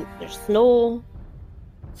 There's snow.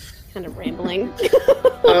 Kind of rambling.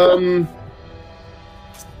 Go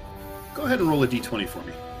ahead and roll a d20 for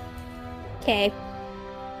me. Okay.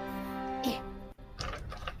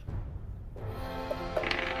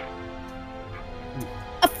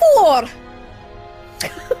 A 4!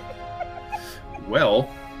 Well,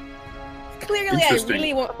 Clearly, I Interesting.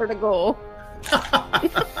 really want her to go.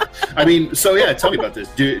 I mean, so yeah, tell me about this.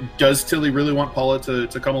 Does Tilly really want Paula to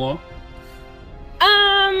come along?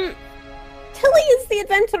 Tilly is the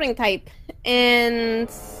adventuring type,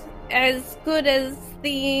 and as good as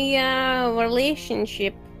the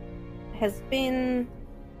relationship has been,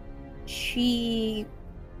 she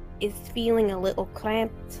is feeling a little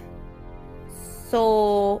cramped.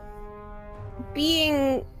 So,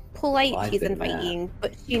 being polite, I've she's been there. inviting,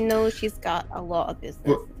 but she knows she's got a lot of business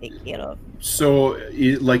Well- to take care of. So,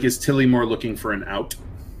 is Tilly more looking for an out?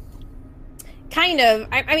 Kind of.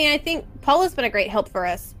 I think Paula's been a great help for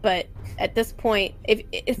us, but at this point,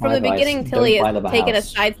 if from My the advice, beginning Tilly don't buy has the taken a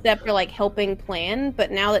house. sidestep for helping plan,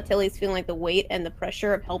 but now that Tilly's feeling the weight and the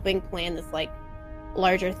pressure of helping plan this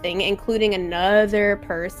larger thing, including another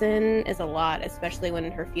person, is a lot, especially when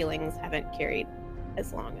her feelings haven't carried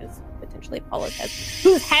as long as potentially Paula's has.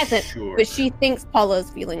 Who hasn't? Sure. But she thinks Paula's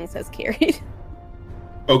feelings has carried.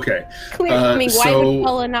 Okay. Clearly, why so- would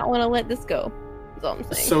Paula not want to let this go? That's all I'm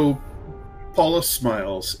saying. So Paula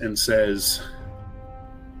smiles and says,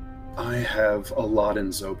 "I have a lot in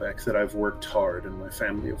Zobek that I've worked hard and my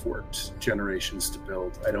family have worked generations to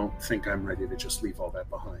build. I don't think I'm ready to just leave all that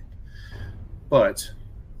behind. But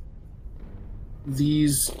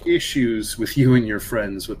these issues with you and your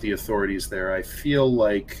friends, with the authorities there, I feel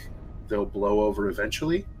like they'll blow over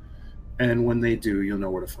eventually. And when they do, you'll know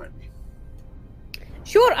where to find me."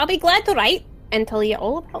 Sure, I'll be glad to write and tell you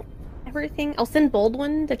all about everything. I'll send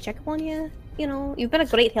Baldwin to check up on you. You know, you've been a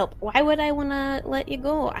great help. Why would I want to let you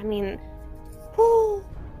go? I mean, whew.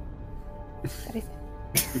 That is-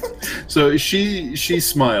 So she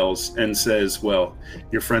smiles and says, "Well,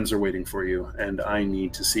 your friends are waiting for you, and I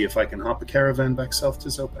need to see if I can hop a caravan back south to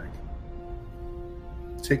Zopak.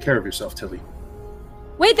 Take care of yourself, Tilly."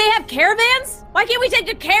 Wait, they have caravans? Why can't we take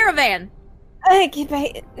the caravan?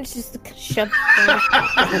 It's just shove.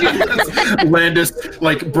 Landis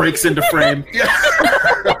breaks into frame.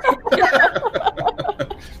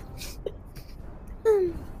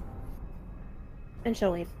 And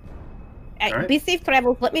she'll leave. Right. Be safe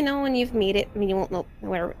travels. Let me know when you've made it. I mean, you won't know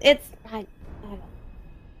where it's. I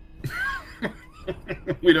don't.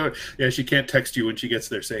 We don't. Yeah, she can't text you when she gets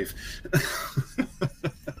there safe.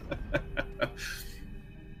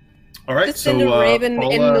 All right, Just send a raven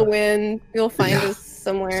Paula, in the wind. You'll find us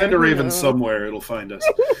somewhere. Send a raven somewhere; it'll find us.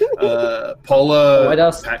 Paula, I'd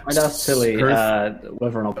ask Tilly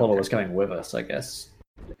whether or not Paula was coming with us. I guess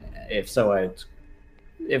if so,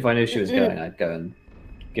 if I knew she was going, I'd go and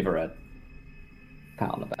give her a pat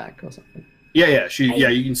on the back or something. Yeah.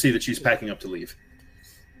 You can see that she's packing up to leave.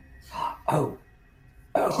 Oh,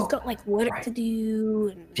 she's got work to do.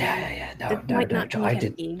 And yeah. No. I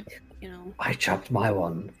did. You know, I chopped my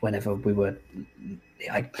one whenever we were.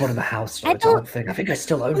 I bought him a house for its own thing. I think I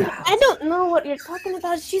still own the house. I don't know what you're talking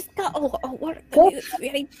about. She's got what?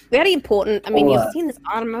 Very, very important. I mean, you've seen this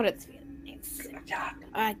armor. It's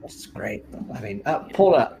great. I mean,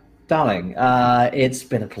 Paula, darling, it's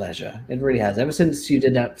been a pleasure. It really has. Ever since you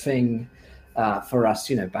did that thing for us,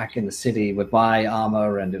 back in the city with my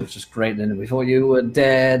armor, and it was just great. And then we thought you were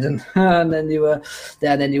dead, and then you were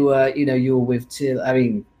there. And then you were, you were with Till. I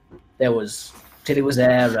mean, Tilly was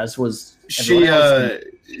there, as was she.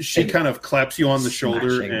 She kind of claps you on the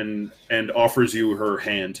shoulder and offers you her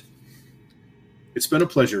hand. It's been a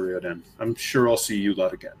pleasure, Riordan. I'm sure I'll see you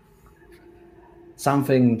lot again.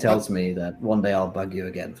 Something tells me that one day I'll bug you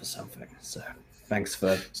again for something. So thanks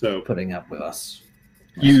for putting up with us.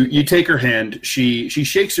 You take her hand. She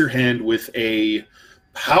shakes your hand with a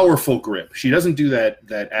powerful grip. She doesn't do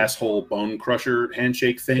that asshole bone crusher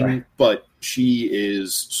handshake thing, right. But she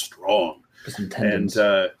is strong. And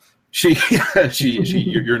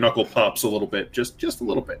your knuckle pops a little bit, just a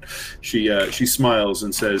little bit. She smiles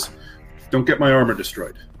and says, "Don't get my armor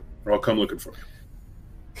destroyed, or I'll come looking for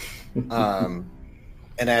you."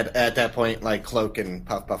 And at that point, Cloak and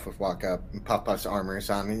Puff would walk up, and Puff's armor is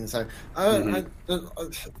on, and he's like,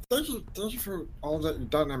 thank you for all that you've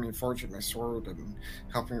done. I mean, forging my sword and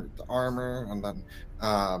helping with the armor, and then,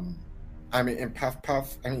 and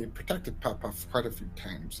Puff, you protected Puff quite a few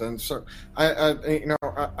times, and so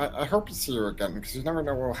I hope to see you again, because you never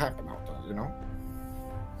know what will happen out there,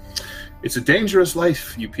 It's a dangerous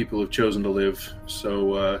life you people have chosen to live,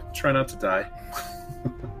 so try not to die.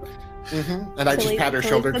 And I just pat her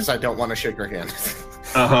shoulder because I don't want to shake her hand.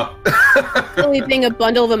 Really being a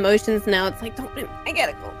bundle of emotions now. It's like, I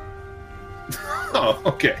gotta go. Oh,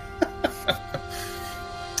 okay.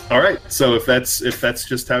 All right. So if that's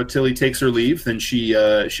just how Tilly takes her leave, then she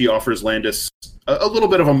offers Landis a little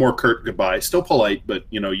bit of a more curt goodbye. Still polite, but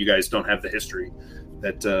you guys don't have the history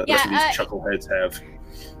that these chuckleheads have.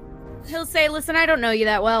 He'll say, "Listen, I don't know you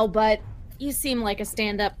that well, but you seem like a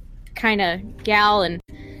stand-up kind of gal, and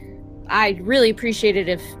I'd really appreciate it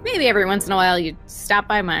if maybe every once in a while you'd stop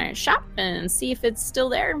by my shop and see if it's still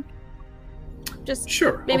there. Just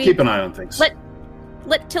sure. I'll keep an eye on things.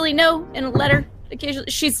 Let Tilly know in a letter occasionally.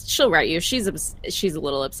 She'll write you. She's a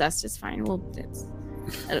little obsessed. It's fine. It'll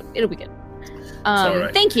be good.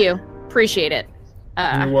 Right. Thank you. Appreciate it.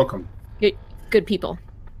 You're welcome. Good people.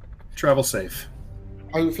 Travel safe.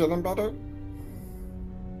 Are you feeling better?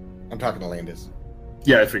 I'm talking to Landis.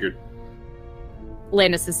 Yeah, I figured.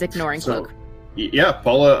 Landis is ignoring Cloak. Yeah,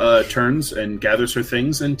 Paula turns and gathers her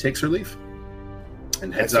things and takes her leave.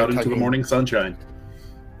 And heads out into the morning sunshine.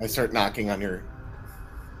 I start knocking on your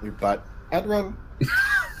butt. I'd run.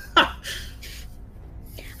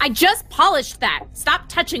 I just polished that. Stop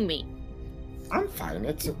touching me. I'm fine.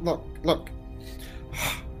 Look.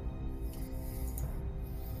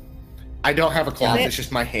 I don't have a cloth, it's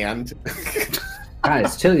just my hand.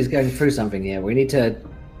 Guys, Tilly's going through something here. We need to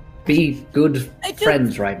be good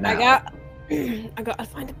friends right now. I gotta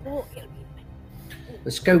find a boat.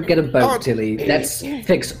 Let's go get a boat, Tilly. Let's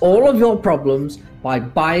fix all of your problems by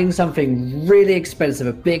buying something really expensive,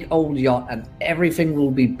 a big old yacht, and everything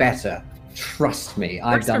will be better. Trust me,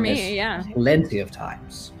 I've done this plenty of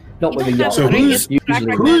times. Not with a yacht. So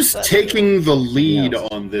who's taking the lead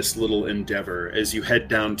on this little endeavor as you head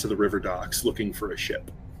down to the river docks looking for a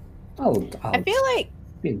ship? I feel like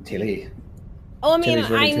Tilly. Oh, I mean,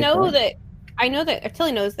 I know that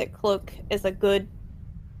Tilly knows that Cloak is a good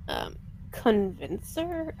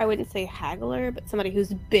convincer. I wouldn't say haggler, but somebody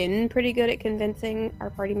who's been pretty good at convincing our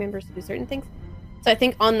party members to do certain things. So I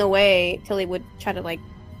think on the way, Tilly would try to like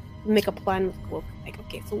make a plan with Cloak. Like,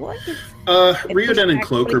 okay, so what? Riordan and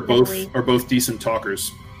Cloak are both decent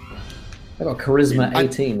talkers. I got charisma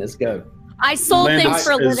 18. Let's go. I sold Landis things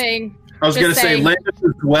for a is- living. I was Just going to say saying. Landis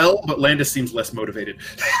as well, but Landis seems less motivated.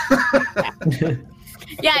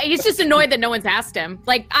 Yeah, he's just annoyed that no one's asked him.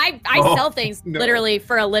 Like, I Oh, sell things no. literally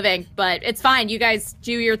for a living, but it's fine. You guys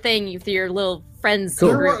do your thing with your little friends.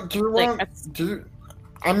 Cool. group.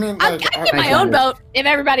 I mean, I'd like, get my own boat if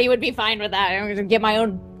everybody would be fine with that. I'm going to get my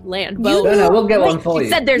own land boat. No, we'll get one for He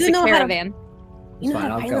you. said there's You a know how to- caravan. It's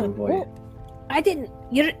fine, I'll pilot go a for you. boat. I didn't.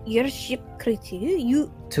 You're a ship crew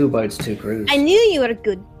too. 2 boats, 2 crews. I knew you were a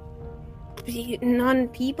good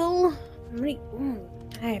non-people. I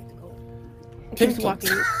have to go. Keeps walking.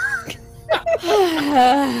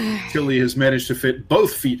 Tilly has managed to fit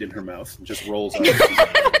both feet in her mouth and just rolls out.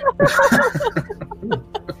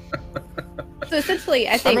 So essentially,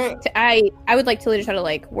 I think I would like Tilly to try to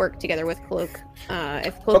like work together with Cloak.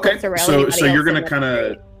 If Cloak Okay, wants to rally so anybody you're else, gonna then kind that'd be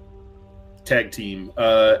of great. tag team,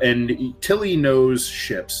 and Tilly knows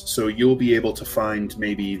ships, so you'll be able to find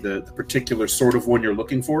maybe the particular sort of one you're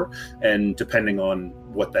looking for, and depending on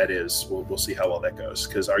what that is, we'll see how well that goes.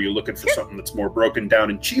 Because are you looking for something that's more broken down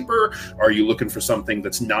and cheaper? Are you looking for something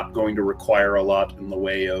that's not going to require a lot in the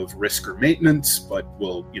way of risk or maintenance, but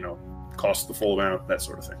will cost the full amount, that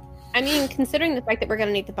sort of thing? I mean, considering the fact that we're going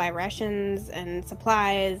to need to buy rations and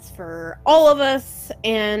supplies for all of us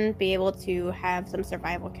and be able to have some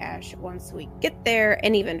survival cash once we get there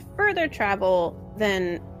and even further travel,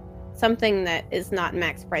 then something that is not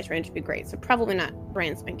max price range would be great. So probably not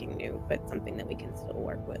brand spanking new, but something that we can still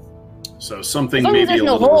work with. So something As long as maybe a there's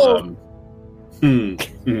no little.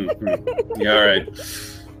 Yeah, all right.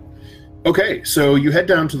 Okay, so you head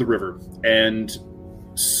down to the river, and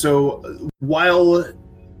so while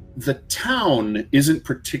the town isn't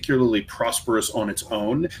particularly prosperous on its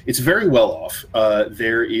own, it's very well off.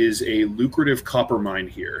 There is a lucrative copper mine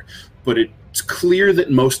here, but it's clear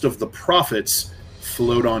that most of the profits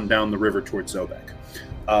float on down the river towards Zobek.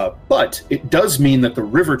 But it does mean that the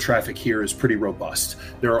river traffic here is pretty robust.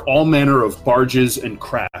 There are all manner of barges and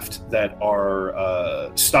craft that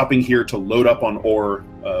are stopping here to load up on ore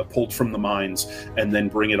pulled from the mines and then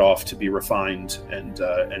bring it off to be refined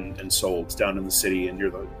and sold down in the city and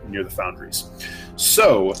near the foundries.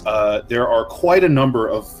 So there are quite a number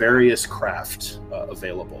of various craft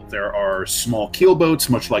available. There are small keelboats,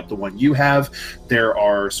 much like the one you have. There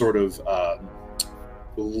are sort of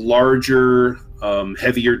larger,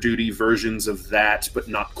 heavier duty versions of that, but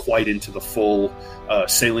not quite into the full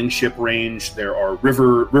sailing ship range. There are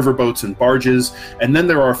river boats and barges, and then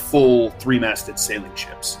there are full 3-masted sailing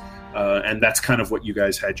ships. And that's kind of what you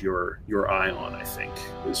guys had your eye on, I think,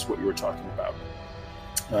 is what you were talking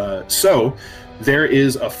about. So there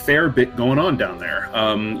is a fair bit going on down there.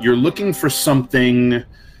 You're looking for something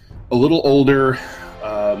a little older,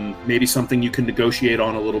 maybe something you can negotiate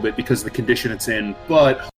on a little bit because of the condition it's in,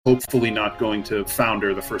 but hopefully not going to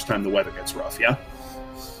founder the first time the weather gets rough, yeah?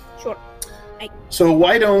 Sure. So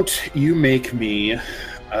why don't you make me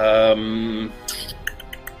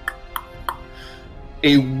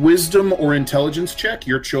a wisdom or intelligence check,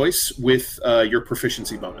 your choice, with your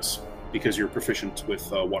proficiency bonus, because you're proficient with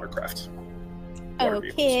watercraft. Water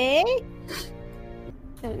vehicles. Okay.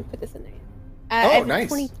 I'm gonna put this in there. Oh, I have nice.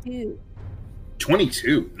 22.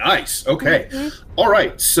 22. Nice. Okay. Mhm. All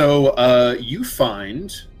right. So you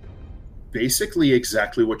find basically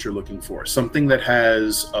exactly what you're looking for. Something that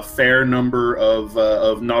has a fair number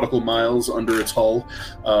of nautical miles under its hull,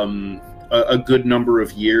 a good number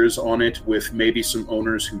of years on it, with maybe some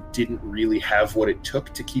owners who didn't really have what it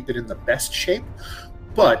took to keep it in the best shape.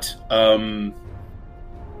 But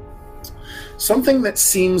something that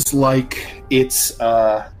seems like it's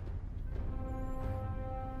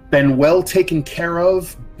been well taken care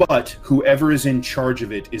of, but whoever is in charge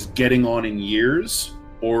of it is getting on in years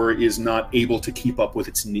or is not able to keep up with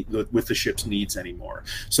with the ship's needs anymore.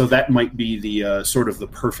 So that might be the sort of the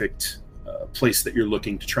perfect place that you're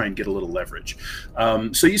looking to try and get a little leverage.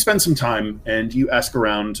 So you spend some time and you ask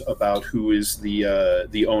around about who is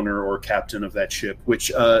the owner or captain of that ship, which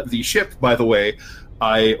the ship, by the way,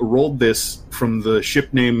 I rolled this from the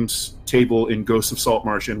ship names table in Ghosts of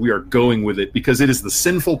Saltmarsh, and we are going with it because it is the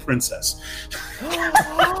Sinful Princess.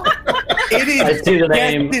 It is I see the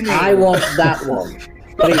name. destiny. I want that one.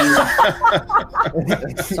 Please.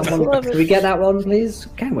 Someone, can we get that one, please?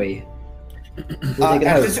 Can we? We'll take it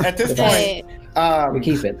home. At this Goodbye. point, We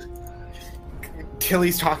keep it.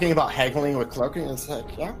 Tilly's talking about haggling with Cloak, and it's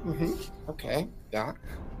like, yeah, okay, yeah.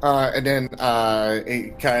 And then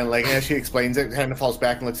it kind of like as she explains it, kind of falls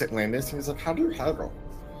back and looks at Landis. And he's like, "How do you haggle?"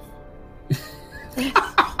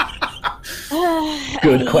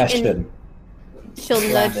 Good question. She'll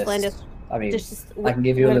nudge Landis. I mean, Just I can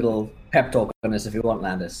give you a little pep talk on this if you want,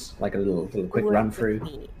 Landis. Like a little quick run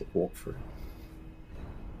through, walk through.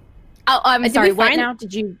 Oh, I'm Did sorry. we What find- now?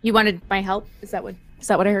 You wanted my help? Is that what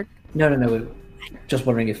I heard? No. Just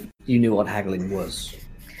wondering if you knew what haggling was.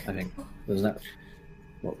 I think wasn't that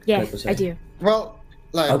what Yeah, Kurt was I saying? do. Well,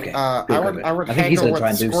 like, Okay. I would I think he's haggle gonna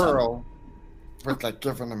try with and do Squirrel with, like,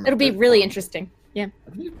 giving him a It'll be big really one. interesting. Yeah.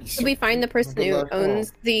 Did we find the person who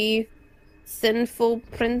owns the sinful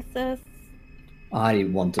princess? I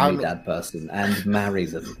want to I'm- meet that person and marry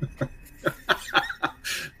them.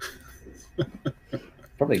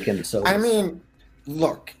 Probably kill souls. I mean,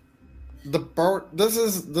 look, the boat. This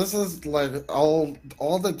is like all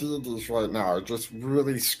the deities right now are just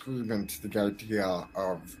really screaming to the idea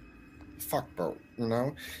of fuck boat. You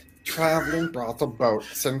know, traveling brothel boat,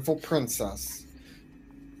 sinful princess.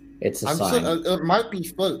 it's a I'm sign. sure it might be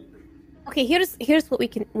fate. Okay, here's what we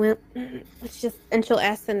can. Well, let's just. And she'll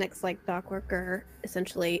ask the next like dock worker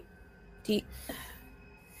essentially.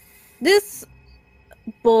 This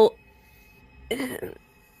boat.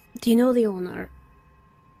 Do you know the owner?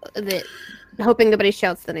 Hoping nobody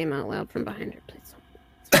shouts the name out loud from behind her, please.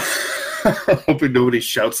 Hoping nobody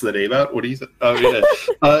shouts the name out. What do you think? Oh yeah.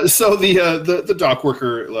 So the dock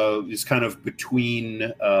worker is kind of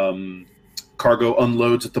between cargo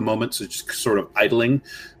unloads at the moment, so just sort of idling.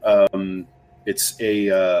 It's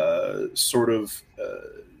a sort of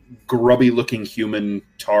grubby-looking human,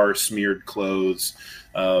 tar-smeared clothes,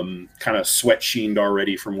 kind of sweat-sheened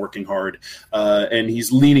already from working hard, and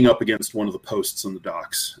he's leaning up against one of the posts on the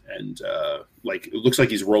docks, and like it looks like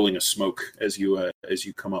he's rolling a smoke as you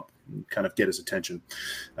come up and kind of get his attention.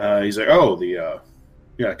 He's like, "Oh, the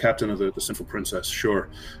captain of the Sinful Princess. Sure,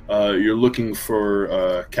 you're looking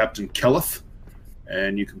for Captain Kelleth,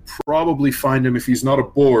 and you can probably find him if he's not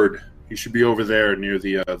aboard. He should be over there near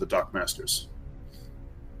the dockmasters."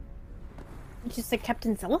 Did you say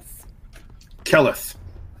Captain Zealous? Kelleth.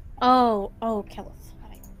 Oh, Kellis.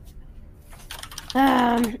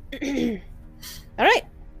 All right.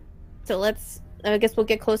 So I guess we'll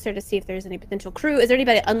get closer to see if there's any potential crew. Is there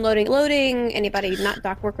anybody unloading, loading? Anybody not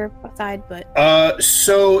dock worker outside? But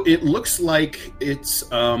So it looks like it's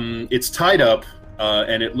tied up,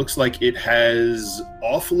 and it looks like it has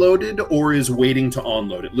offloaded or is waiting to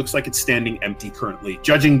onload. It looks like it's standing empty currently,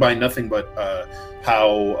 judging by nothing but how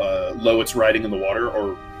low it's riding in the water,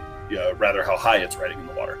 or rather how high it's riding in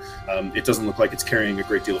the water. It doesn't look like it's carrying a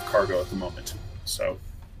great deal of cargo at the moment. So,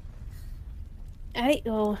 all right.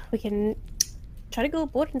 Well, we can try to go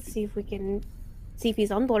aboard and see if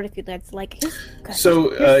he's on board. If that's like his. So,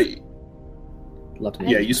 Love to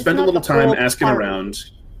meet yeah, you. you spend a not little the time whole asking party. around.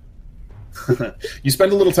 You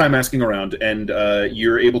spend a little time asking around, and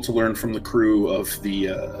you're able to learn from the crew of the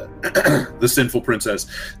the Sinful Princess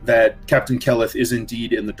that Captain Kelleth is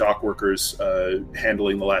indeed in the dock workers,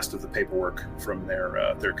 handling the last of the paperwork from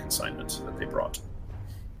their consignment that they brought.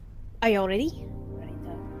 Are you all ready? Ready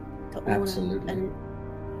to own Absolutely.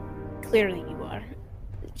 And clearly you are.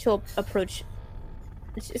 She'll approach.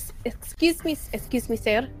 Excuse me,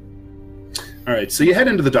 sir. All right, so you head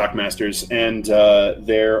into the dockmasters, and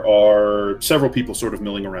there are several people sort of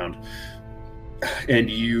milling around, and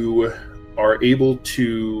you are able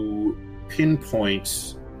to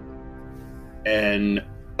pinpoint an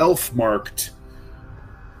elf-marked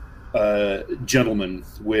gentleman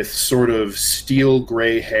with sort of steel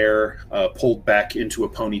gray hair pulled back into a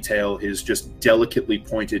ponytail, his just delicately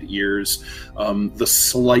pointed ears, the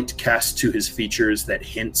slight cast to his features that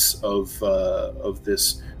hints of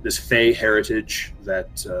this fey heritage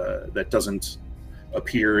that doesn't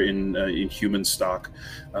appear in human stock.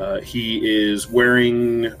 He is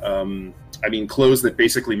wearing clothes that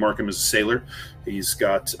basically mark him as a sailor. He's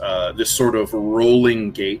got this sort of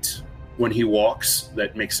rolling gait when he walks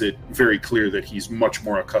that makes it very clear that he's much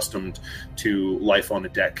more accustomed to life on a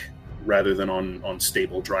deck rather than on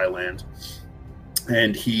stable dry land.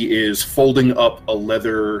 And he is folding up a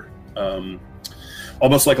leather,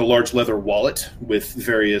 almost like a large leather wallet with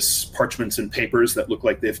various parchments and papers that look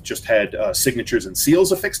like they've just had signatures and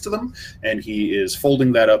seals affixed to them. And he is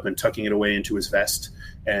folding that up and tucking it away into his vest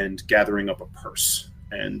and gathering up a purse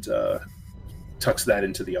and tucks that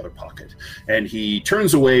into the other pocket. And he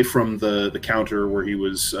turns away from the counter where he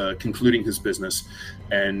was concluding his business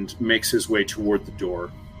and makes his way toward the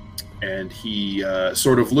door. and he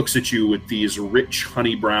sort of looks at you with these rich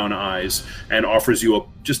honey brown eyes and offers you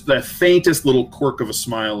just the faintest little quirk of a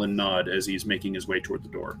smile and nod as he's making his way toward the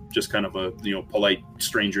door. Just kind of a polite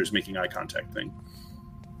strangers making eye contact thing.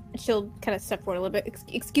 She'll kind of step forward a little bit.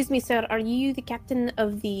 Excuse me, sir. Are you the captain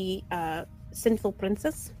of the Sinful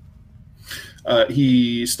Princess?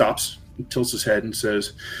 He stops, tilts his head, and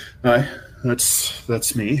says, "Hi,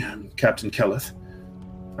 that's me. I'm Captain Kelleth.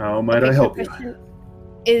 How might I help you?"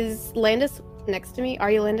 Is Landis next to me?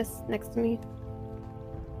 Are you Landis next to me?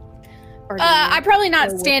 I'm probably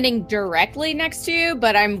not standing directly next to you,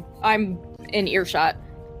 but I'm in earshot.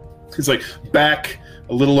 He's like back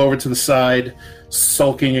a little over to the side,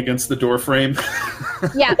 sulking against the door frame.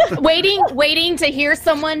 Yeah, waiting to hear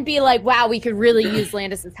someone be like, "Wow, we could really use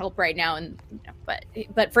Landis's help right now." And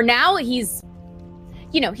but for now, he's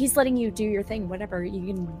letting you do your thing. Whatever,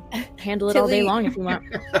 you can handle it all day long if you want.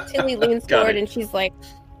 Tilly leans forward and she's like,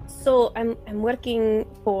 "So I'm working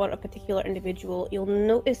for a particular individual. You'll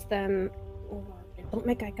notice them. Don't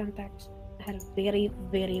make eye contact. I had a very,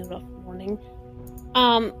 very rough morning.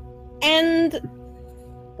 And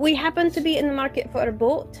we happen to be in the market for a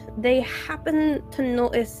boat. They happen to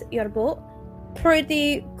notice your boat.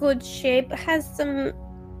 Pretty good shape. Has some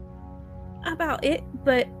about it,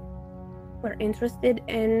 but we're interested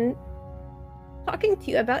in talking to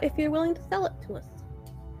you about if you're willing to sell it to us."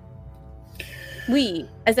 We,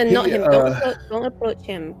 as in not him. Don't approach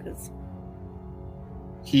him, because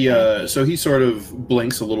so he sort of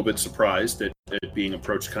blinks a little bit surprised at being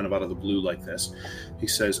approached kind of out of the blue like this. He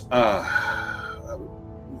says,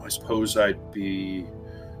 I suppose I'd be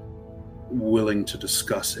willing to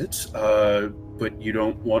discuss it, but you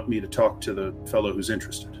don't want me to talk to the fellow who's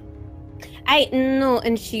interested." I know,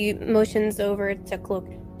 and she motions over to Cloak.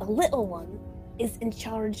 The little one is in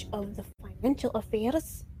charge of the financial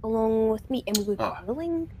affairs along with me, and we would be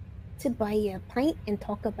willing to buy you a pint and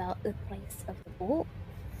talk about the price of the boat.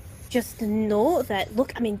 Just to know that,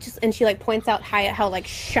 look, and she points out how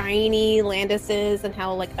shiny Landis is and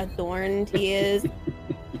how adorned he is.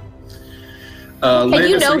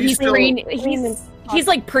 Landis, he's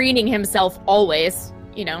like preening himself always,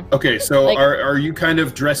 Okay, so are you kind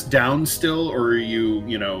of dressed down still, or are you,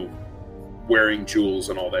 wearing jewels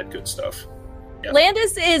and all that good stuff? Yeah.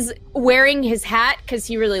 Landis is wearing his hat because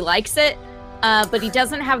he really likes it, but he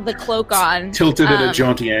doesn't have the cloak on. Tilted at a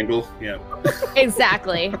jaunty angle, yeah.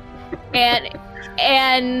 Exactly. And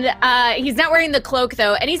he's not wearing the cloak,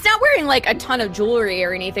 though, and he's not wearing a ton of jewelry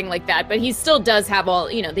or anything like that, but he still does have all,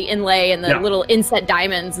 the inlay and the little inset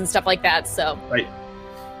diamonds and stuff like that, so. Right.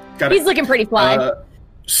 He's looking pretty fly.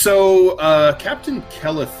 So Captain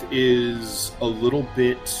Kelleth is a little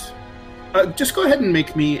bit... just go ahead and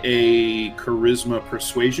make me a charisma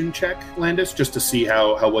persuasion check, Landis, just to see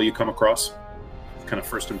how well you come across. Kind of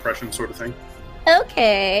first impression sort of thing.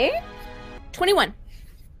 Okay. 21.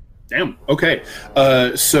 Damn. Okay.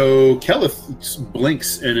 So Kelleth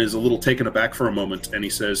blinks and is a little taken aback for a moment, and he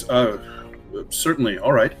says, certainly,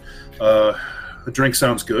 all right. A drink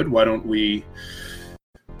sounds good. Why don't we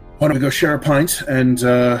go share a pint and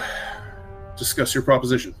discuss your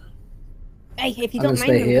proposition? Hey, if you don't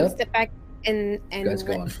mind, I'm going to step back and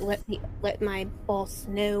let my boss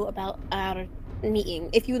know about our meeting.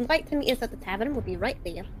 If you would like to meet us at the tavern, we'll be right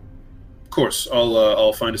there. Of course.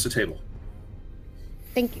 I'll find us a table.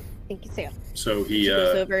 Thank you, sir. So he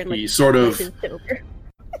goes over and, he sort of.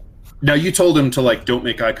 Now you told him to don't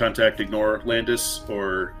make eye contact, ignore Landis,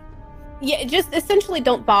 or yeah, just essentially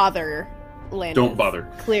don't bother Landis. Don't bother.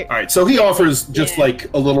 Clear. All right. So he offers just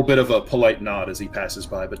a little bit of a polite nod as he passes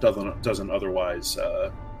by, but doesn't otherwise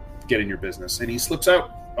get in your business, and he slips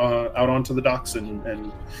out onto the docks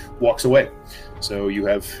and walks away. So you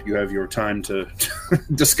have your time to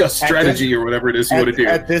discuss strategy or whatever it is you want to do.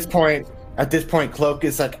 At this point, Cloak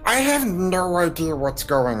is like, I have no idea what's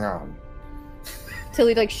going on. Till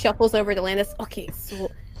he shuffles over to Landis. Okay, so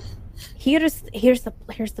here's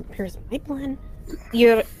my plan.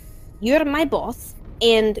 You're my boss,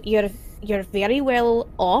 and you're very well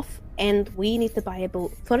off, and we need to buy a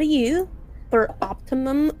boat for you, for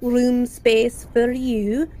optimum room space for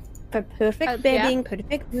you, for perfect bedding,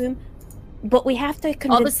 perfect room. But we have to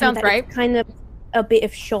convince him that it's kind of a bit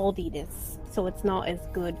of shoddiness, so it's not as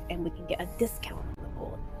good, and we can get a discount on the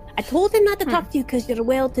boat. I told him not to talk to you because you're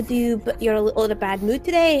well-to-do, but you're a little in a bad mood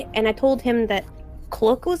today, and I told him that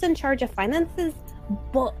Cloak was in charge of finances,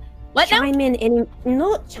 but chime in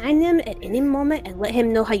at any moment and let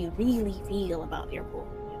him know how you really feel about your boat.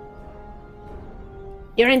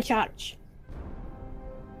 You're in charge.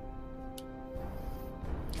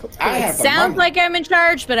 It sounds like I'm in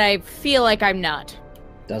charge, but I feel like I'm not.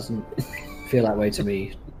 Doesn't feel that way to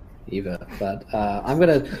me either. But I'm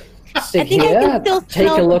gonna I sit think I here, can still take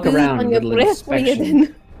a smell look booze around, on your little breath for you inspection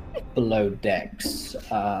then. below decks.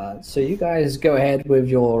 So you guys go ahead with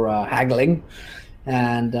your haggling,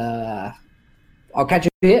 and I'll catch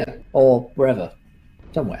you here or wherever,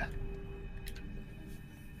 somewhere.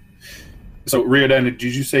 So, Riordan, did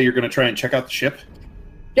you say you're going to try and check out the ship?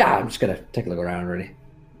 Yeah, I'm just gonna take a look around, really.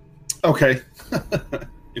 Okay.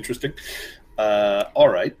 Interesting. All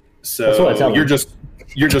right. That's what I So tell you're them.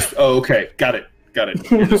 just. Oh, okay. Got it.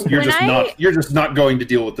 You're just not going to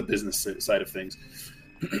deal with the business side of things.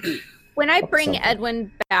 When I bring Something.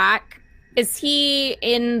 Edwin back, is he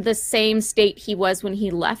in the same state he was when he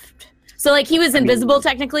left? So, like, he was invisible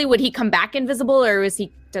technically. Would he come back invisible, or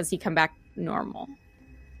does he come back normal?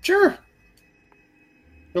 Sure.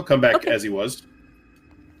 He'll come back Okay. as he was.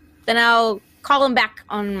 Then I'll call him back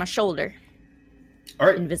on my shoulder. All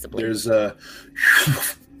right. Invisibly. There's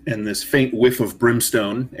and this faint whiff of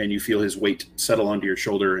brimstone, and you feel his weight settle onto your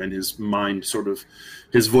shoulder, and his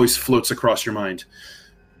voice floats across your mind.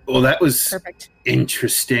 Well, that was Perfect.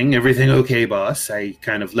 interesting. Everything okay, boss? I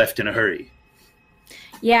kind of left in a hurry.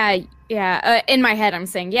 Yeah. In my head, I'm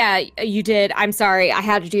saying, yeah, you did. I'm sorry. I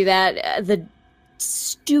had to do that. The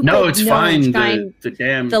stupid. No, it's fine. shine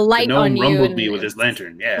The light gnome on you rumbled and me with his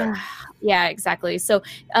lantern. Yeah. Yeah, exactly. So,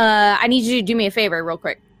 I need you to do me a favor, real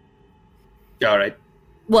quick. All right.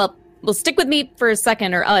 Well, stick with me for a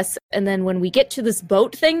second, or us, and then when we get to this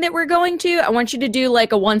boat thing that we're going to, I want you to do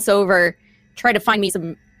like a once over. Try to find me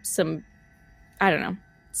some. I don't know.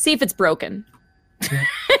 See if it's broken. Tell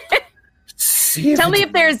me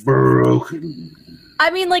if there's broken.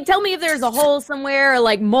 I mean, like, tell me if there's a hole somewhere or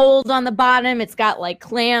like mold on the bottom. It's got like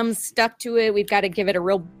clams stuck to it. We've got to give it a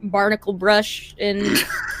real barnacle brush and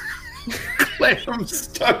Clams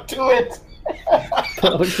stuck to it.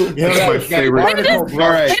 That's my favorite. Look at this.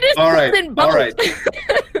 All right. It is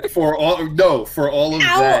both. For all of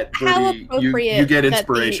How- that, how Bertie, you appropriate get that the-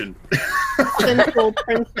 inspiration. Sensual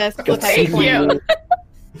princess with Thank a you. plan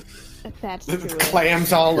attached to it.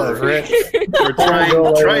 Clams all over it. We're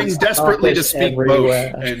trying desperately to speak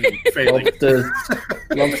everywhere. both and failing.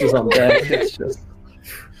 Lobsters on deck. It's just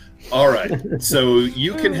All right, so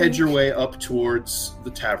you can head your way up towards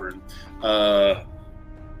the tavern.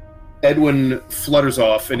 Edwin flutters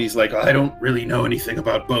off, and he's like, I don't really know anything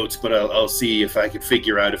about boats, but I'll see if I can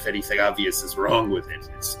figure out if anything obvious is wrong with it.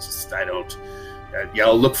 It's just, I don't... yeah,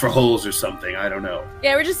 I'll look for holes or something. I don't know.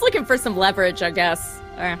 Yeah, we're just looking for some leverage, I guess.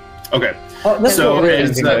 Okay. that's So what Riordan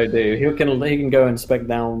it's, can go do. He can go inspect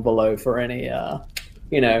down below for any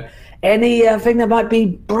anything that might be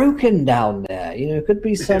broken down there. Could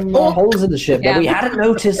be some holes in the ship that we hadn't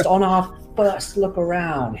noticed on our first look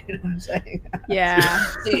around. You know what I'm saying? Yeah.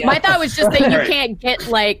 My thought was just that you Right. can't get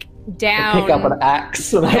like down. Pick up an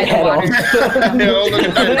axe and Head head water. off. No, look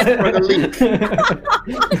at that. It's for the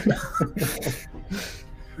leak.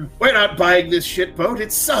 We're not buying this shit boat.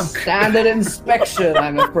 It's sunk. Standard inspection,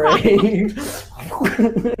 I'm afraid.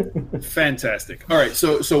 Fantastic. All right,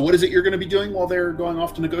 so what is it you're going to be doing while they're going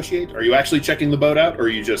off to negotiate? Are you actually checking the boat out, or are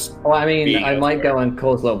you just... Well, I mean, being I might elsewhere? go and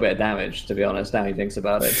cause a little bit of damage, to be honest, now he thinks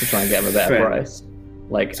about it, to try and get him a better Fair. price.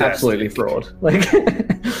 Like, Fantastic. absolutely fraud. Like,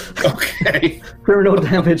 Okay. criminal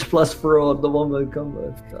damage plus fraud, the one-word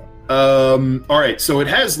combo. All right, so it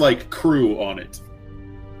has, like, crew on it.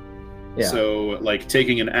 Yeah. So, like,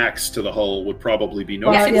 taking an axe to the hull would probably be no...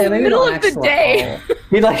 Well, it's the maybe middle not of the axe, like, day.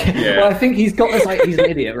 He like, Yeah. well, I think he's got this, like, he's an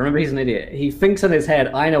idiot. Remember, he's an idiot. He thinks in his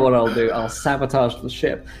head, I know what I'll do. I'll sabotage the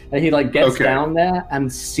ship. And he, like, gets Okay. down there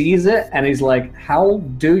and sees it, and he's like, how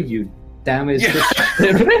do you damage Yeah. the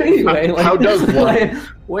ship? Anyway, like, How does one? like,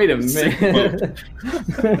 wait a Sick minute.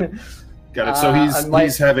 Got it. So I might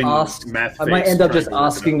he's having ask- math I might face end up trying just to work it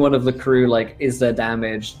asking out. one of the crew, like, is there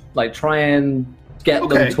damage? Like, try and get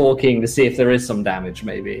Okay. them talking to see if there is some damage,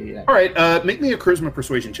 maybe. Yeah. All right, make me a charisma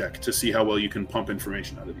persuasion check to see how well you can pump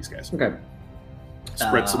information out of these guys. Okay.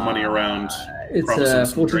 Spread some money around. It's promise them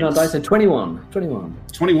some 14 on drinks. dice, and 21.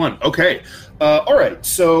 21. Okay. All right.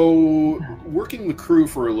 So, working the crew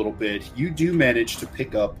for a little bit, you do manage to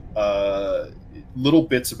pick up little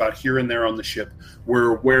bits about here and there on the ship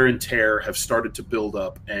where wear and tear have started to build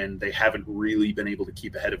up, and they haven't really been able to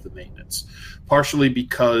keep ahead of the maintenance. Partially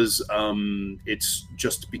because it's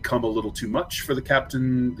just become a little too much for the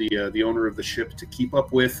captain, the owner of the ship, to keep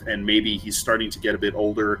up with, and maybe he's starting to get a bit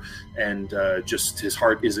older, and just his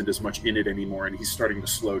heart isn't as much in it anymore, and he's starting to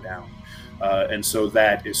slow down. And so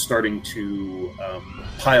that is starting to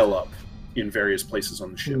pile up in various places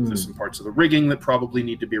on the ship. There's some parts of the rigging that probably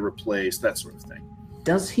need to be replaced, that sort of thing.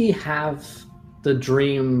 Does he have the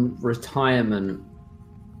dream retirement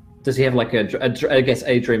Does he have like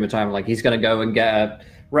a dream of time? Like he's going to go and get a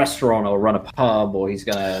restaurant or run a pub, or he's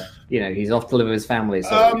going to, he's off to live with his family.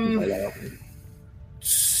 So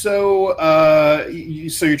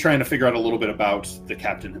you're trying to figure out a little bit about the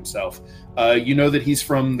captain himself. You know that he's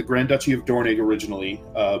from the Grand Duchy of Dornig originally,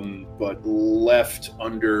 but left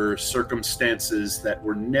under circumstances that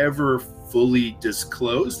were never fully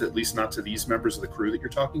disclosed, at least not to these members of the crew that you're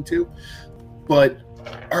talking to. But,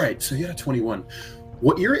 all right, so you had a 21.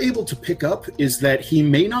 What you're able to pick up is that he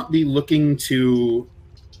may not be looking to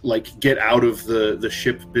get out of the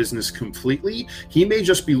ship business completely. He may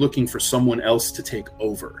just be looking for someone else to take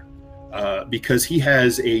over, because he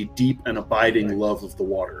has a deep and abiding love of the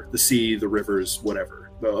water, the sea, the rivers,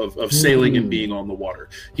 whatever, of sailing and being on the water.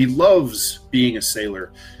 He loves being a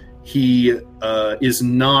sailor. He is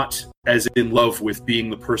not as in love with being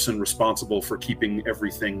the person responsible for keeping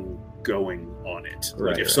everything going on it.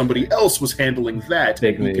 If somebody else was handling that,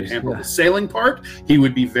 he could handle the sailing part, he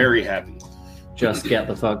would be very happy. Just get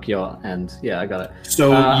the fuck yacht, and I got it.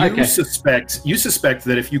 So you suspect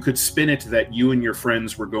that if you could spin it that you and your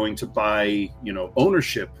friends were going to buy,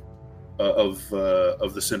 ownership of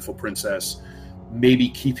the Sinful Princess, maybe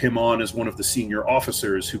keep him on as one of the senior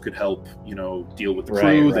officers who could help, deal with the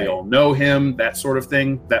crew. Right. They all know him, that sort of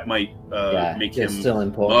thing. That might make him still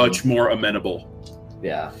much more amenable.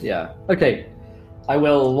 Yeah. Okay, I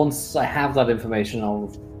will. Once I have that information,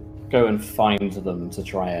 I'll go and find them to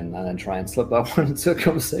try and slip that one into a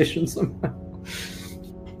conversation somehow.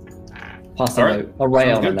 Pass a note. I'll write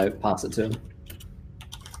on a note, pass it to him.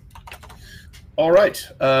 All right.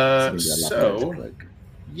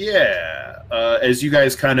 As you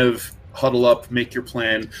guys kind of huddle up, make your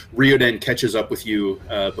plan, Rioden catches up with you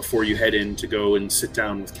before you head in to go and sit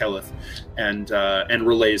down with Keleth, and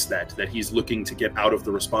relays that he's looking to get out of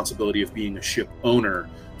the responsibility of being a ship owner,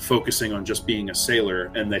 focusing on just being a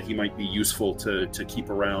sailor, and that he might be useful to keep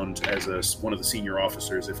around as one of the senior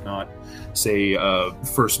officers, if not, say,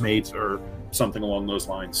 first mate or something along those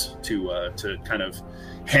lines, to kind of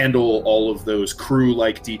handle all of those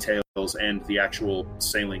crew-like details and the actual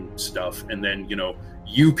sailing stuff, and then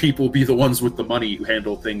you people be the ones with the money who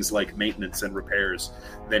handle things like maintenance and repairs.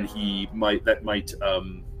 Then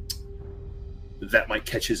that might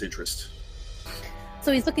catch his interest.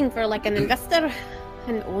 So he's looking for an investor,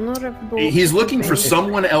 an owner of both. He's looking for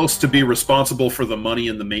someone else to be responsible for the money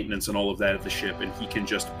and the maintenance and all of that of the ship, and he can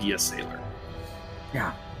just be a sailor.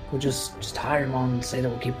 Yeah, we'll just hire him on, say that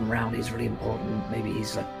we'll keep him around. He's really important. Maybe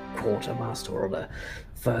he's a quartermaster or the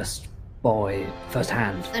first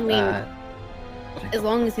hand. I mean, as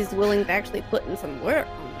long as he's willing to actually put in some work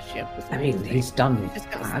on the ship. I mean, he's done.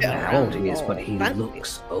 I don't know how old he is, but he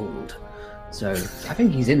looks old. So I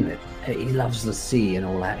think he's in it. He loves the sea and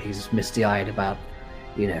all that. He's misty-eyed about,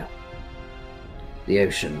 the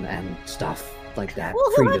ocean and stuff like that.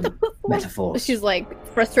 Well, freedom metaphors. She's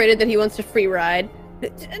frustrated that he wants to free ride.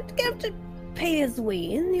 Have to pay his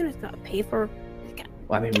way in. It's not pay for.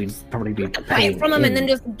 Well, I mean, we'd probably be paying from him and then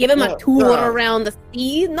just give him a tour around the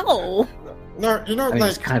sea. No. No,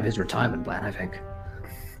 it's kind of his retirement plan, I think.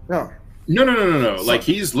 No. No.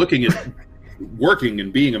 He's looking at working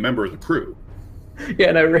and being a member of the crew.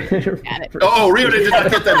 Yeah, no. Rio did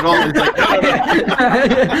not get that at all.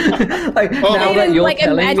 It's now that you're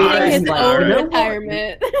telling me that, his own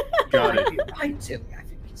retirement. Got it. Right, Tilly. I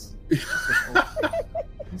think he's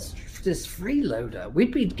this freeloader.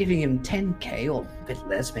 We'd be giving him 10k or a bit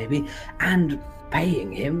less, maybe, and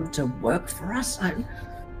paying him to work for us.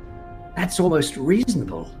 That's almost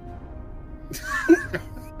reasonable.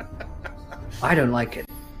 I don't like it.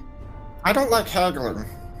 I don't like haggling.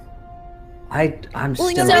 I'm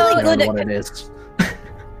still not clear on what it is.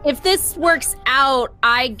 If this works out,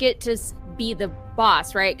 I get to be the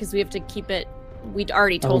boss, right? Because we have to keep it. We'd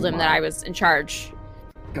already told him that I was in charge.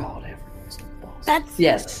 God, everyone's the boss.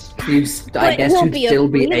 Yes. I guess you'd still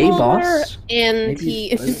be a boss. And maybe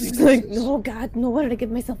he's like, oh God, no, what did I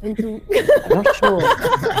get myself into?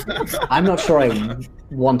 I'm not sure I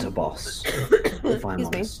want a boss, if I'm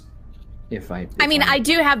honest. I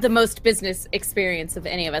do have the most business experience of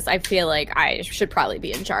any of us. I feel like I should probably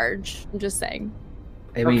be in charge. I'm just saying.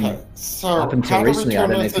 I mean, up until recently, I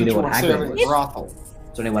don't know if you knew what haggling was.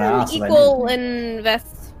 So anyone else? Equal investment.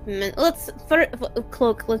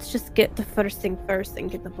 Cloak, let's just get the first thing first and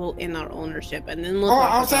get the boat in our ownership, and then we'll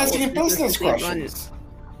I was asking business questions.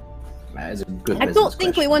 That is a good I don't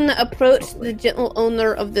think we want to approach the gentle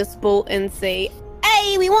owner of this boat and say,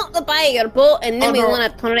 hey, we want to buy your boat, and then we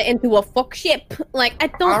want to turn it into a fuck ship. I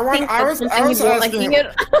don't think that's something you want to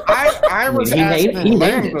hear. I was asking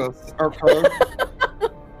Landis, okay?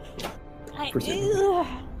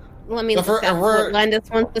 Let me If we're- discuss if what we're- Landis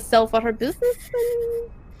wants to sell for her business.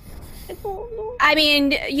 I don't know. I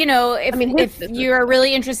mean, if his you're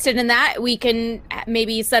really interested in that, we can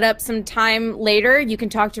maybe set up some time later. You can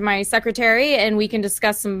talk to my secretary, and we can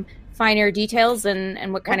discuss some finer details and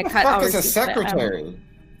what kind What of the cut. fuck I'll is a receive. secretary?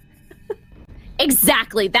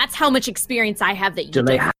 Exactly. That's how much experience I have that you Do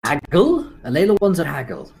they don't. haggle? Are they the ones that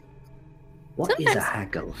haggle? What is a Sometimes.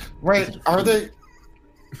 haggle? Wait, Is it a are fee? they?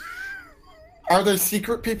 Are they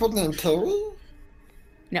secret people named Terry?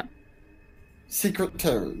 No. Secret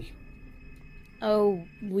Terry. Oh,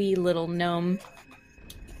 wee little gnome.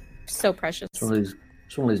 So precious. It's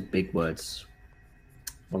one of those big words.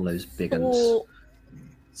 One of those big ones.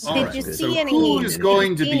 So, All did right, you so see any? who is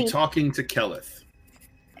going to be any- talking to Kelleth?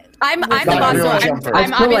 I'm the Not boss, so everyone I'm, jump first.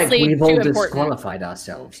 I'm I feel like obviously we've too all important. disqualified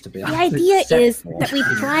ourselves, to be The honest. idea except is for- that we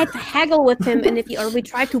try to haggle with him, and we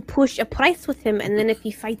try to push a price with him, and then if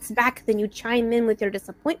he fights back, then you chime in with your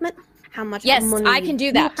disappointment, how much Yes, money I can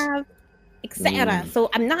do that. have, etc.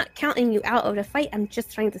 So I'm not counting you out of the fight. I'm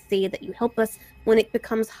just trying to say that you help us when it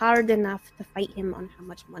becomes hard enough to fight him on how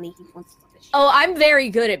much money he wants for this. Oh, I'm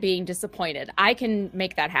very good at being disappointed. I can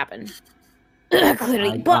make that happen.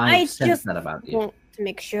 Clearly, but I sense just that about you. want to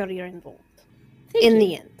make sure you're involved Thank in you.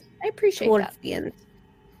 the end, I appreciate towards that. the end,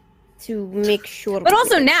 to make sure. But we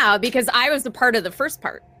also get it. now, because I was the part of the first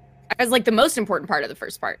part. I was like the most important part of the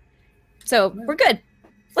first part. So we're good.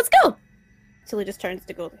 Let's go. Tilly just turns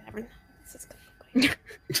to go to the tavern. This is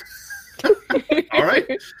good. All right,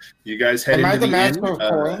 you guys head Am I into the the master inn. of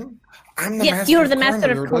coin? I'm the Yes, master you're of the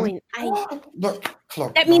master coin, of coin. Look,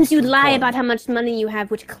 Cloak. That means you master of lie coin. about how much money you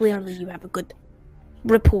have, which clearly you have a good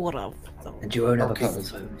rapport of. So. And you own other Okay.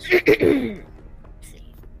 people's homes.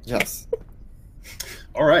 Yes.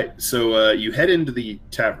 All right, so you head into the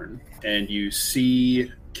tavern and you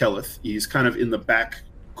see Kelleth. He's kind of in the back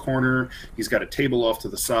corner. He's got a table off to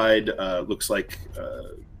the side. Looks like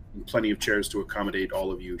plenty of chairs to accommodate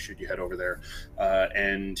all of you should you head over there.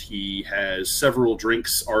 And he has several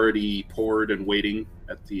drinks already poured and waiting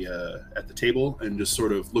at the table, and just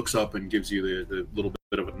sort of looks up and gives you the little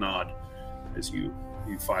bit of a nod as you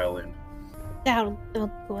file in. I'll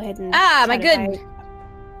go ahead and Ah, try my to good- buy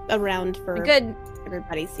a round for Good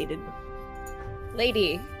everybody seated.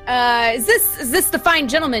 lady. Is this the fine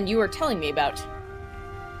gentleman you were telling me about?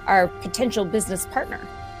 Our potential business partner.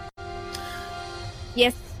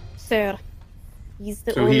 Yes, sir. He's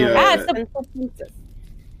the So owner he, of Ah, the it's Central Princess.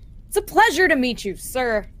 It's a pleasure to meet you,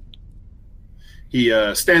 sir. He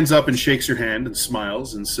stands up and shakes your hand and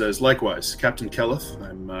smiles and says, "Likewise, Captain Kelleth.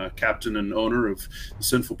 I'm captain and owner of the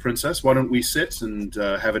Sinful Princess. Why don't we sit and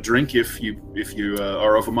have a drink if you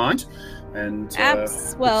are of a mind?" And Well,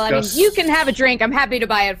 discuss- I mean, you can have a drink. I'm happy to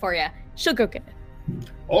buy it for you. She'll go get it.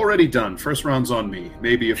 Already done. First round's on me.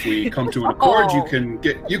 Maybe if we come to an accord, you Oh.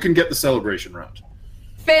 can get the celebration round.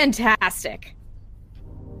 Fantastic.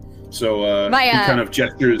 So My, he kind of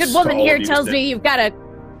gestures. Good to woman all here of you tells to- me you've got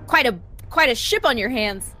quite a ship on your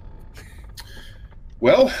hands.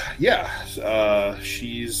 Well, yeah,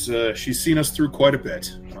 she's seen us through quite a bit,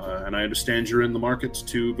 and I understand you're in the market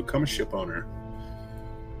to become a ship owner.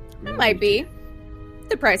 That might be.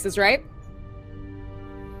 The price is right.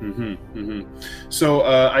 So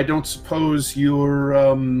I don't suppose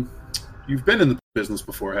you've been in the business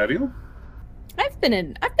before, have you? I've been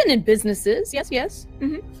in businesses. Yes.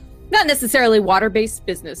 Mm-hmm. Not necessarily water-based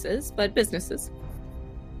businesses, but businesses.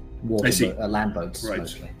 Water I see. Land boats, Right.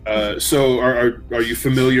 mostly. So are you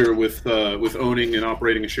familiar with owning and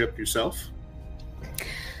operating a ship yourself?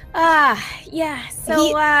 Yeah.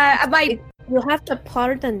 So my You'll have to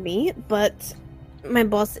pardon me, but my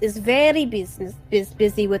boss is very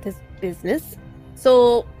busy with his business.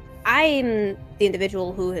 So I'm the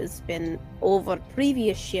individual who has been over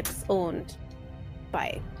previous ships owned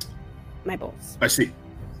by my boss. I see.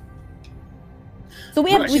 So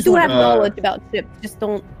we Right. do have Uh, knowledge about ships, just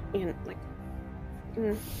don't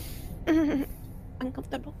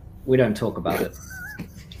uncomfortable. We don't talk about it.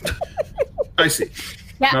 I see.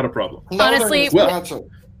 Yeah. Not a problem. Honestly, Well-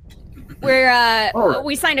 we're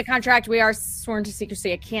we signed a contract. We are sworn to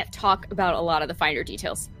secrecy. I can't talk about a lot of the finer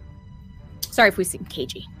details. Sorry if we seem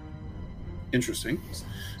cagey. Interesting.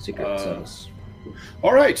 Secret Service.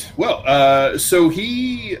 All right. Well, so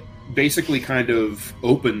he basically kind of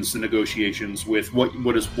opens the negotiations with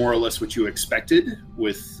what is more or less what you expected,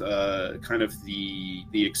 with kind of the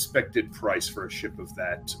expected price for a ship of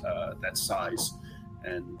that size,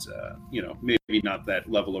 and maybe not that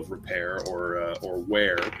level of repair or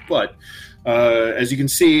wear, but as you can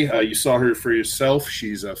see, you saw her for yourself.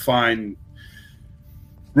 She's a fine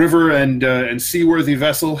river and seaworthy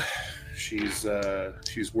vessel.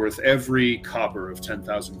 She's worth every copper of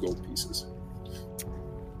 10,000 gold pieces.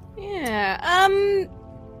 Yeah.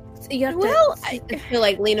 You have Well, to, I feel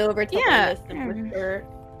like lean over to Yeah. Landis and whisper.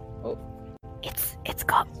 It's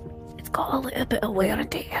got a little bit of wear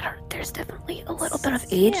and tear. There's definitely a little bit of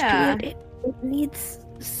age Yeah. to it. It needs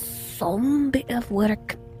some bit of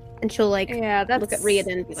work. And she'll like Yeah, that's look at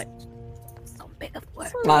Riordan and be like, Some bit of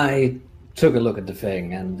work. I took a look at the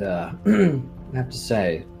thing, and I have to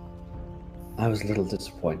say, I was a little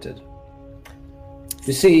disappointed.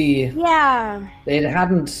 You see, Yeah. it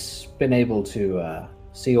hadn't been able to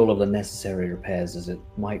see all of the necessary repairs as it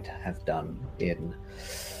might have done in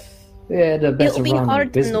a better it'll be run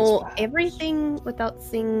hard to business, know perhaps. everything without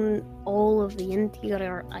seeing all of the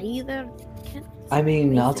interior either. Can't I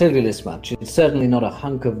mean, I'll tell you this much. It's certainly not a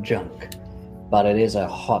hunk of junk, but it is a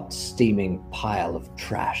hot, steaming pile of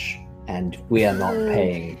trash, and we are not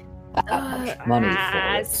paying that much money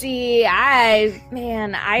for it. See, I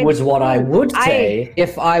Was what I would I- say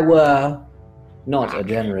if I were not a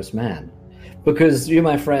generous man. Because you,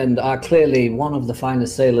 my friend, are clearly one of the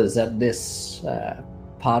finest sailors that this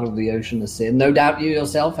part of the ocean has seen. No doubt you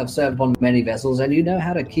yourself have served on many vessels, and you know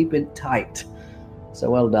how to keep it tight.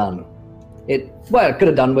 So well done. It could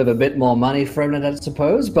have done with a bit more money thrown at it, I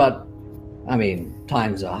suppose, but, I mean,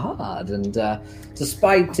 times are hard, and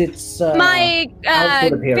despite its my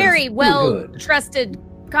outward appearance, very pretty well good. trusted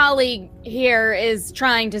colleague here is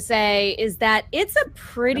trying to say is that it's a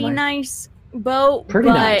pretty Am I- nice boat, pretty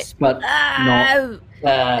but nice, but not...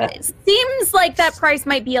 it seems like that price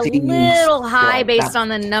might be a Seems little high like based that on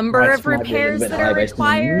the number price of might be a little repairs bit that high are based on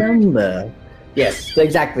the required. number. Yes,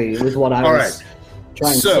 exactly. Was what I All was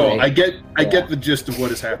trying to So say. I get the gist of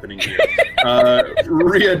what is happening here.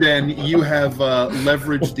 Riordan, you have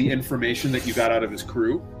leveraged the information that you got out of his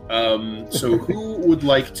crew. So who would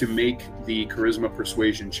like to make the charisma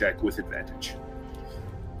persuasion check with advantage?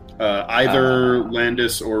 Either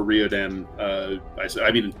Landis or Riordan.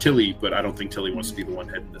 I mean Tilly, but I don't think Tilly wants to be the one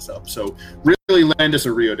heading this up. So really, Landis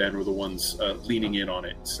or Riordan were the ones leaning in on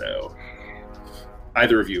it. So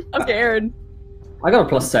either of you. I'm scared. I got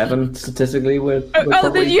a +7 statistically with.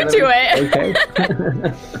 Then you do it. Okay.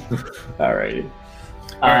 Alrighty.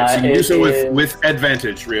 All right, so you do it so is with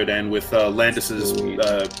advantage, Riordan, with Landis's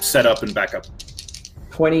setup and backup.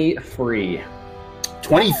 23.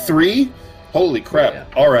 23? Holy crap. Yeah.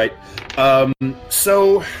 All right.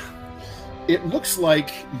 So it looks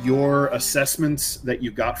like your assessments that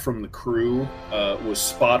you got from the crew was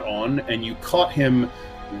spot on, and you caught him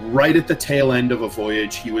right at the tail end of a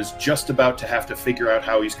voyage. He was just about to have to figure out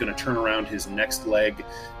how he's going to turn around his next leg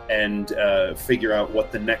and figure out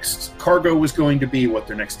what the next cargo was going to be, what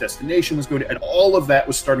their next destination was going to, and all of that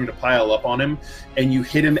was starting to pile up on him, and you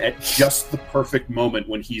hit him at just the perfect moment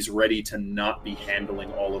when he's ready to not be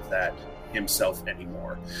handling all of that himself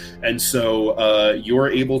anymore. And so you're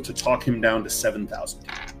able to talk him down to 7,000.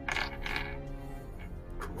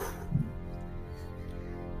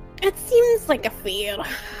 It seems like a fair.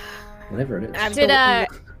 Whatever it is. Did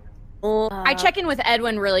Oh, I check in with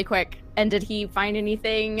Edwin really quick, and did he find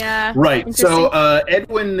anything? Right. So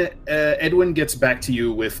interesting? Edwin gets back to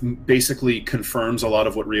you with basically confirms a lot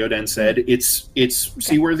of what Riordan said. It's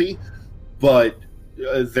seaworthy, but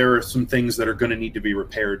there are some things that are going to need to be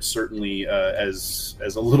repaired. Certainly, as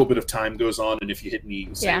a little bit of time goes on, and if you hit any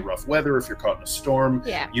rough weather, if you're caught in a storm,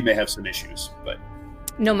 you may have some issues. But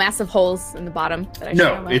no massive holes in the bottom. That I should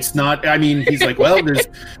no, know about? it's not. I mean, he's like, well, there's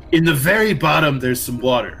in the very bottom there's some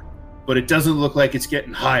water, but it doesn't look like it's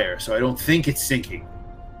getting higher, so I don't think it's sinking.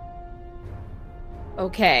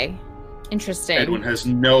 Okay. Interesting. Edwin has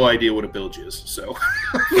no idea what a bilge is, so.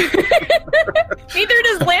 Neither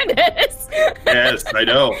does Landis. Yes, I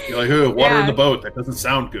know. You're like, oh, water in Yeah. the boat. That doesn't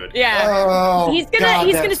sound good. Yeah. Oh, he's God,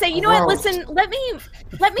 gonna that's say, you know what, gross. listen, let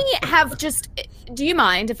me have just, do you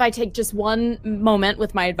mind if I take just one moment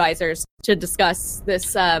with my advisors to discuss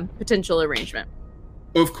this potential arrangement?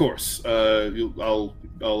 Of course. I'll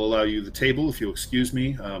allow you the table if you'll excuse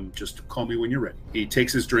me. Just call me when you're ready. He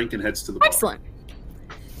takes his drink and heads to the bar. Excellent.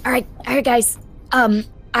 All right, guys.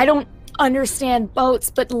 I don't understand boats,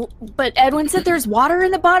 but Edwin said there's water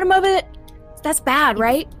in the bottom of it. That's bad,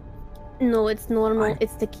 right? No, it's normal.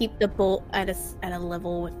 It's to keep the boat at a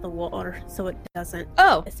level with the water, so it doesn't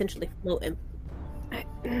Oh, essentially float in.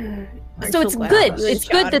 so it's good. It's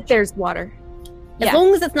good that there's water. As Yeah.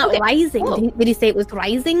 long as it's not Okay, rising. cool. Did he say it was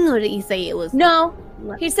rising, or did he say it was? No,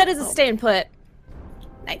 he said it's a stay and put.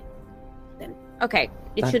 Right. Then Okay.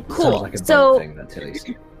 it should. Sounds Cool. like a boat So- thing, that Tilly's.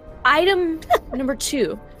 Item number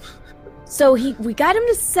 2. So we got him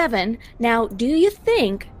to 7. Now, do you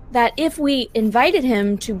think that if we invited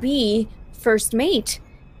him to be first mate,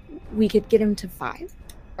 we could get him to 5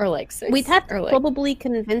 or like 6. We'd have or to like... probably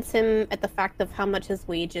convince him at the fact of how much his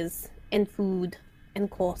wages and food and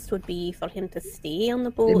cost would be for him to stay on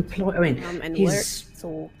the boat. And work.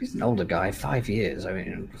 So He's an older guy, 5 years,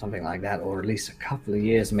 something like that, or at least a couple of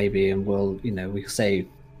years maybe, and we'll say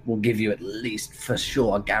we'll give you at least for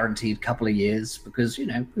sure a guaranteed couple of years because, we've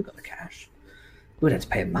got the cash. We don't have to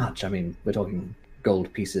pay him much. We're talking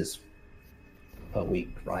gold pieces per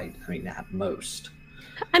week, right? At most.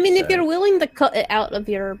 If you're willing to cut it out of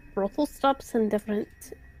your brothel stops in different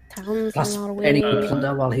towns Plus in Norway, any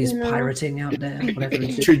plunder while he's pirating out there, whatever it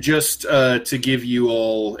is. To give you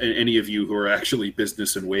all, any of you who are actually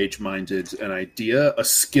business and wage-minded, an idea, a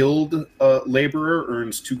skilled laborer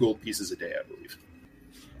earns 2 gold pieces a day, I believe.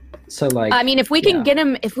 So, if we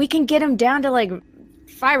can get him down to like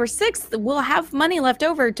 5 or 6, we'll have money left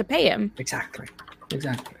over to pay him. Exactly.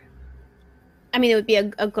 It would be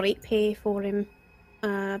a great pay for him.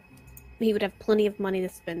 He would have plenty of money to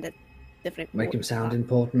spend at different. Make him sound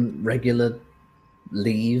important. Regular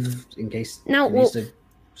leave in case he No, needs to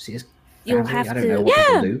see his family. you'll have I don't to- know what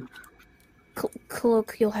yeah. to do.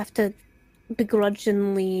 Cloak, you'll have to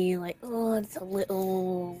begrudgingly it's a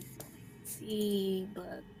little see,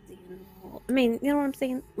 but you know what I'm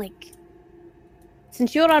saying? Like,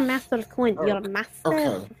 since you're our master of coin, you're a master. Okay.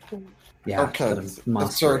 of coin. Yeah. Okay,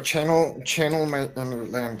 so channel my inner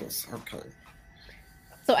Landis. Okay.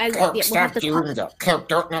 So as Cloak, we'll stop have to doing that. Cloak,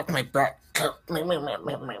 don't knock my back. Cloak,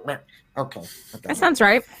 Okay. That sounds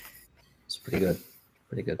right. It's pretty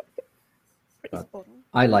good. But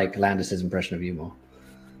I like Landis's impression of you more.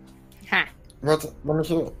 Ha. What? Let me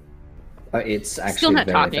hear it. It's actually Still not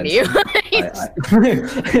very talking to you.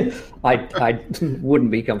 offensive. I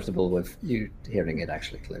wouldn't be comfortable with you hearing it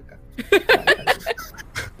actually, Cloak.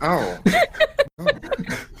 Oh.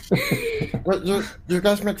 Wait, you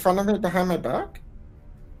guys make fun of me behind my back?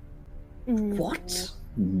 What?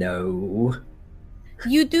 No.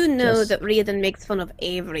 You do know Just- that Raiden makes fun of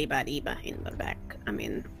everybody behind the back.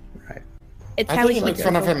 Right. It's I how think he he makes likes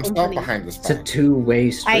fun to of go himself company. behind his It's a back.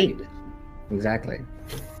 two-way street. Exactly.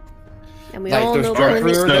 And we Like, all there's know Darth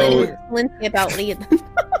Vader. plenty about Raiden.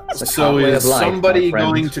 It's a So cartway is of life, somebody my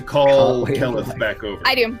friend. going to call Cartway of Keleth life. back over?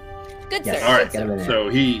 I do. Good Yes. sir. All right. Get him in there. So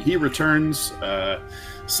he returns,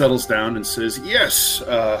 settles down, and says, "Yes,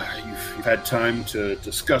 you've had time to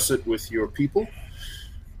discuss it with your people.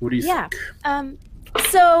 What do you Yeah. think?"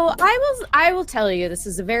 So I will tell you this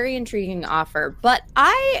is a very intriguing offer, but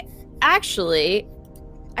I'm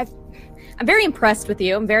very impressed with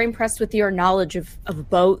you. I'm very impressed with your knowledge of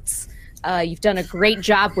boats. You've done a great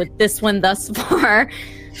job with this one thus far.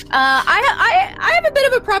 I have a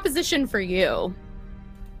bit of a proposition for you.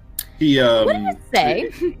 He What did it say?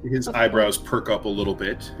 His eyebrows perk up a little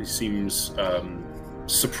bit. He seems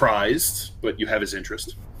surprised, but you have his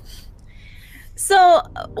interest. So,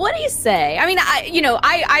 what do you say? I mean,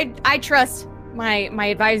 I trust my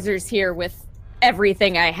advisors here with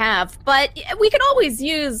everything I have, but we could always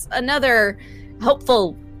use another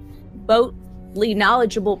hopeful, boatly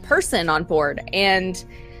knowledgeable person on board. And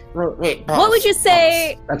Wait, what would you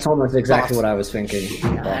say? That's almost exactly Boss. what I was thinking.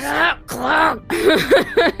 Shut up, Cloak.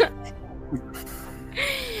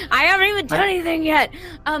 I haven't even done anything yet.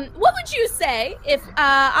 What would you say if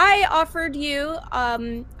I offered you,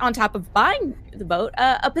 on top of buying the boat,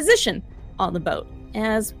 a position on the boat,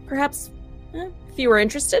 as perhaps, if you were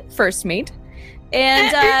interested, first meet,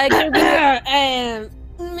 and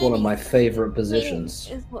One of my favorite positions.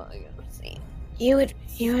 Is what I'm gonna say. You would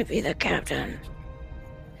be the captain.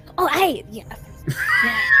 Oh, hey, yeah.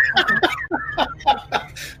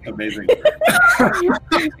 Amazing.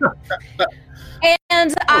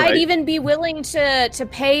 And All I'd right. even be willing to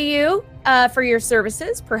pay you for your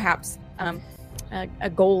services, perhaps a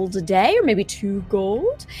gold a day, or maybe 2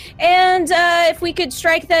 gold. And if we could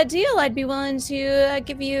strike that deal, I'd be willing to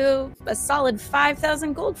give you a solid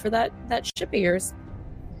 5,000 gold for that ship of yours.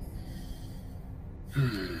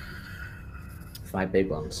 5 big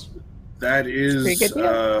ones. That is pretty good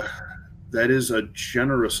deal. that is a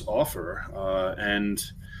generous offer, and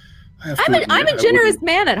I have to I'm a admit, generous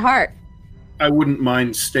man at heart. I wouldn't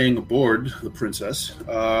mind staying aboard the Princess.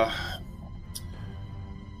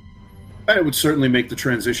 It would certainly make the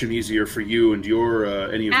transition easier for you and your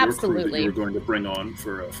any of your crew that Absolutely. you were going to bring on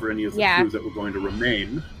for any of the Yeah. crew that were going to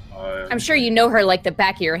remain. I'm sure you know her like the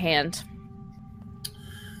back of your hand.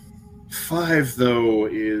 5 though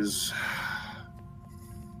is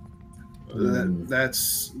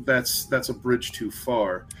that's a bridge too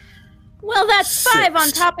far. Well, that's 5 on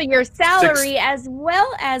 6. top of your salary, as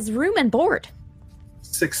well as room and board.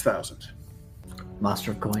 6,000.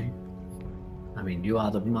 Master of coin. I mean, you are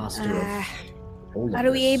the master of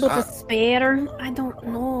Are we able to spare? I don't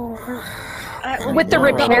know. With the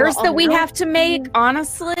repairs that we have to make,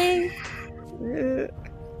 honestly. You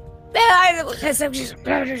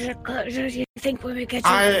think when we get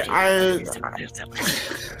I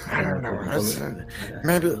don't know.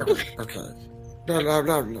 Maybe okay. Blah blah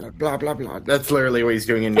blah blah blah blah. That's literally what he's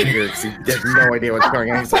doing in New York. He has no idea what's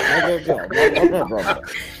going on. He's like, blah, blah, blah, blah, blah, blah.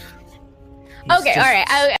 Okay, all right.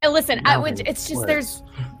 Listen, it's just there's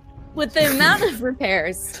with the amount of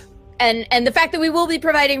repairs and the fact that we will be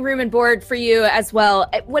providing room and board for you as well.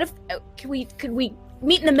 What if could we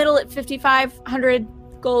meet in the middle at 5,500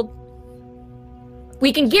 gold?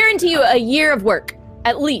 We can guarantee you a year of work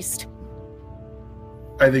at least.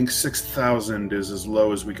 I think 6,000 is as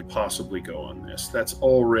low as we could possibly go on this. That's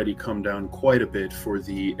already come down quite a bit for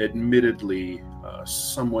the admittedly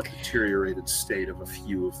somewhat deteriorated state of a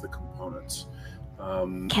few of the components.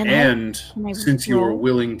 Since you are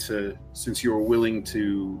willing to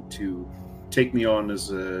take me on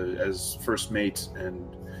as first mate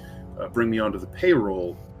and bring me onto the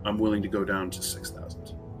payroll, I'm willing to go down to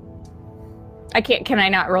 6,000. I can't. Can I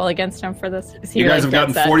not roll against him for this? You guys have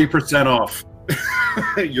gotten 40% off.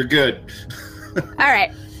 You're good. All right.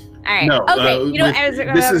 No, okay.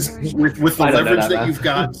 With the leverage that you've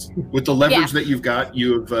got. With the leverage that you've got,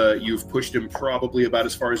 you've pushed him probably about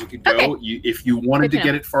as far as you could go. Okay. If you wanted to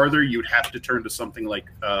get it farther, you'd have to turn to something like.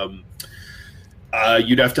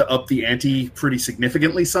 You'd have to up the ante pretty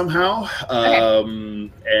significantly somehow,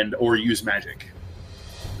 or use magic,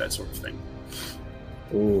 that sort of thing.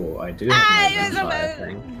 Oh, I do have a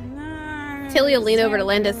thing. Tilly will lean over to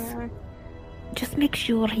Landis. Just make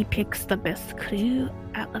sure he picks the best crew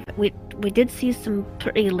out of it. We did see some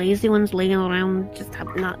pretty lazy ones laying around, just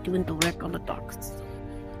not doing the work on the docks.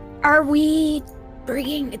 Are we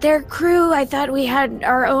bringing their crew? I thought we had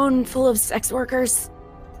our own full of sex workers.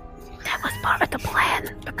 That was part of the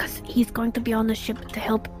plan, because he's going to be on the ship to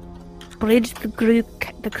help bridge the crew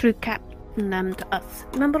captain them to us.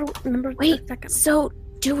 Remember? Wait, so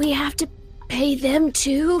do we have to pay them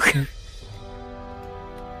too?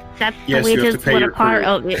 That's the wages were a part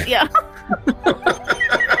of it, yeah.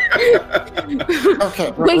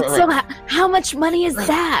 Okay. Wait, so how much money is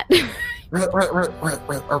that? Wait.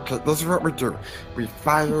 Okay, this is what we do. We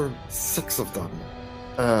fire 6 of them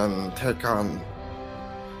and take on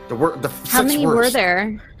the How 6 many worst. were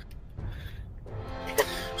there?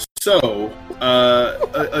 So,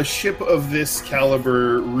 a ship of this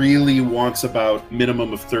caliber really wants about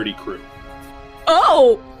minimum of 30 crew.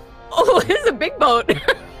 Oh, this is a big boat.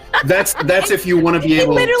 That's if you want to be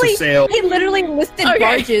able to sail. He literally listed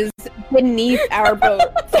barges beneath our boat.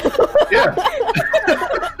 Yeah.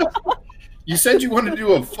 You said you wanted to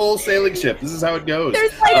do a full sailing ship. This is how it goes.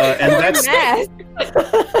 There's like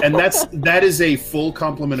that is a full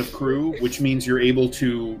complement of crew, which means you're able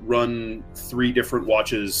to run 3 different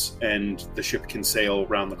watches, and the ship can sail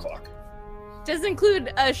round the clock. Does it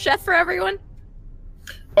include a chef for everyone?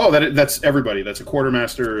 Oh, that's everybody. That's a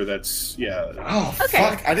quartermaster. That's Oh, okay.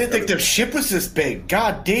 Fuck! I didn't think their ship was this big.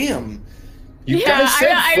 God damn! You guys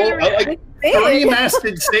said full,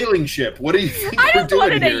 3-masted sailing ship. What do you think we're doing here? I just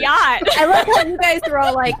wanted a yacht. I love how you guys are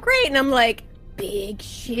all like, great, and I'm like, big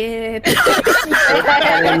ship. In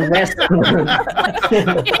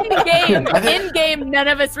game, none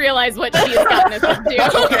of us realize what she has gotten us into.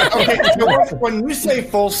 Okay. So when you say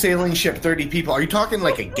full sailing ship, 30 people, are you talking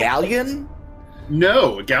like a galleon?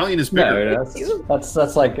 No, a galleon is bigger. No,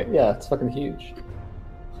 that's like it's fucking huge.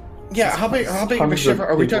 Yeah, how big of a ship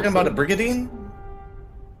are we talking about? A brigantine?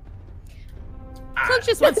 Clint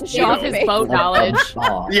just wants to show off his boat knowledge.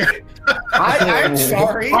 Yeah. I'm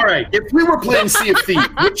sorry. All right, if we were playing Sea of Thieves,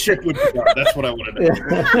 which ship would we are? That's what I want to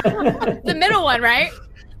know. The middle one, right?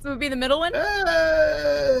 So it would be the middle one?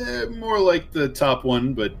 More like the top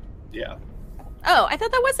one, but yeah. Oh, I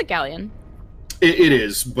thought that was a galleon. It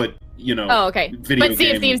is, but you know. Oh, okay. But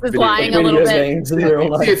Sea of Thieves is lying a little bit.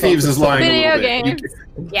 Sea of Thieves is lying video a little games.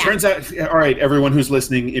 bit. Turns out, all right, everyone who's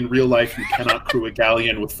listening, in real life, you cannot crew a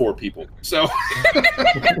galleon with 4 people. So.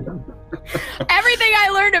 Everything I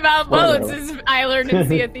learned about boats is I learned in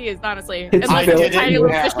Sea of Thieves, honestly. Unless it's a tiny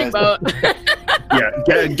little fishing boat.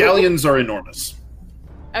 Yeah, galleons are enormous.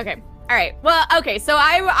 Okay. All right. Well, okay. So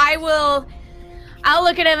I'll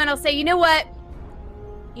look at him and I'll say, you know what?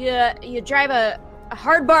 You drive a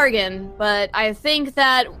hard bargain, but I think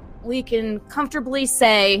that we can comfortably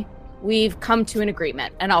say we've come to an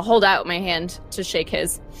agreement. And I'll hold out my hand to shake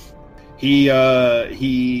his.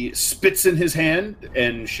 He spits in his hand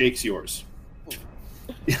and shakes yours.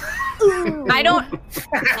 I'm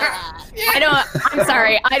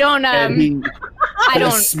sorry. I don't. I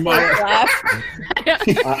don't smile. laugh.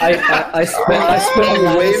 I spin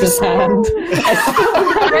Landis' hand.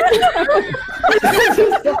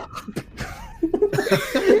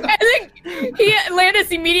 And then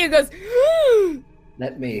Landis immediately goes,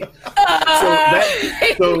 Let me.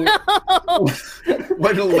 So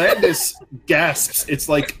when Landis gasps, it's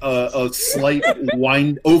like a slight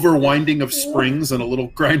overwinding of springs and a little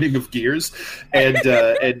grinding of gears, and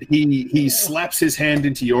he slaps his hand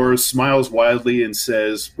into yours, smiles wildly, and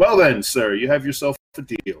says, "Well then, sir, you have yourself a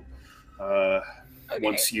deal. Okay.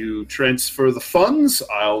 Once you transfer the funds,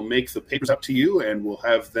 I'll make the papers out to you, and we'll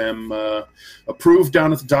have them approved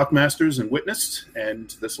down at the Dockmasters and witnessed,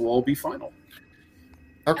 and this will all be final."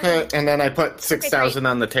 Okay, and then I put 6,000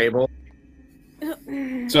 on the table.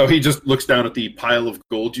 So he just looks down at the pile of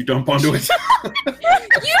gold you dump onto it.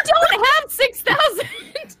 You don't have 6,000.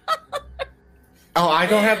 Oh, I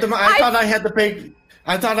don't have the. I thought I had the big.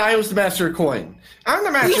 I thought I was the master of coin. I'm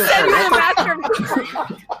the master You of said coin. you were the master of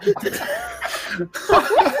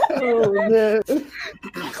Oh, no.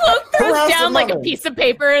 Cloak Who throws has down the like a money? piece of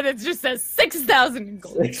paper that just says 6,000 in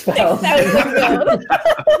gold. 6,000.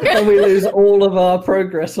 And we lose all of our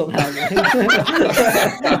progress on haggling.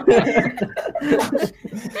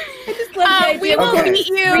 We will Okay, meet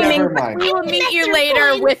you. never mind. We will meet you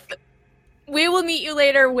later with. We will meet you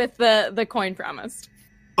later with the coin promised.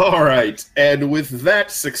 All right, and with that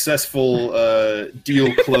successful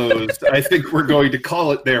deal closed, I think we're going to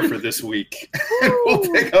call it there for this week. And we'll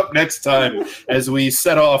pick up next time as we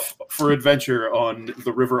set off for adventure on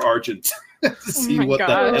the River Argent to see my what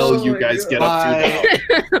gosh. the hell you guys get up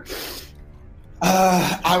to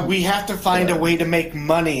now. We have to find a way to make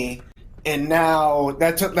money, and now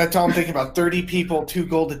that's all I'm thinking about. 30 people, 2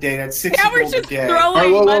 gold a day. That's 60 Now we're gold a just day.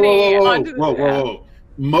 throwing money onto the Whoa.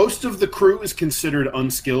 Most of the crew is considered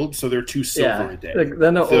unskilled, so they're 2 silver a day.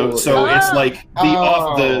 They're not all. So it's like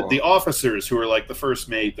Oh. the officers who are like the first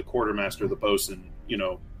mate, the quartermaster, the bosun,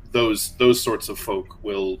 those sorts of folk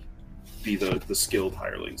will be the skilled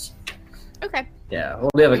hirelings. Okay. Yeah, all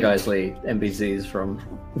the other guys lead NPCs from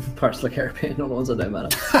Pirates of the Caribbean, all the ones that don't matter.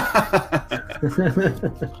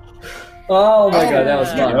 Oh my god, that was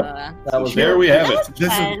fun. That was There we have it.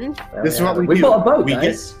 This is Fun. this is what we We do. bought a boat, We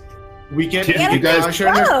guys. we get Yeah, you guys- Kasha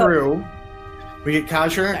and her Oh. crew. We get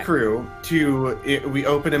Kasha and her crew we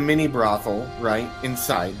open a mini brothel right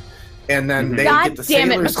inside, and then they God get the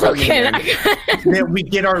damn it, sailors coming in. McCloakin. Then we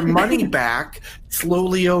get our money back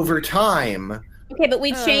slowly over time. Okay, but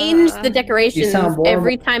we change the decorations You sound more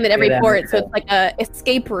every time at every than port, so Nicole. it's like a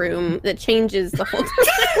escape room that changes the whole time.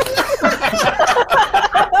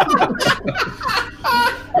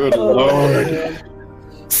 Good lord.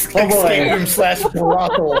 Escape room /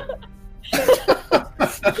 brothel.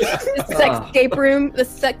 The sexscape room, the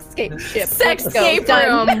sexscape ship. Sexscape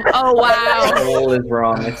Done. room. Oh wow. All is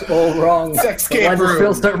wrong. It's all wrong. Sexscape Why does it room.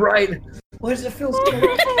 feel so right? Why does it feel so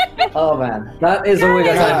right? Oh man, that is all we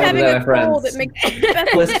got It's like time for having today, a my friends. cold that makes it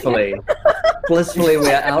better. Blissfully, we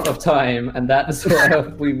are out of time, and that is where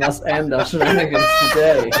we must end our shenanigans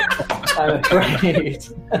today. I'm afraid.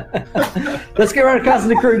 Let's get around to casting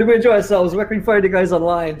the crew. Did we enjoy ourselves? Where can we find you guys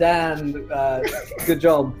online? Dan, good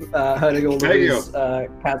job herding all Thank you. those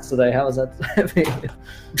cats today. How was that?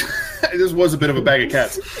 This was a bit of a bag of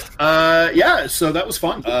cats. Yeah, so that was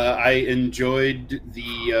fun. I enjoyed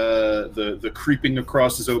the creeping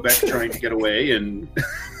across Zobek trying to get away and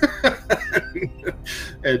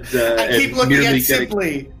and I keep looking nearly at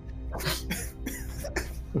Simply.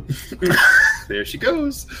 There she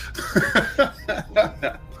goes.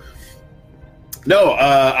 No,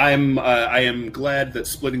 I am glad that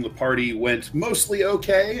splitting the party went mostly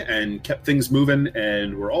okay and kept things moving,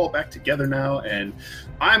 and we're all back together now. And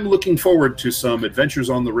I'm looking forward to some adventures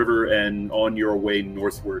on the river and on your way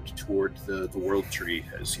northward toward the World Tree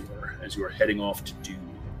as you are heading off to do.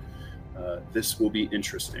 This will be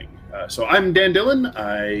interesting. So I'm Dan Dillon.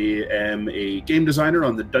 I am a game designer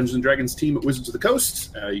on the Dungeons & Dragons team at Wizards of the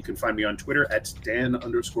Coast. You can find me on Twitter at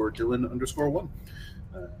Dan_Dillon_1.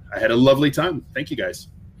 I had a lovely time. Thank you, guys.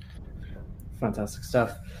 Fantastic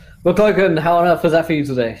stuff. McCloakin, how on earth was that for you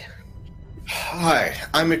today? Hi,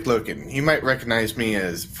 I'm McLoken. You might recognize me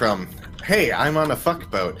as from, hey, I'm on a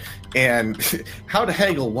fuck boat, and How to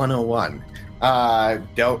Haggle 101.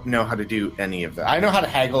 Don't know how to do any of that. I know how to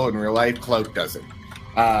haggle in real life. Cloak doesn't.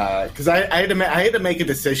 Because I had to make a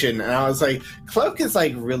decision, and I was like, Cloak is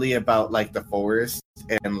like really about like the forest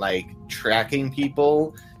and like tracking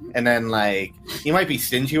people, and then like he might be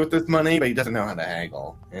stingy with this money, but he doesn't know how to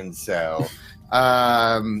haggle, and so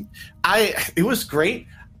it was great.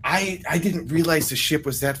 I didn't realize the ship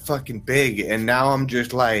was that fucking big, and now I'm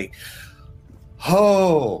just like,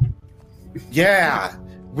 oh, Yeah,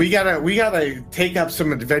 we gotta take up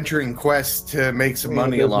some adventuring quests to make some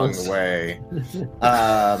money along the way,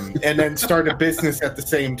 and then start a business at the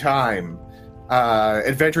same time.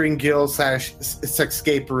 Adventuring Guild /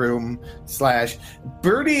 Sexscape Room /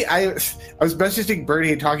 Birdie. I was messaging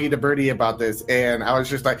Birdie and talking to Birdie about this, and I was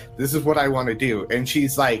just like, "This is what I want to do," and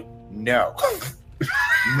she's like, "No,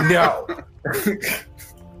 no."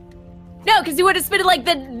 No, because he would have spent like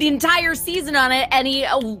the entire season on it, and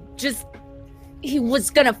he was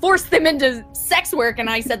gonna force them into sex work, and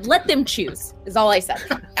I said, "Let them choose." Is all I said.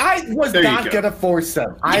 I was not gonna force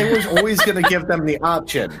them. I was always gonna give them the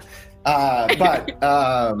option. But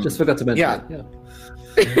just forgot to mention.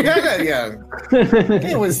 Yeah.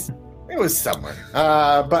 It was somewhere.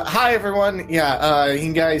 But hi everyone.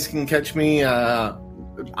 You guys can catch me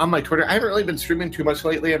on my Twitter. I haven't really been streaming too much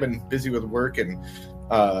lately. I've been busy with work and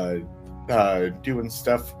doing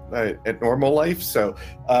stuff at normal life. So,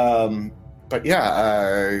 but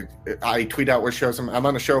yeah, I tweet out where shows I'm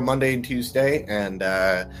on a show Monday and Tuesday, and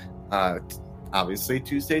obviously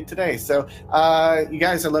Tuesday today. So, you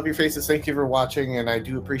guys, I love your faces. Thank you for watching, and I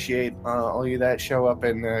do appreciate all you that show up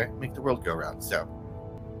and make the world go round. So,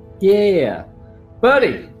 yeah,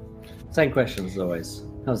 Birdie. Same questions as always.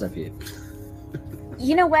 How's that for you?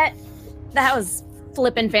 You know what? That was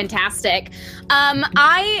flippin' fantastic.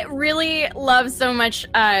 I really love so much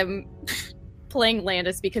playing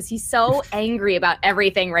Landis because he's so angry about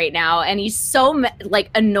everything right now, and he's so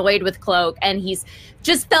annoyed with Cloak, and he's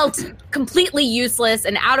just felt completely useless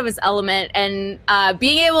and out of his element, and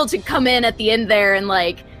being able to come in at the end there and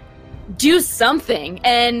do something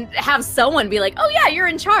and have someone be like, "Oh yeah, you're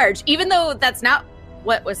in charge," even though that's not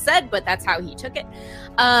what was said, but that's how he took it.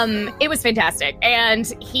 It was fantastic, and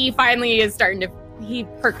he finally is he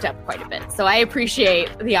perked up quite a bit. So I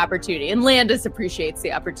appreciate the opportunity, and Landis appreciates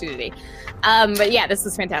the opportunity. But yeah, this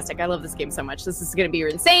was fantastic. I love this game so much. This is going to be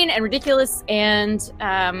insane and ridiculous, and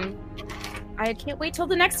I can't wait till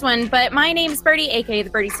the next one. But my name is Birdie, aka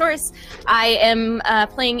the Birdie Source. I am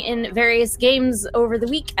playing in various games over the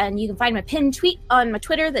week, and you can find my pinned tweet on my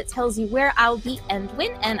Twitter that tells you where I'll be and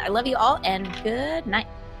when. And I love you all, and good night.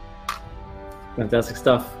 Fantastic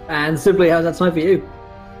stuff. And Simply, how's that time for you?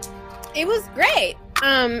 It was great.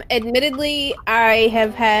 Admittedly, I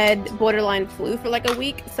have had borderline flu for a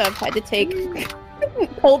week, so I've had to take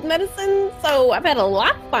cold medicine. So I've had a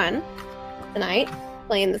lot of fun tonight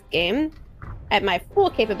playing this game at my full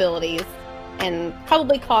capabilities, and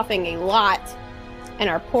probably coughing a lot. And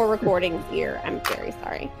our poor recordings here. I'm very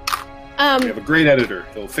sorry. We have a great editor.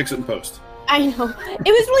 He'll fix it in post. I know.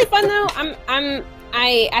 It was really fun though.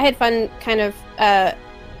 I had fun kind of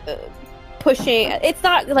pushing. It's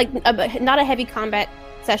not not a heavy combat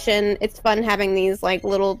session. It's fun having these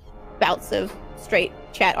little bouts of straight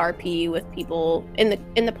chat RP with people in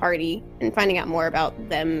the party and finding out more about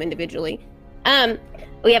them individually.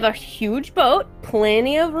 We have a huge boat,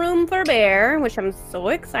 plenty of room for Bear, which I'm so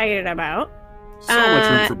excited about. So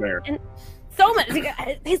much room for Bear. And so much.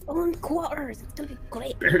 His own quarters. It's gonna be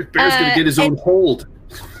great. Bear's gonna get his own hold.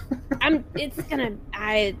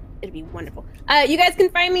 It'd be wonderful. You guys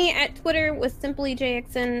can find me at Twitter with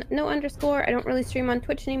simplyjxn, no underscore. I don't really stream on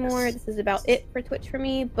Twitch anymore. This is about it for Twitch for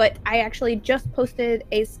me, but I actually just posted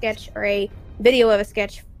a sketch or a video of a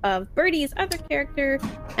sketch of Birdie's other character.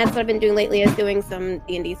 That's what I've been doing lately, is doing some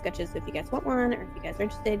D&D sketches. If you guys want one, or if you guys are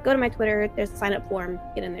interested, go to my Twitter. There's a sign up form.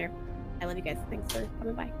 Get in there. I love you guys. Thanks for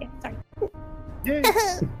coming by. Yeah, sorry. Yay.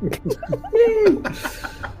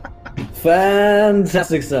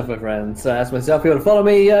 Fantastic stuff, my friends. As myself, if you want to follow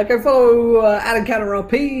me, go follow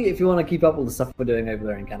 @EncounterRP if you want to keep up with the stuff we're doing over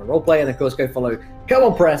there in Encounter Roleplay, and of course go follow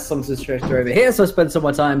Kobold Press on Sister over here. So I spend some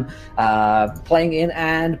of my time playing in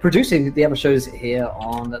and producing the other shows here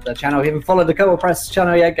on the channel. If you haven't followed the Kobold Press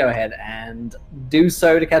channel yet, go ahead and do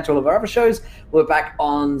so to catch all of our other shows. We're back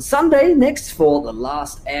on Sunday next for the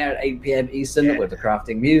last air at 8 p.m. Eastern with the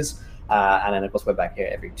Crafting Muse. And then, of course, we're back here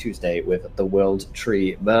every Tuesday with The World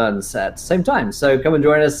Tree Burns at the same time. So come and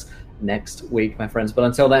join us next week, my friends. But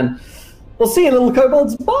until then, we'll see you, little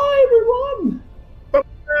kobolds. Bye, everyone.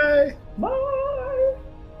 Bye. Bye.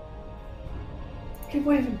 Keep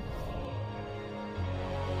waving.